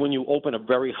akin to when you open a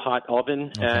very hot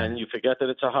oven and you forget that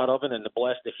it's a hot oven and the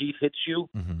blast of heat hits you.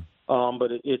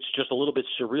 But it's just a little bit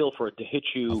surreal for it to hit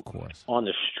you on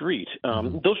the street.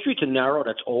 Those streets are narrow.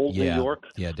 That's old New York.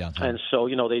 Yeah, downtown. And so,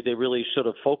 they really sort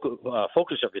of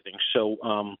focus everything. So,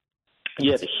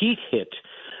 the heat hit.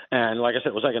 And like I said,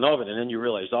 it was like an oven. And then you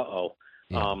realize,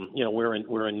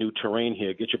 we're in new terrain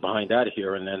here. Get you behind out of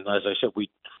here. And then, as I said, we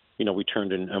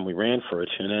turned in and we ran for it.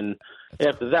 And then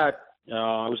after that,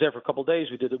 I was there for a couple of days.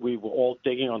 We were all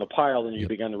digging on the pile, and you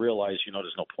began to realize,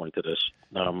 there's no point to this.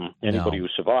 Anybody who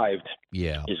survived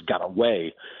has got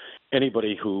away.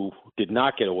 Anybody who did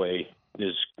not get away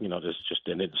is, they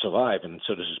didn't survive, and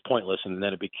so this is pointless. And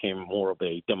then it became more of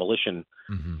a demolition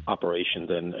operation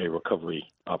than a recovery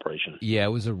operation. Yeah,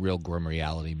 it was a real grim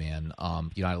reality, man. I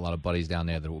had a lot of buddies down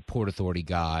there that were Port Authority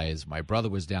guys. My brother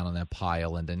was down on that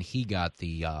pile, and then he got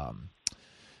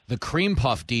the the cream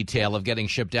puff detail of getting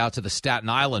shipped out to the Staten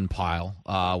Island pile,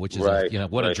 which is,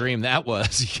 what a dream that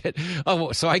was.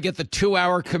 So I get the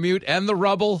 2-hour commute and the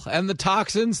rubble and the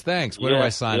toxins? Thanks. Where do I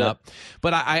sign up?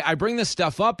 But I bring this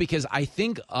stuff up because I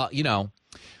think,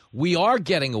 we are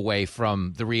getting away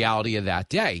from the reality of that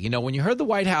day. When you heard the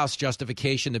White House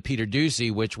justification to Peter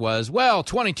Doocy, which was,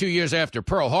 22 years after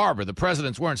Pearl Harbor, the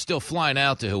presidents weren't still flying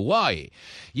out to Hawaii.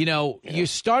 You're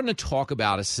starting to talk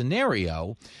about a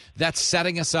scenario that's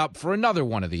setting us up for another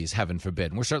one of these, heaven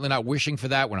forbid. And we're certainly not wishing for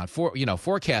that. We're not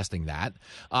forecasting that.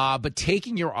 But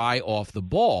taking your eye off the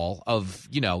ball of,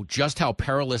 just how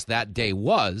perilous that day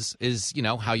was is,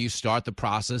 how you start the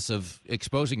process of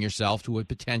exposing yourself to a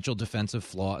potential defensive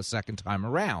flaw a second time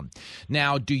around.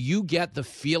 Now, do you get the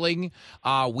feeling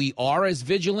we are as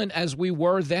vigilant as we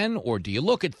were then, or do you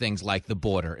look at things like the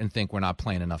border and think we're not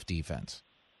playing enough defense?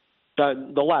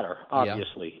 The latter,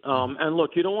 obviously. And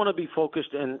look, you don't want to be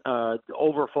focused and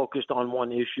over-focused on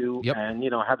one issue. Yep. And,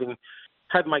 having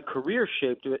had my career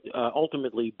shaped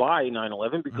ultimately by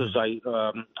 9/11 because I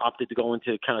opted to go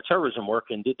into counterterrorism work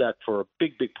and did that for a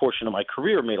big, big portion of my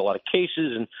career, made a lot of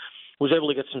cases and was able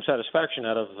to get some satisfaction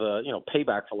out of,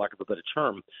 payback, for lack of a better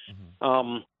term.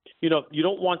 You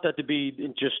don't want that to be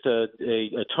just a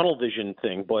tunnel vision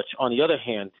thing. But on the other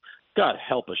hand, God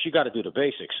help us, you got to do the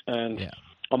basics. And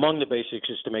among the basics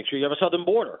is to make sure you have a southern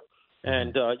border.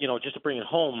 And, just to bring it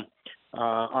home,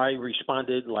 I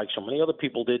responded, like so many other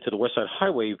people did, to the West Side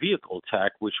Highway vehicle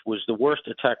attack, which was the worst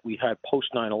attack we had post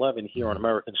 9/11 here on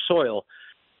American soil.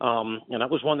 And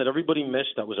that was one that everybody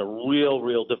missed. That was a real,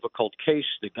 real difficult case.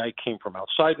 The guy came from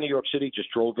outside New York City, just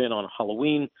drove in on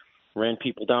Halloween, ran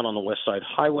people down on the West Side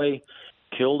Highway,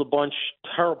 killed a bunch,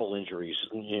 terrible injuries,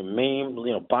 maimed,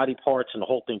 body parts and the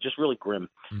whole thing, just really grim.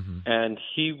 And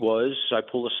he was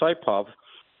Saipullah Saipov,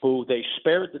 who they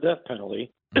spared the death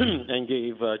penalty and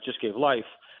just gave life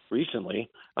recently,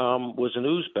 was an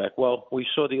Uzbek. Well, we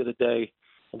saw the other day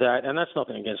that, and that's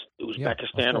nothing against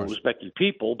Uzbekistan or Uzbeki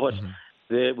people, but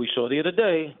we saw the other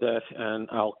day that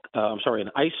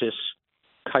an ISIS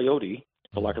coyote,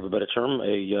 for lack of a better term,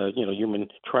 a human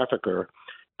trafficker,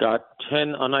 got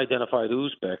 10 unidentified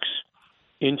Uzbeks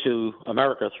into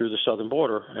America through the southern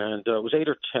border, and it was 8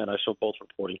 or 10. I saw both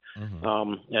reporting,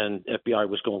 and FBI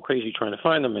was going crazy trying to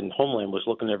find them, and Homeland was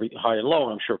looking every high and low.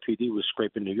 I'm sure PD was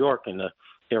scraping New York and the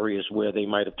areas where they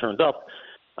might have turned up.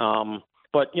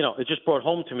 But, it just brought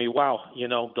home to me, wow,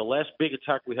 the last big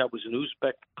attack we had was an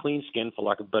Uzbek clean skin, for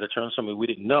lack of a better term, somebody we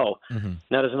didn't know.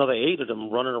 Now there's another 8 of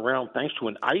them running around thanks to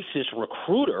an ISIS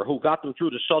recruiter who got them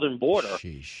through the southern border.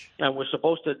 Sheesh. And we're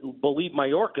supposed to believe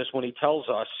Mayorkas when he tells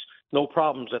us no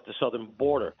problems at the southern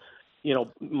border.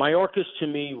 Mayorkas to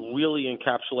me really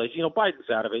encapsulates, Biden's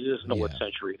out of it. He doesn't know what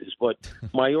century it is, but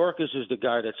Mayorkas is the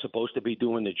guy that's supposed to be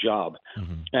doing the job.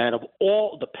 And of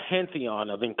all the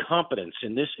pantheon of incompetence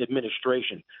in this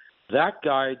administration, that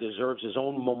guy deserves his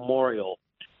own memorial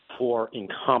for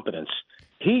incompetence.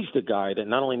 He's the guy that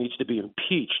not only needs to be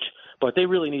impeached, but they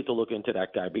really need to look into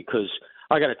that guy because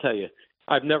I got to tell you,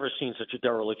 I've never seen such a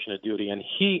dereliction of duty, and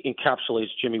he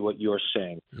encapsulates, Jimmy, what you're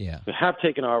saying. Yeah. We have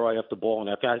taken our eye off the ball, and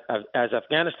as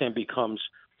Afghanistan becomes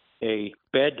a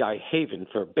bad guy haven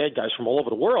for bad guys from all over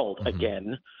the world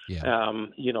again,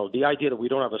 the idea that we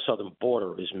don't have a southern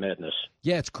border is madness.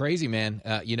 Yeah, it's crazy, man,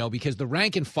 because the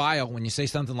rank and file, when you say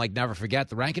something like never forget,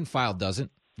 the rank and file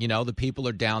doesn't. The people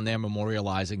are down there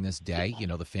memorializing this day,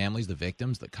 the families, the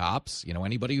victims, the cops,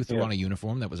 anybody who threw on a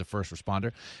uniform that was a first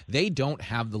responder. They don't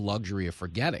have the luxury of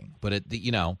forgetting. But,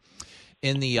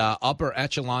 in the upper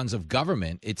echelons of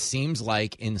government, it seems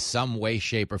like in some way,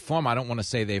 shape, or form, I don't want to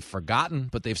say they've forgotten,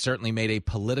 but they've certainly made a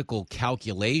political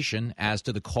calculation as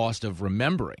to the cost of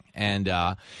remembering. And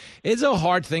it's a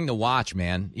hard thing to watch,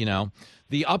 man,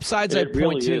 The upsides I'd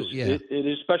point to, it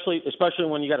is, especially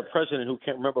when you got a president who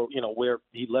can't remember, where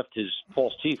he left his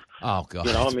false teeth. Oh God,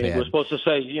 we're supposed to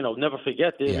say, never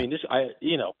forget this.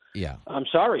 I'm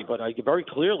sorry, but very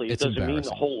clearly it doesn't mean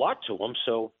a whole lot to him.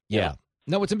 So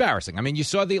No, it's embarrassing. I mean, you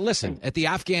saw at the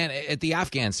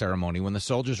Afghan ceremony when the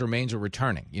soldiers' remains were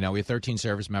returning. We had 13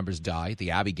 service members die at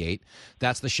the Abbey Gate.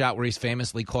 That's the shot where he's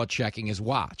famously caught checking his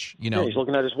watch. He's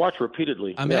looking at his watch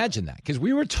repeatedly. Imagine that, because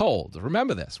we were told.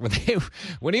 Remember this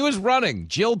when he was running.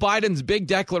 Jill Biden's big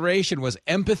declaration was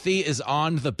empathy is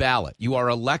on the ballot. You are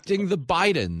electing the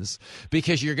Bidens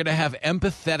because you're going to have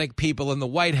empathetic people in the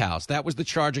White House. That was the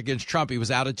charge against Trump. He was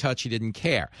out of touch. He didn't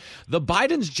care. The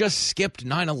Bidens just skipped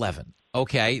 9/11.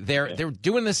 Okay, they're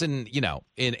doing this in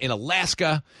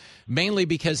Alaska, mainly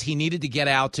because he needed to get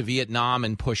out to Vietnam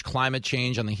and push climate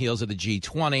change on the heels of the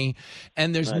G20.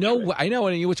 And there's no way, I know,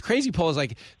 and what's crazy, Paul, is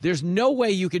like there's no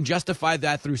way you can justify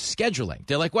that through scheduling.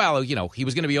 They're like, well, he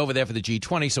was going to be over there for the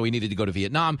G20, so he needed to go to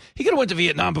Vietnam. He could have went to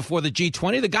Vietnam before the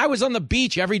G20. The guy was on the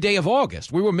beach every day of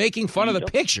August. We were making fun of the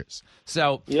pictures.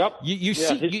 So you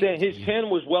see, his hand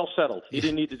was well settled. He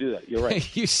didn't need to do that. You're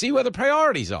right. You see where the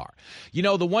priorities are.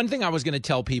 The one thing I was going to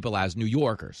tell people as New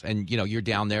Yorkers, and you're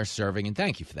down there serving, and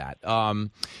thank you for that,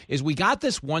 is we got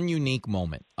this one unique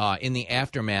moment in the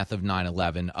aftermath of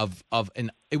 9/11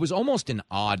 it was almost an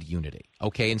odd unity,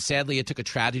 okay? And sadly, it took a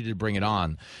tragedy to bring it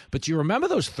on. But do you remember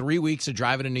those 3 weeks of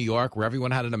driving to New York where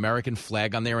everyone had an American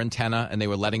flag on their antenna and they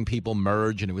were letting people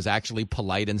merge and it was actually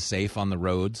polite and safe on the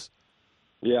roads?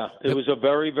 Yeah, it was a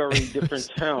very, very different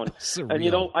town. Surreal.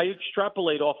 And, I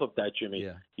extrapolate off of that, Jimmy,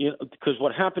 because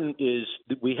what happened is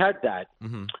we had that,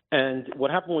 and what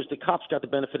happened was the cops got the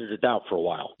benefit of the doubt for a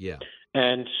while. Yeah.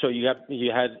 And so you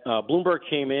had Bloomberg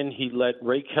came in, he let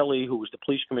Ray Kelly, who was the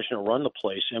police commissioner, run the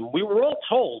place, and we were all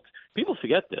told, people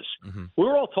forget this, we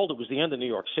were all told it was the end of New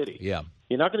York City. Yeah.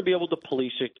 You're not going to be able to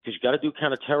police it because you got to do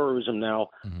counterterrorism now.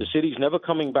 The city's never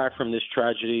coming back from this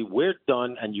tragedy. We're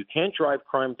done, and you can't drive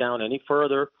crime down any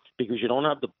further because you don't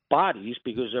have the bodies,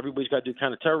 because everybody's got to do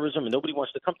counterterrorism, and nobody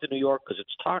wants to come to New York because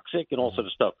it's toxic and all sort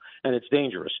of stuff, and it's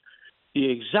dangerous. The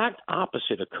exact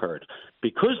opposite occurred.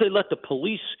 Because they let the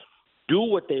police do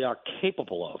what they are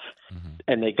capable of,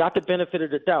 and they got the benefit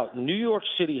of the doubt. New York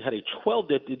City had it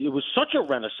was such a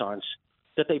renaissance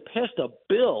that they passed a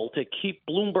bill to keep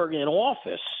Bloomberg in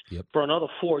office for another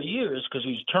 4 years because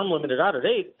he's term limited out at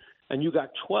 8, and you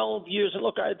got 12 years. And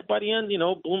look, by the end,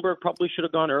 Bloomberg probably should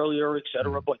have gone earlier, et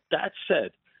cetera. But that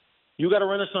said, you got a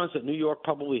renaissance that New York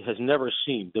probably has never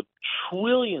seen. The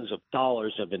trillions of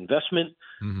dollars of investment,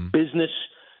 business,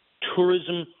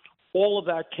 tourism, all of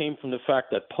that came from the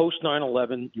fact that post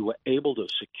 9/11, you were able to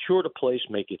secure the place,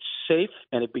 make it safe,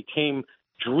 and it became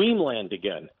dreamland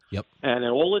again. Yep. And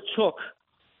all it took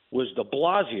was de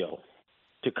Blasio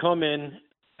to come in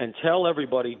and tell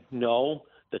everybody, no,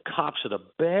 the cops are the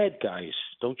bad guys.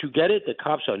 Don't you get it? The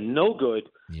cops are no good.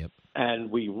 Yep. And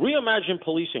we reimagine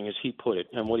policing, as he put it.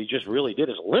 And what he just really did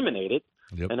is eliminate it.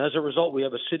 Yep. And as a result, we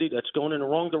have a city that's going in the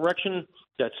wrong direction,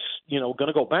 that's going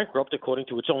to go bankrupt according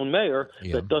to its own mayor,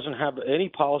 that doesn't have any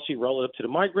policy relative to the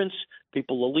migrants.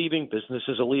 People are leaving,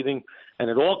 businesses are leaving, and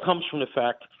it all comes from the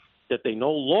fact that they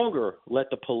no longer let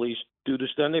the police do this.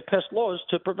 Then they passed laws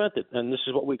to prevent it, and this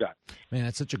is what we got. Man,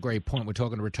 that's such a great point. We're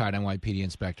talking to retired NYPD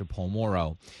Inspector Paul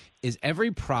Morrow. Is every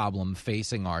problem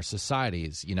facing our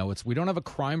societies, we don't have a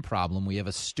crime problem, we have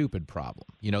a stupid problem.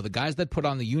 The guys that put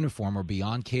on the uniform are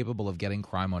beyond capable of getting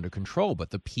crime under control,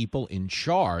 but the people in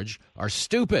charge are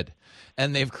stupid.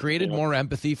 And they've created more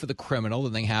empathy for the criminal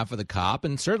than they have for the cop,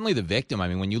 and certainly the victim. I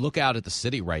mean, when you look out at the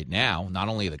city right now, not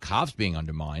only are the cops being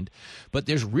undermined, but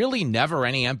there's really never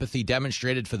any empathy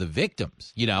demonstrated for the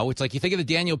victims. It's like you think of the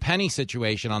Daniel Penny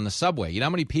situation on the subway. You know how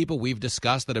many people we've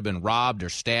discussed that have been robbed or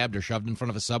stabbed or shoved in front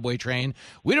of a subway train?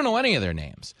 We don't know any of their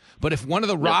names. But if one of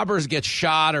the robbers gets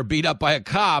shot or beat up by a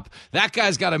cop, that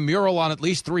guy's got a mural on at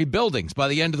least 3 buildings by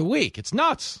the end of the week. It's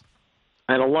nuts.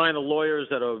 And a line of lawyers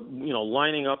that are,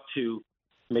 lining up to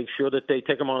make sure that they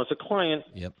take him on as a client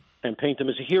and paint him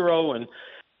as a hero, and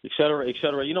et cetera, et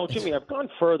cetera. Jimmy, I've gone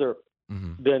further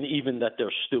than even that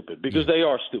they're stupid, because they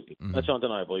are stupid. That's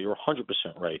undeniable. You're 100%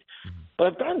 right. But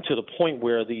I've gotten to the point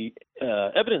where the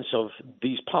evidence of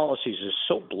these policies is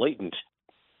so blatant.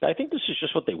 I think this is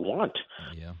just what they want.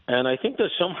 And I think that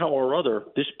somehow or other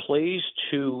this plays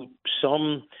to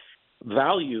some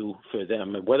value for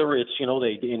them, whether it's,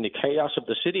 they in the chaos of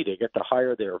the city, they get to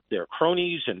hire their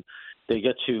cronies, and they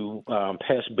get to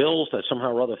pass bills that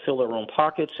somehow or other fill their own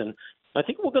pockets. And I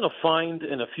think we're going to find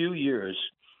in a few years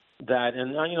that,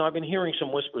 and I've been hearing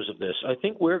some whispers of this, I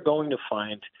think we're going to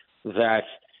find that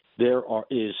there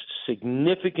is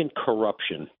significant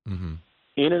corruption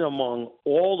in and among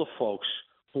all the folks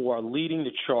who are leading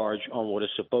the charge on what is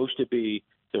supposed to be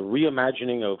the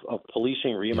reimagining of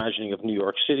policing, reimagining of New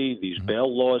York City, these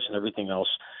bail laws and everything else.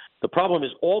 The problem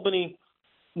is Albany,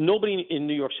 nobody in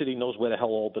New York City knows where the hell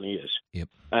Albany is.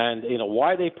 And,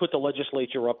 why they put the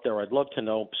legislature up there, I'd love to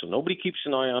know. So nobody keeps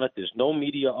an eye on it. There's no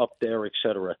media up there, et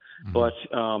cetera. But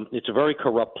it's a very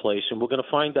corrupt place. And we're going to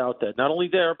find out that not only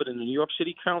there, but in the New York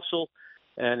City Council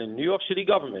and in New York City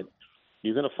government,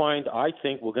 you're going to find, I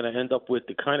think, we're going to end up with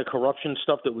the kind of corruption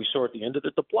stuff that we saw at the end of the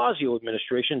de Blasio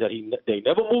administration that they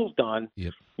never moved on.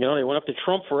 They went up to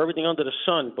Trump for everything under the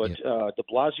sun, but de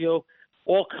Blasio,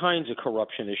 all kinds of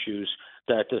corruption issues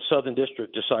that the Southern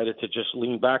District decided to just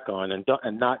lean back on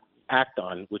and not act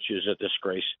on, which is a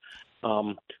disgrace.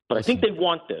 But I think they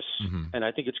want this, and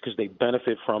I think it's because they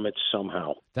benefit from it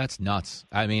somehow. That's nuts.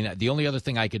 I mean, the only other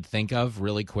thing I could think of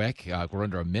really quick, we're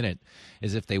under a minute,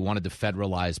 is if they wanted to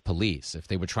federalize police, if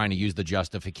they were trying to use the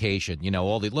justification,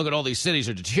 look at all these cities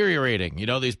are deteriorating,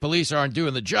 these police aren't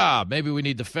doing the job. Maybe we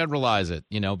need to federalize it,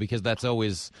 because that's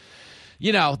always...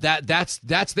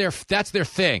 that's their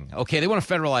thing. Okay, they want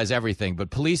to federalize everything, but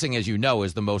policing, as you know,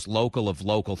 is the most local of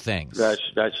local things. That's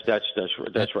right,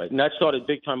 and that started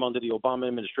big time under the Obama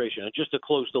administration. And just to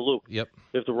close the loop,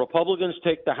 if the Republicans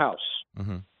take the House,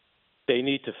 they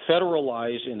need to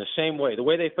federalize in the same way. The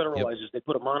way they federalize is they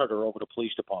put a monitor over the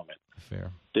police department.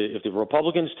 Fair. If the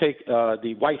Republicans take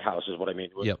the White House, is what I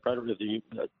mean. If they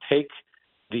take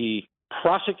the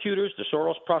prosecutors, the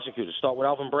Soros prosecutors, start with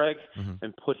Alvin Bragg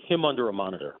and put him under a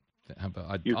monitor.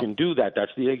 You can do that.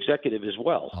 That's the executive as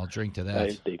well. I'll drink to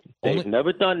that. They've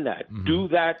never done that. Do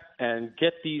that and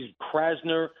get these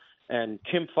Krasner and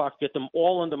Kim Foxx, get them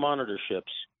all under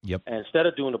monitorships. Yep. And instead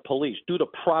of doing the police, do the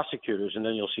prosecutors, and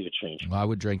then you'll see the change. Well, I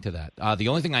would drink to that. The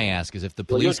only thing I ask is if the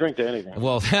police... Well, you'll drink to anything.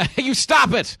 Well, you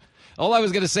stop it! All I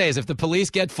was going to say is if the police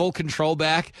get full control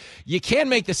back, you can't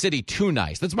make the city too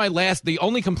nice. That's the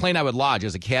only complaint I would lodge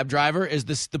as a cab driver is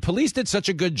this: the police did such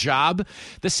a good job.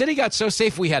 The city got so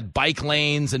safe we had bike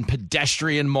lanes and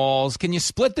pedestrian malls. Can you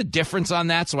split the difference on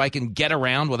that so I can get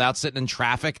around without sitting in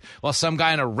traffic while some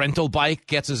guy on a rental bike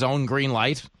gets his own green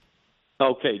light?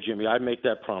 Okay, Jimmy, I make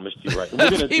that promise to you, right?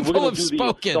 People have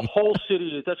spoken. The whole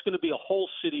city, that's going to be a whole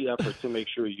city effort to make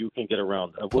sure you can get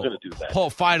around. We're going to do that.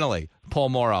 Paul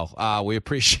Morrow, we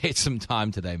appreciate some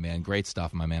time today, man. Great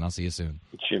stuff, my man. I'll see you soon.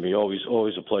 Jimmy,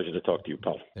 always a pleasure to talk to you,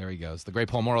 pal. There he goes. The great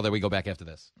Paul Morrow. There we go back after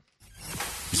this.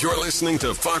 You're listening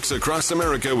to Fox Across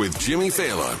America with Jimmy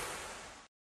Fallon.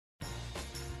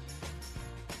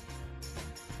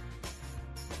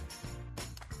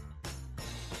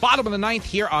 Bottom of the ninth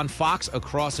here on Fox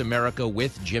Across America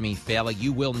with Jimmy Fallon.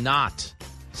 You will not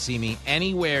see me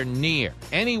anywhere near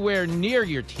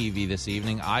your TV this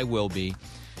evening. I will be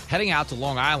heading out to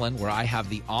Long Island, where I have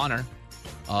the honor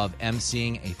of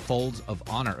emceeing a Folds of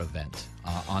Honor event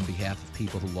on behalf of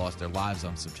people who lost their lives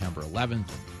on September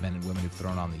 11th, men and women who've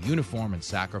thrown on the uniform and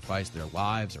sacrificed their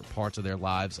lives or parts of their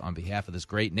lives on behalf of this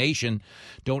great nation.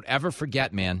 Don't ever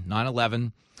forget, man,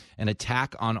 9/11, an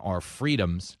attack on our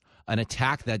freedoms, an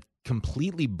attack that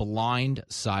completely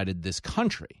blindsided this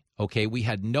country. Okay, we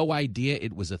had no idea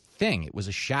it was a thing. It was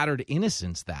a shattered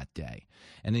innocence that day.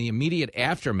 And in the immediate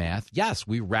aftermath, yes,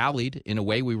 we rallied in a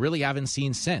way we really haven't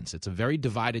seen since. It's a very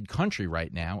divided country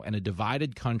right now, and a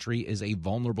divided country is a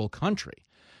vulnerable country.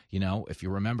 If you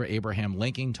remember Abraham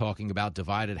Lincoln talking about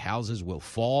divided houses will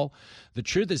fall, the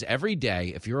truth is every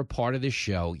day, if you're a part of this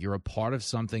show, you're a part of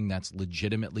something that's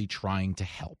legitimately trying to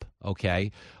help,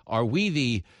 okay? Are we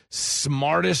the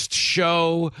smartest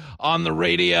show on the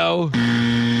radio?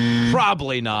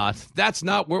 Probably not. That's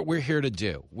not what we're here to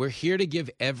do. We're here to give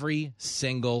every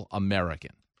single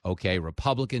American, okay,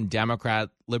 Republican, Democrat,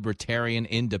 Libertarian,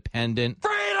 Independent,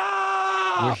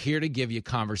 we're here to give you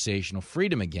conversational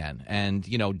freedom again and,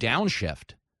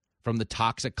 downshift from the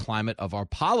toxic climate of our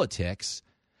politics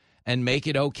and make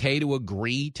it okay to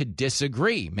agree to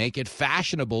disagree. Make it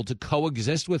fashionable to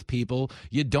coexist with people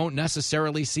you don't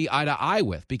necessarily see eye to eye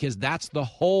with, because that's the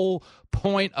whole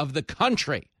point of the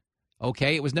country.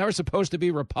 Okay, it was never supposed to be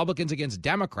Republicans against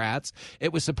Democrats.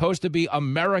 It was supposed to be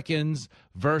Americans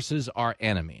versus our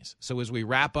enemies. So as we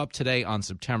wrap up today on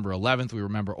September 11th, we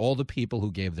remember all the people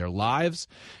who gave their lives,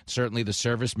 certainly the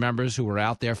service members who were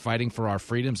out there fighting for our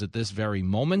freedoms at this very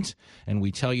moment. And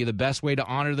we tell you the best way to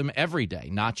honor them every day,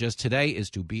 not just today, is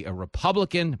to be a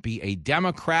Republican, be a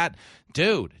Democrat.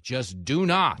 Dude, just do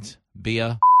not be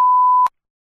a...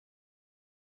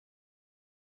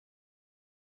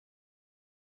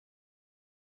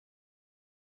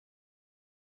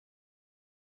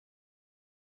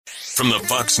 From the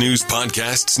Fox News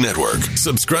Podcasts Network.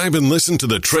 Subscribe and listen to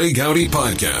the Trey Gowdy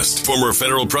Podcast. Former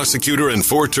federal prosecutor and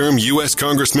 4-term U.S.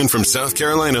 Congressman from South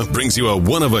Carolina brings you a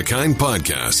one-of-a-kind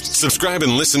podcast. Subscribe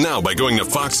and listen now by going to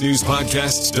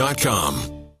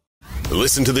foxnewspodcasts.com.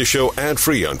 Listen to the show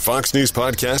ad-free on Fox News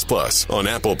Podcast Plus, on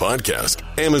Apple Podcast,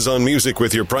 Amazon Music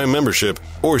with your Prime membership,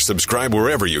 or subscribe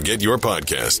wherever you get your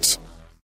podcasts.